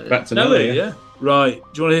 brilliant. Back to Nelly. Yeah. Right. Do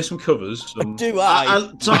you want to hear some covers? I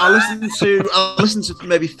listened to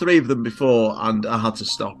maybe 3 of them before, and I had to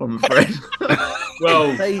stop. I'm afraid.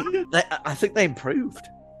 Well, I think they improved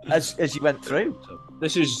as you went through.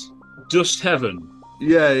 This is Dust Heaven.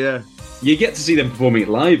 Yeah. You get to see them performing it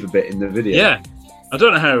live a bit in the video. Yeah. I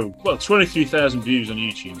don't know how. Well, 23,000 views on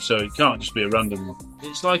YouTube, so it can't just be a random.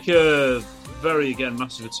 It's like a very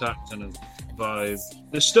Massive Attack kind of vibe.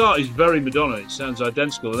 The start is very Madonna. It sounds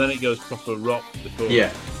identical, and then it goes proper rock. Yeah.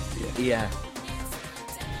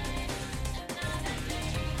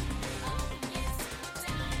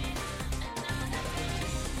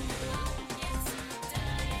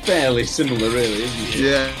 Fairly similar, really, isn't it?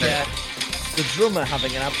 Yeah. The drummer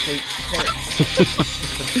having an absolute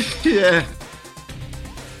fit. Yeah.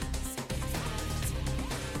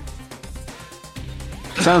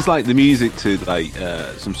 Sounds like the music to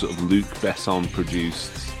some sort of Luc Besson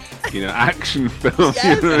produced, action film. Yes.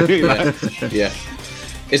 You know what I mean? Yeah.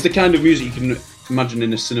 It's the kind of music you can imagine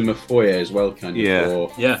in a cinema foyer as well, kind of. Yeah.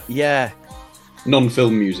 Or Yeah.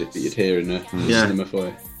 non-film music that you'd hear in a cinema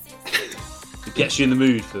foyer. It gets you in the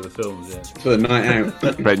mood for the films, yeah. For the night out.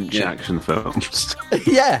 French action films.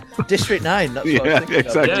 Yeah. District 9. That's what I was thinking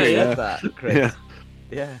exactly. of. That, Chris.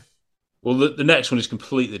 Yeah. Well, the next one is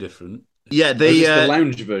completely different. Yeah, the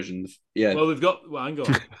lounge version. Yeah. Well, we've got. Well, hang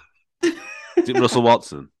on. Is it Russell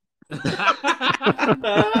Watson?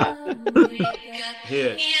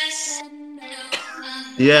 Here.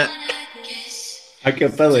 Yeah. I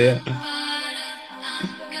can tell yeah.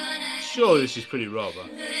 Surely this is pretty Rob.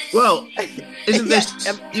 Well, isn't this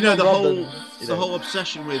the whole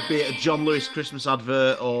obsession with, be it a John Lewis Christmas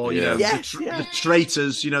advert or the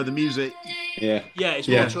Traitors, the music. Yeah. Yeah, it's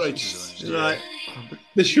more Traitors. Right.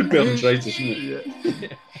 This should be on Traitors, shouldn't it? Yeah.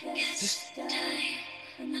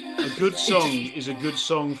 good song is a good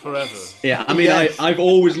song forever. Yeah, I mean, I've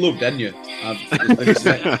always loved Enya.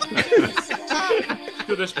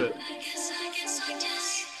 Good this bit.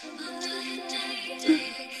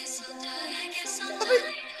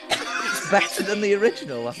 It's better than the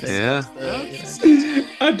original, I think. Yeah.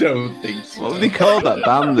 I don't think so. What would they call that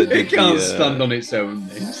band that It did can't the, stand on its own.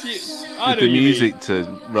 did the music to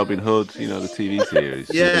Robin Hood, you know, the TV series?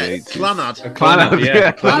 Yeah, in the 80s? Clannad. Clannad,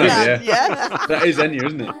 yeah. Clannad, yeah. That is Enya,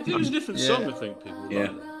 isn't it? It was a different song, I think. People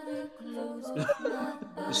Yeah.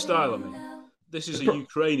 The style, I mean. This is a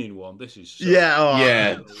Ukrainian one. This is Yeah, oh,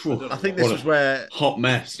 Yeah. I think this What was a where hot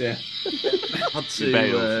mess. Yeah. had to.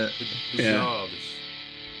 bizarre. Yeah.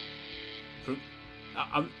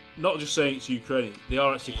 I'm not just saying it's Ukrainian. They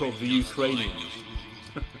are actually called the Ukrainians.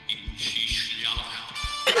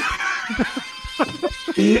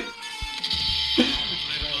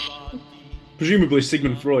 Presumably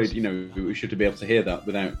Sigmund Freud, you know, we should be able to hear that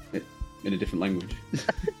without it in a different language.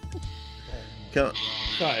 Can't-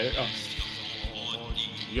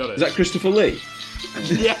 You got it. Is that Christopher Lee?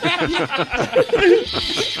 Yeah.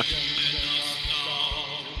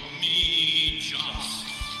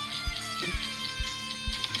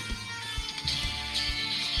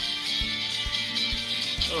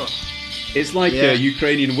 Oh. It's like Yeah. a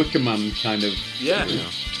Ukrainian Wicker Man kind of. Yeah.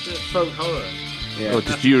 Folk horror. Yeah. Or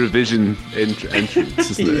just Eurovision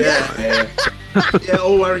entrance, isn't it? Yeah,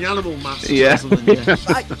 all wearing animal masks. Yeah. Or something,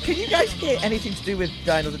 yeah. Can you guys hear anything to do with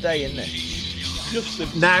Die Another Day in this? Just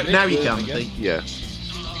a Now you can. I think. Yeah.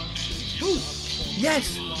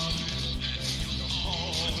 Yes.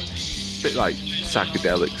 Bit like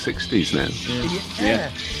psychedelic 60s now.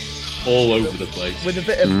 Yeah. All over the place. With a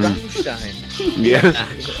bit of Rammstein. Yeah.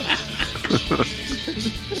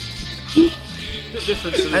 Bit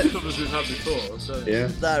different to the covers we've had before. So. Yeah.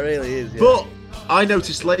 That really is. Yeah. But I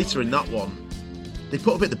noticed later in that one, they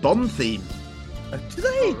put a bit of the Bond theme. Do they?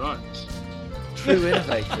 Oh, right. True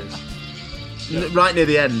innovators. Right near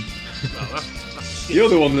the end. You're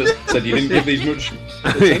the one that said you didn't give these much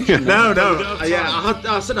attention. No. Yeah,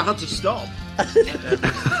 I said I had to stop.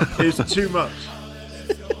 It was too much.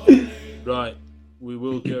 Right. We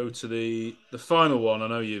will go to the final one. I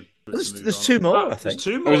know you. There's two more, I think. There's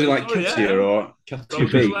two Or more. was it like Oh, yeah. Katia or Right, we'll Katia do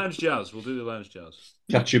the B? lounge jazz. We'll do the lounge jazz.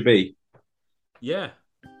 Katia B. Yeah.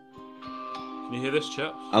 Can you hear this,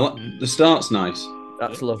 chaps? I like the start's nice.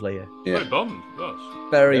 That's lovely, yeah. Very Bond. That's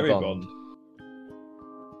Very Bond.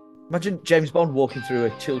 Imagine James Bond walking through a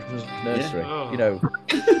children's nursery. Oh. You know.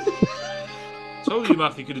 Told you,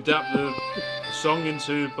 Matthew could adapt the song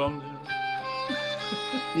into Bond.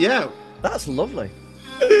 Yeah. That's lovely.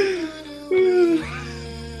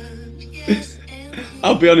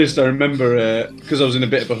 I'll be honest, I remember because I was in a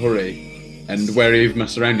bit of a hurry and wary of my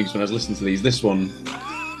surroundings when I was listening to these. This one,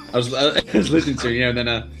 I was listening to, you know, and then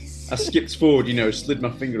I skipped forward, you know, slid my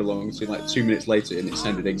finger along to like 2 minutes later, and it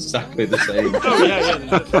sounded exactly the same. Oh yeah.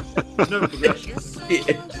 There's no progression.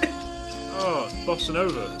 Oh, it's bossa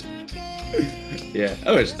nova. Yeah.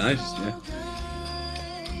 Oh, it's nice. Yeah.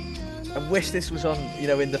 I wish this was on, you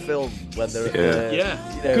know, in the film when they're at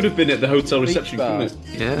Yeah. you know, Could have been at the hotel beach reception, bar. couldn't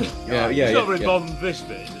it? Yeah. Yeah. It's not very Bond this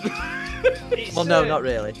bit. Well, no, not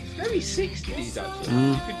really. Very 60s,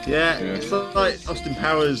 actually. Yeah, it's like Austin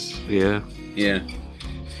Powers. Yeah. Yeah.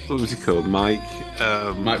 What was he called? Mike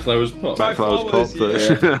Flowers Pop. Mike Flowers Pop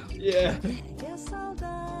version. Yeah.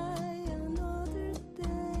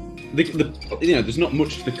 The, you know, there's not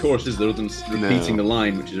much to the chorus, is there, other than repeating the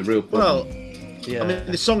line, which is a real problem. Well, I mean,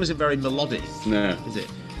 the song isn't very melodic. No. Is it?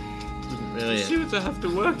 Doesn't really. See what I have to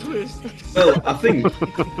work with. Well, I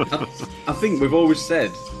think we've always said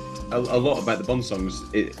a lot about the Bond songs.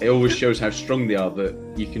 It always shows how strong they are, that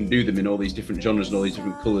you can do them in all these different genres and all these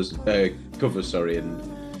different covers, and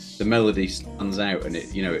the melody stands out, and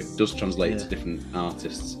it does translate to different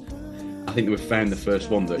artists. I think that we've found the first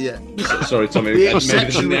one that. Yeah. Sorry, Tommy. The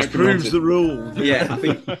exception which proves the rule. Yeah, I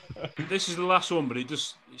think. This is the last one, but it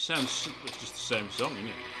sounds it's just the same song, isn't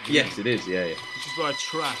it? Yes, it is. Yeah. This is what I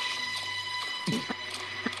trashed.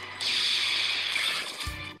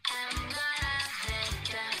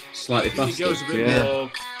 Slightly It faster. goes a bit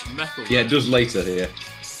more metal. Yeah, it does later. Yeah.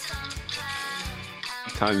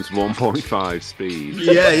 Times 1.5 speed.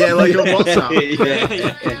 Yeah, like on WhatsApp.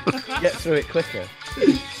 Yeah. Get through it quicker.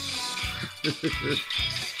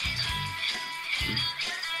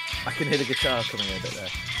 I can hear the guitar coming in a bit there.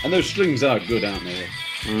 And those strings are good, aren't they?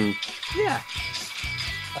 Yeah.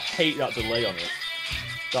 I hate that delay on it.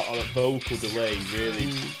 That vocal delay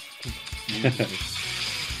really confuses me.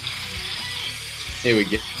 Here we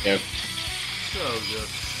go. So good.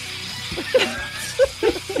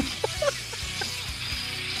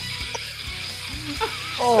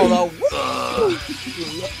 Oh,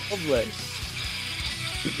 lovely.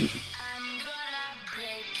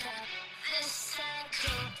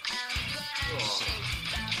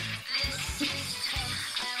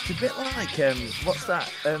 It's a bit like what's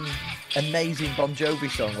that amazing Bon Jovi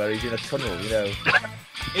song where he's in a tunnel, you know?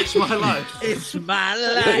 It's My Life. It's my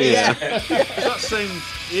life. Yeah. It's that same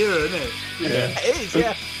era, isn't it? Yeah. It is,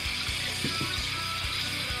 yeah.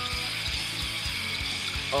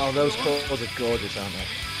 Oh, those chords are gorgeous, aren't they?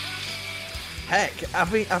 Heck,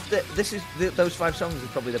 after this is those 5 songs are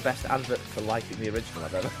probably the best advert for liking the original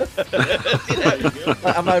I've ever.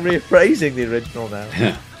 Am I reappraising the original now?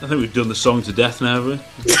 I think we've done the song to death now, haven't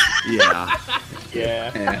we? Yeah.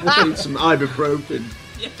 Yeah. We'll need some ibuprofen.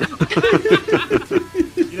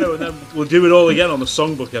 You know, and then we'll do it all again on the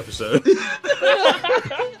songbook episode.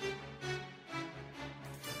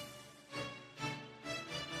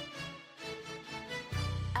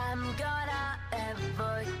 I'm gonna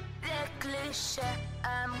avoid the cliche.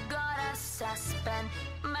 I'm gonna suspend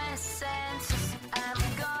my senses. I'm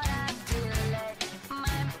gonna delay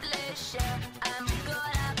my pleasure. I'm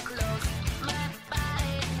gonna close my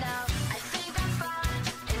body now. I think I found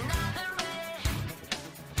another way.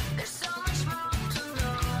 There's so much more to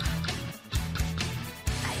know.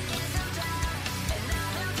 I guess I'm down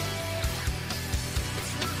another day.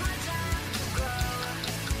 It's not my time to grow.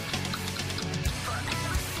 For everything I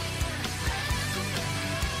have to pay,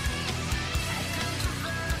 I come to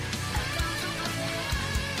burn, I come to play.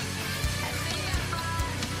 I think I found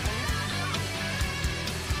another way.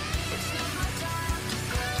 It's not my time to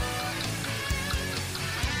grow.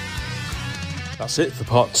 That's it for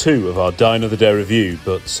part 2 of our Die Another Day review,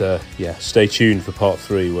 but stay tuned for part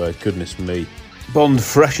 3 where, goodness me, Bond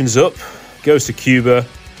freshens up, goes to Cuba,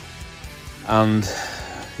 and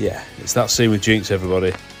it's that scene with Jinx,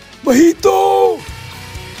 everybody. Mojito!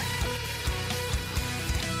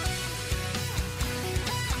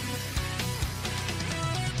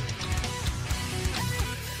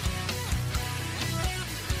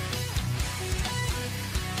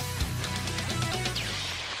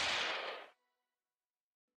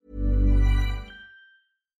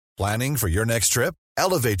 Planning for your next trip?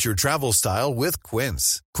 Elevate your travel style with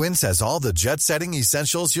Quince. Quince has all the jet-setting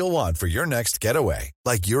essentials you'll want for your next getaway,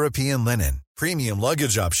 like European linen, premium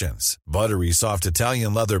luggage options, buttery soft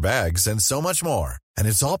Italian leather bags, and so much more. And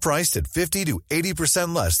it's all priced at 50 to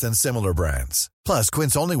 80% less than similar brands. Plus,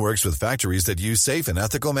 Quince only works with factories that use safe and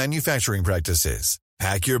ethical manufacturing practices.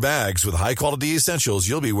 Pack your bags with high-quality essentials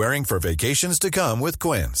you'll be wearing for vacations to come with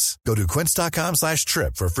Quince. Go to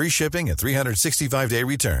quince.com/trip for free shipping and 365-day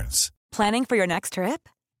returns. Planning for your next trip?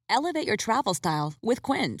 Elevate your travel style with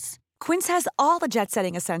Quince. Quince has all the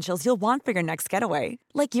jet-setting essentials you'll want for your next getaway,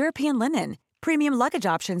 like European linen, premium luggage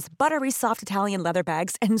options, buttery soft Italian leather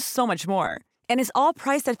bags, and so much more. And is all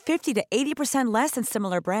priced at 50 to 80% less than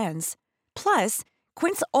similar brands. Plus,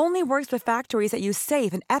 Quince only works with factories that use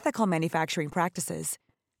safe and ethical manufacturing practices.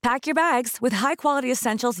 Pack your bags with high-quality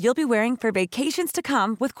essentials you'll be wearing for vacations to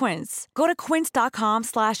come with Quince. Go to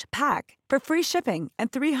quince.com/pack for free shipping and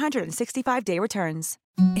 365-day returns.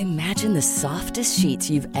 Imagine the softest sheets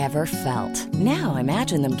you've ever felt. Now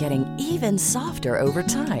imagine them getting even softer over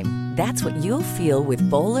time. That's what you'll feel with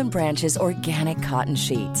Boll & Branch's organic cotton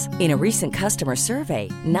sheets. In a recent customer survey,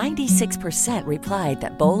 96% replied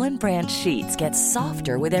that Boll & Branch sheets get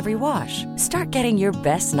softer with every wash. Start getting your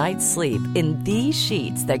best night's sleep in these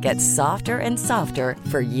sheets that get softer and softer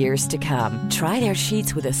for years to come. Try their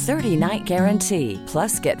sheets with a 30-night guarantee.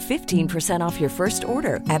 Plus, get 15% off your first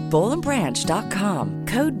order at bollandbranch.com.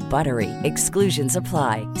 Code BUTTERY. Exclusions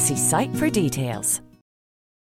apply. See site for details.